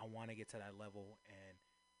I want to get to that level, and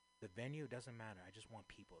the venue doesn't matter. I just want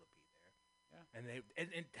people to be there.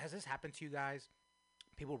 Yeah. And has this happened to you guys?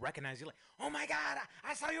 People recognize you like, oh my God,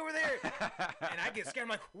 I saw you over there. And I get scared. I'm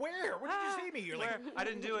like, where? Where did you see me? You're like, I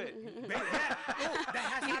didn't do it. That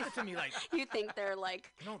has happened to me. Like, you think they're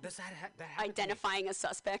like, no, that identifying a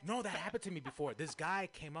suspect? No, that happened to me before. This guy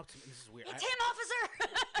came up to me. This is weird. It's him, officer.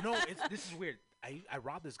 No, this is weird. I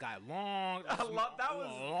robbed this guy long. That was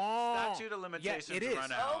long. statute of limitations it is.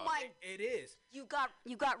 run out. Oh my! It is. You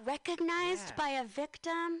got recognized by a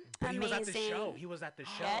victim. But Amazing. he was at the show. He was at the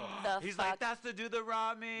show. Get the He's fuck. like, that's the dude that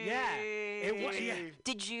robbed me. Yeah. It was. Yeah.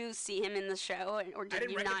 Did you see him in the show, or did I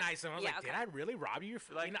didn't you recognize not? him. I was like, did I really rob you?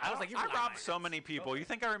 Like, You know, I was like, you I lied. robbed so many people. You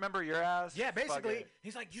think I remember your ass? Yeah, Fuck basically, it.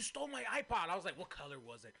 he's like, you stole my iPod. I was like, what color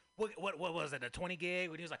was it? What was it? A 20 gig?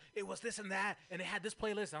 And he was like, it was this and that, and it had this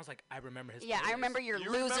playlist. And I was like, I remember his. Yeah, playlist. I remember your You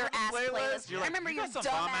remember loser the ass playlist? playlist. You're I like, remember you your got some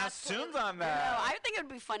dumb bomb-ass tunes on No, that. I think it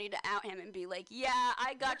would be funny to out him and be like, yeah,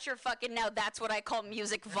 I got your fucking. Now that's what I call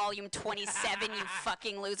music volume 27, you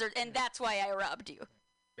fucking loser, and that's why I robbed you.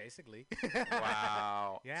 Basically.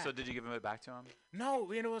 Wow. Yeah. So did you give it back to him?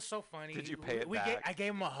 No, you know it was so funny. Did you pay it we back? I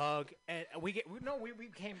gave him a hug, and we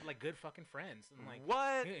became like good fucking friends. And like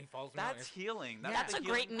What? he follows me on That's Insta- healing. That's the a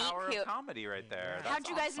great healing meet power cute. of comedy right there. Yeah. That's How'd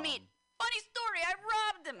you guys awesome. meet? Funny story,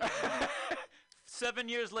 I robbed him. 7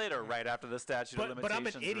 years later, right after the statute of But I'm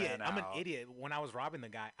limitations an idiot. ran I'm an out. idiot. When I was robbing the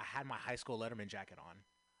guy, I had my high school Letterman jacket on.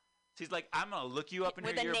 She's like, I'm gonna look you up in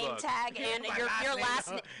With your a name yearbook. tag and My your last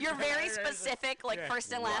name. you're very specific, like Yeah.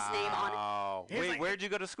 first and last name on it. Wow. He's Wait, like- where'd you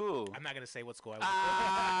go to school? I'm not gonna say what school I went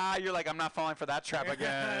Ah, you're like, I'm not falling for that trap to.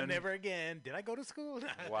 again. Never again. Did I go to school?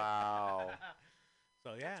 Wow.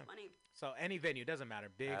 So yeah. Funny. So any venue doesn't matter,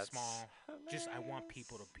 big, That's small. Just I want hilarious.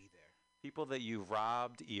 people to be there. People that you've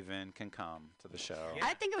robbed even can come to the show. Yeah.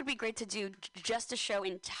 I think it would be great to do just a show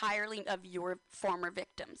entirely of your former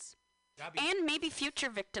victims. That'd be- And maybe future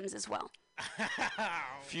victims as well.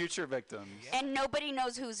 Future victims. Yeah. And nobody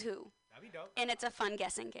knows who's who. That'd be dope. And it's a fun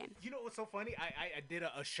guessing game. You know what's so funny? I did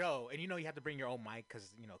a show, and you know you have to bring your own mic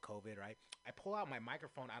because, you know, COVID, right? I pull out my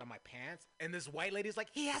microphone out of my pants, and this white lady's like,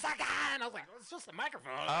 he has a gun! I was like, it's just a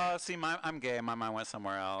microphone. Oh, see, I'm gay. My mind went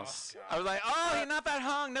somewhere else. God. I was like, oh, he's not that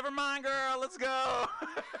hung. Never mind, girl. Let's go.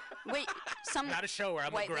 Wait, some Not a shower,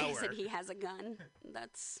 I'm a white lady grower. said he has a gun.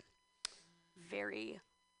 That's very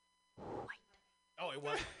white. Oh, it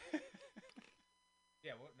was.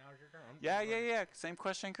 Yeah, well, now's your turn. Yeah. Same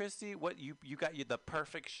question, Christy. What you got the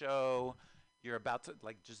perfect show. You're about to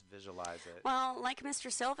like just visualize it. Well, like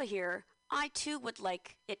Mr. Silva here, I too would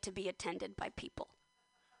like it to be attended by people.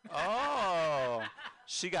 Oh,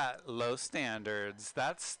 she got low standards.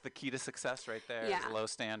 That's the key to success right there. Yeah. Is low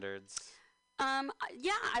standards.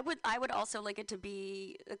 Yeah, I would also like it to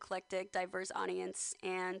be eclectic, diverse audience,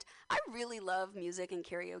 and I really love music and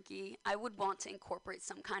karaoke. I would want to incorporate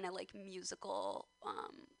some kind of like musical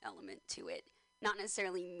element to it. Not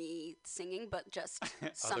necessarily me singing, but just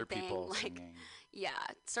Other something people like singing. yeah,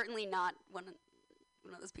 certainly not one of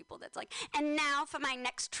those people that's like, and now for my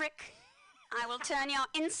next trick, I will turn your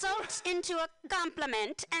insult into a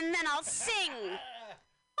compliment, and then I'll sing.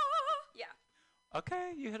 Yeah.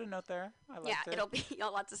 Okay, you hit a note there. I liked Yeah, it. it'll be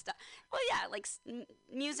lots of stuff. Well, yeah, like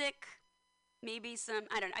music, maybe some.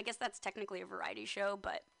 I don't know. I guess that's technically a variety show,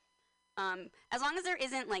 but as long as there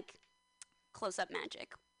isn't like close-up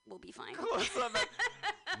magic, we'll be fine.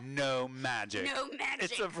 No magic. No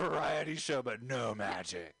magic. It's a variety show, but no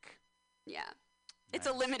magic. Yeah, it's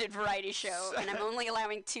a limited variety show, and I'm only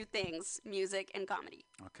allowing 2 things: music and comedy.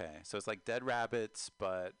 Okay, so it's like Dead Rabbits,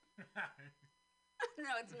 but No,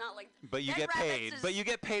 it's not like. you Dead get Rabbits paid. is- But you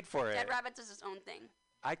get paid for it. Dead Rabbits is its own thing.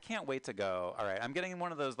 I can't wait to go. All right, I'm getting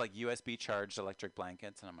one of those like USB charged electric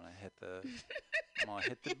blankets, and I'm gonna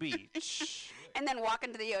hit the beach. And then walk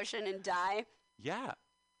into the ocean and die. Yeah,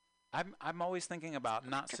 I'm always thinking about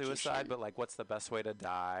not suicide, but like what's the best way to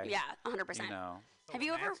die? Yeah, 100%. You know. Have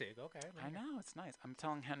you ever? Romantic, okay. I know, it's nice. I'm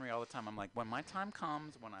telling Henry all the time, I'm like, when my time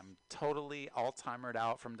comes, when I'm totally Alzheimer'd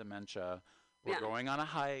out from dementia, we're Yeah. going on a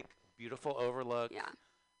hike, beautiful overlook, Yeah.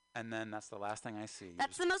 and then that's the last thing I see.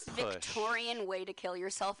 That's the Just most push. Victorian way to kill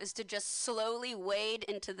yourself is to just slowly wade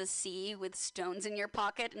into the sea with stones in your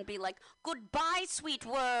pocket and be like, "Goodbye, sweet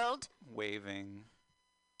world." Waving.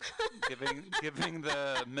 giving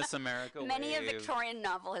the Miss America Many a wave. Victorian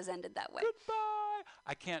novel has ended that way. Goodbye.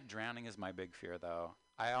 I can't. Drowning is my big fear, though.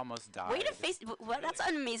 I almost died. Way to face. Well, that's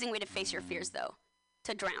an amazing way to face your fears, though.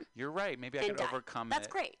 To drown. You're right. Maybe I and could die. overcome That's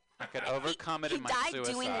it. great. I could overcome it He in my died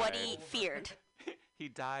suicide. doing what he feared. He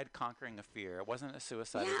died conquering a fear. It wasn't a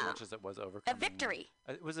suicide as Yeah. much as it was A overcoming. victory.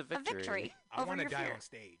 It was a A victory. victory. I over want to your die fear. on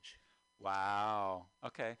stage. Wow.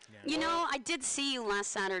 Okay. Yeah. You know, I did see you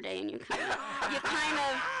last Saturday, and you kind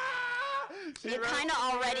of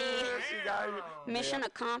already mission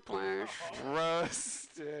accomplished.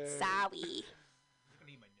 Roasted. Sorry. I'm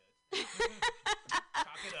gonna eat my nuts. Talk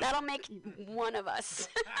it up. That'll make one of us.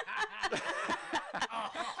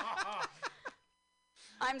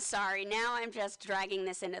 I'm sorry. Now I'm just dragging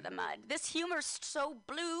this into the mud. This humor's so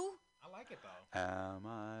blue. I like it though. Am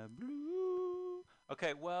I blue?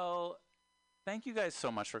 Okay, well, thank you guys so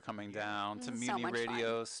much for coming down to So Mutiny much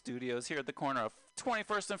Radio Studios here at the corner of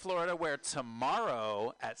 21st and Florida, where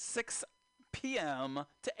tomorrow at 6 p.m.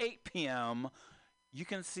 to 8 p.m., you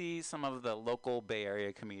can see some of the local Bay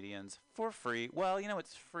Area comedians for free. Well,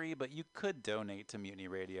 it's free, but you could donate to Mutiny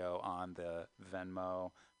Radio on the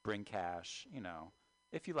Venmo, bring cash,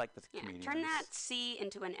 if you like the comedians. Turn that C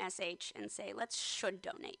into an SH and say, should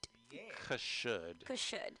donate. Yeah. Should.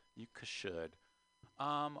 Should. You should.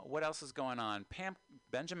 What else is going on?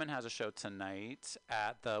 Benjamin has a show tonight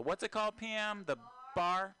at the, what's it called, PM? The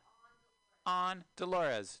Bar on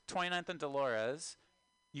Dolores, 29th and Dolores.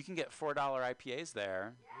 You can get $4 IPAs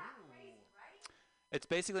there. Yeah, crazy, right? It's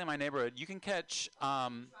basically my neighborhood. You can catch,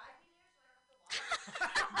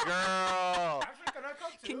 girl.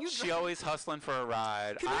 She always hustling for a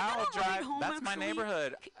ride. I'll drive. That's my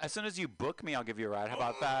neighborhood. As soon as you book me, I'll give you a ride. How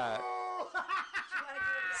about that?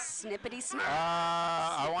 Snippety snap.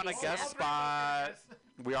 I want a guest spot.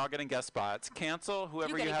 We are getting guest spots. Cancel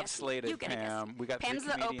whoever you have slated, Pam. We got Pam's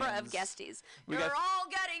the Oprah of guesties. You're all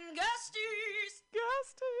getting guesties.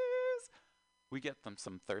 Guesties. We get them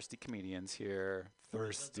some thirsty comedians here.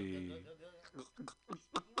 Thirsty.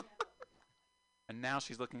 And now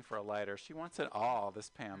she's looking for a lighter. She wants it all,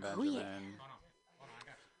 this Pam Benjamin.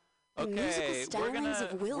 Yeah. Okay, we're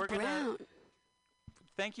gonna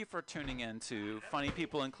thank you for tuning in to Funny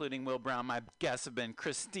People, including Will Brown. My guests have been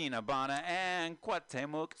Christina Bana and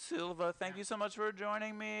Cuauhtemoc Silva. Thank you so much for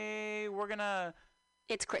joining me.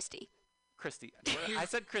 It's Christy. Christy. I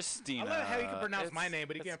said Christina. I love how you can pronounce my name,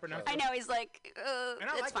 but he can't pronounce it. I know, he's like,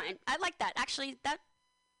 it's fine. I like that. Actually,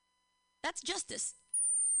 that's justice.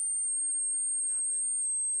 What happened?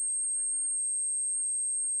 Pam,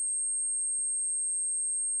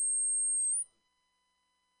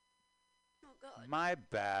 what did I do wrong? Oh, God. My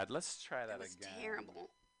bad. Let's try that That was again. terrible.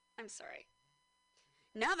 I'm sorry.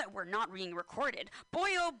 Now that we're not being recorded, boy,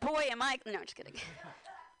 oh boy, am I... No, just kidding.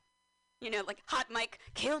 Like Hot Mike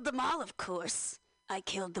killed them all, of course. I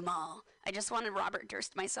killed them all. I just wanted Robert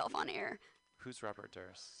Durst myself on air. Who's Robert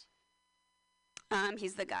Durst?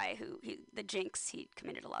 He's the guy the Jinx. He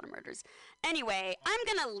committed a lot of murders. Anyway, I'm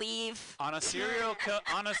gonna leave. On a serial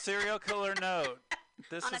killer note.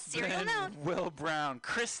 This has been Will Brown.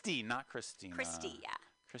 Christy, not Christina. Christy, yeah.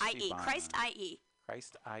 Christy I.E. Bana. Christ I.E.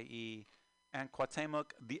 Christ I.E. And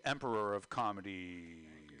Cuauhtemoc, the Emperor of Comedy.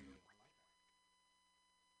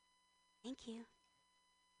 Thank you.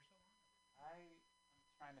 I'm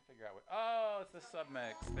trying to figure out what... Oh, it's the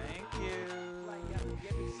submix. Thank you.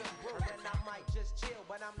 Give me some brew and I might just chill,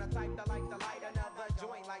 but I'm the type that like to light another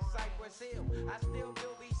joint like Cypress Hill. I still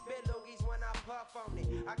do be spit loogies when I puff on it.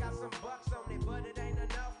 I got some bucks on it, but it ain't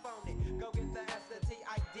enough on it. Go get the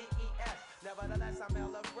S-T-I-D-E-S. Nevertheless, I'm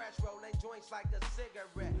hella fresh, rolling joints like a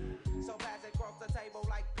cigarette. So pass it across the table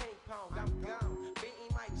like ping pong. I'm gone,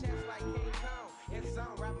 beating my chest like King Kong. It's on,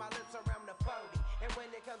 wrap my lips around the 40. And when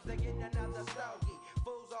it comes to getting another stogie,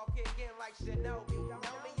 fools all kick in like Shinobi.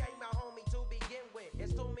 Homie ain't my homie to begin with.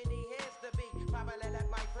 It's too many heads to be. Probably let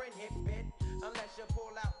my friend hit bit. Unless you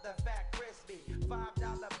pull out the fat crispy $5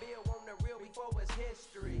 bill on the real before it's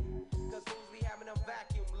history. Cause fools be having them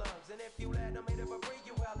vacuum lungs. And if you let them hit it for free,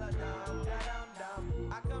 you hella dumb.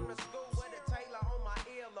 Da-dum-dum. I come to school with a Taylor on my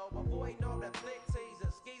earlobe. Avoiding all the thick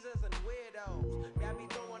teasers, skeezers, and weirdos. Got me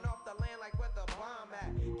throwing off the land like where the bomb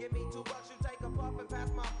at. Give me $2, you take a puff and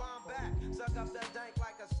pass my bomb back. Suck up the dank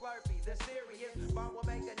like a Slurpee. The serious bomb will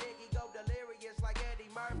make a nigga go delirious like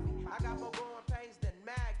Eddie Murphy. I got more growing pains than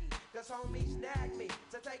Maggie. Cause homies snagged me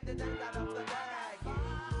to take the dank out of the bag.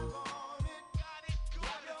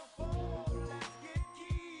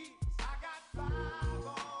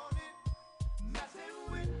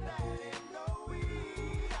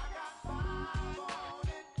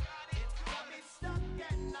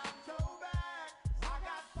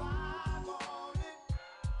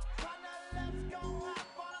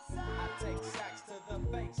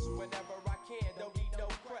 Whenever I can, don't need no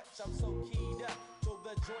crutch. I'm so keyed up till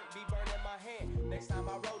the joint be burning my hand. Next time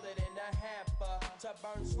I roll it in a hamper to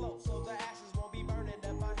burn slow, so the ashes won't be burning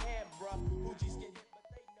in my hand, bruh. Hoogies get hit, but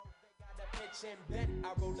they know they got a pitch and bent.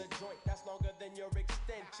 I roll a joint that's longer than your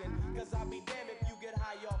extension. Cause I'll be damned if you get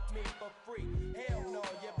high off me for free. Hell no,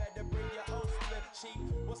 you better bring your own split, chief.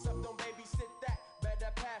 What's up, don't babysit that?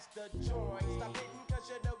 Better pass the joint. Stop hitting cause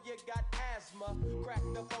you know you got asthma. Crack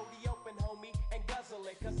the 40 open, homie, and guzzle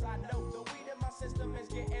it. Cause I know the weed in my system is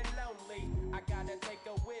getting lonely. I gotta take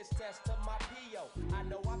a whiz test to my P.O. I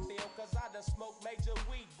know I feel cause I done smoked major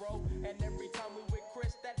weed, bro. And every time we with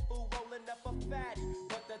Chris, that fool rolling up a fatty.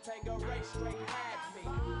 But the Tango Ray straight had me.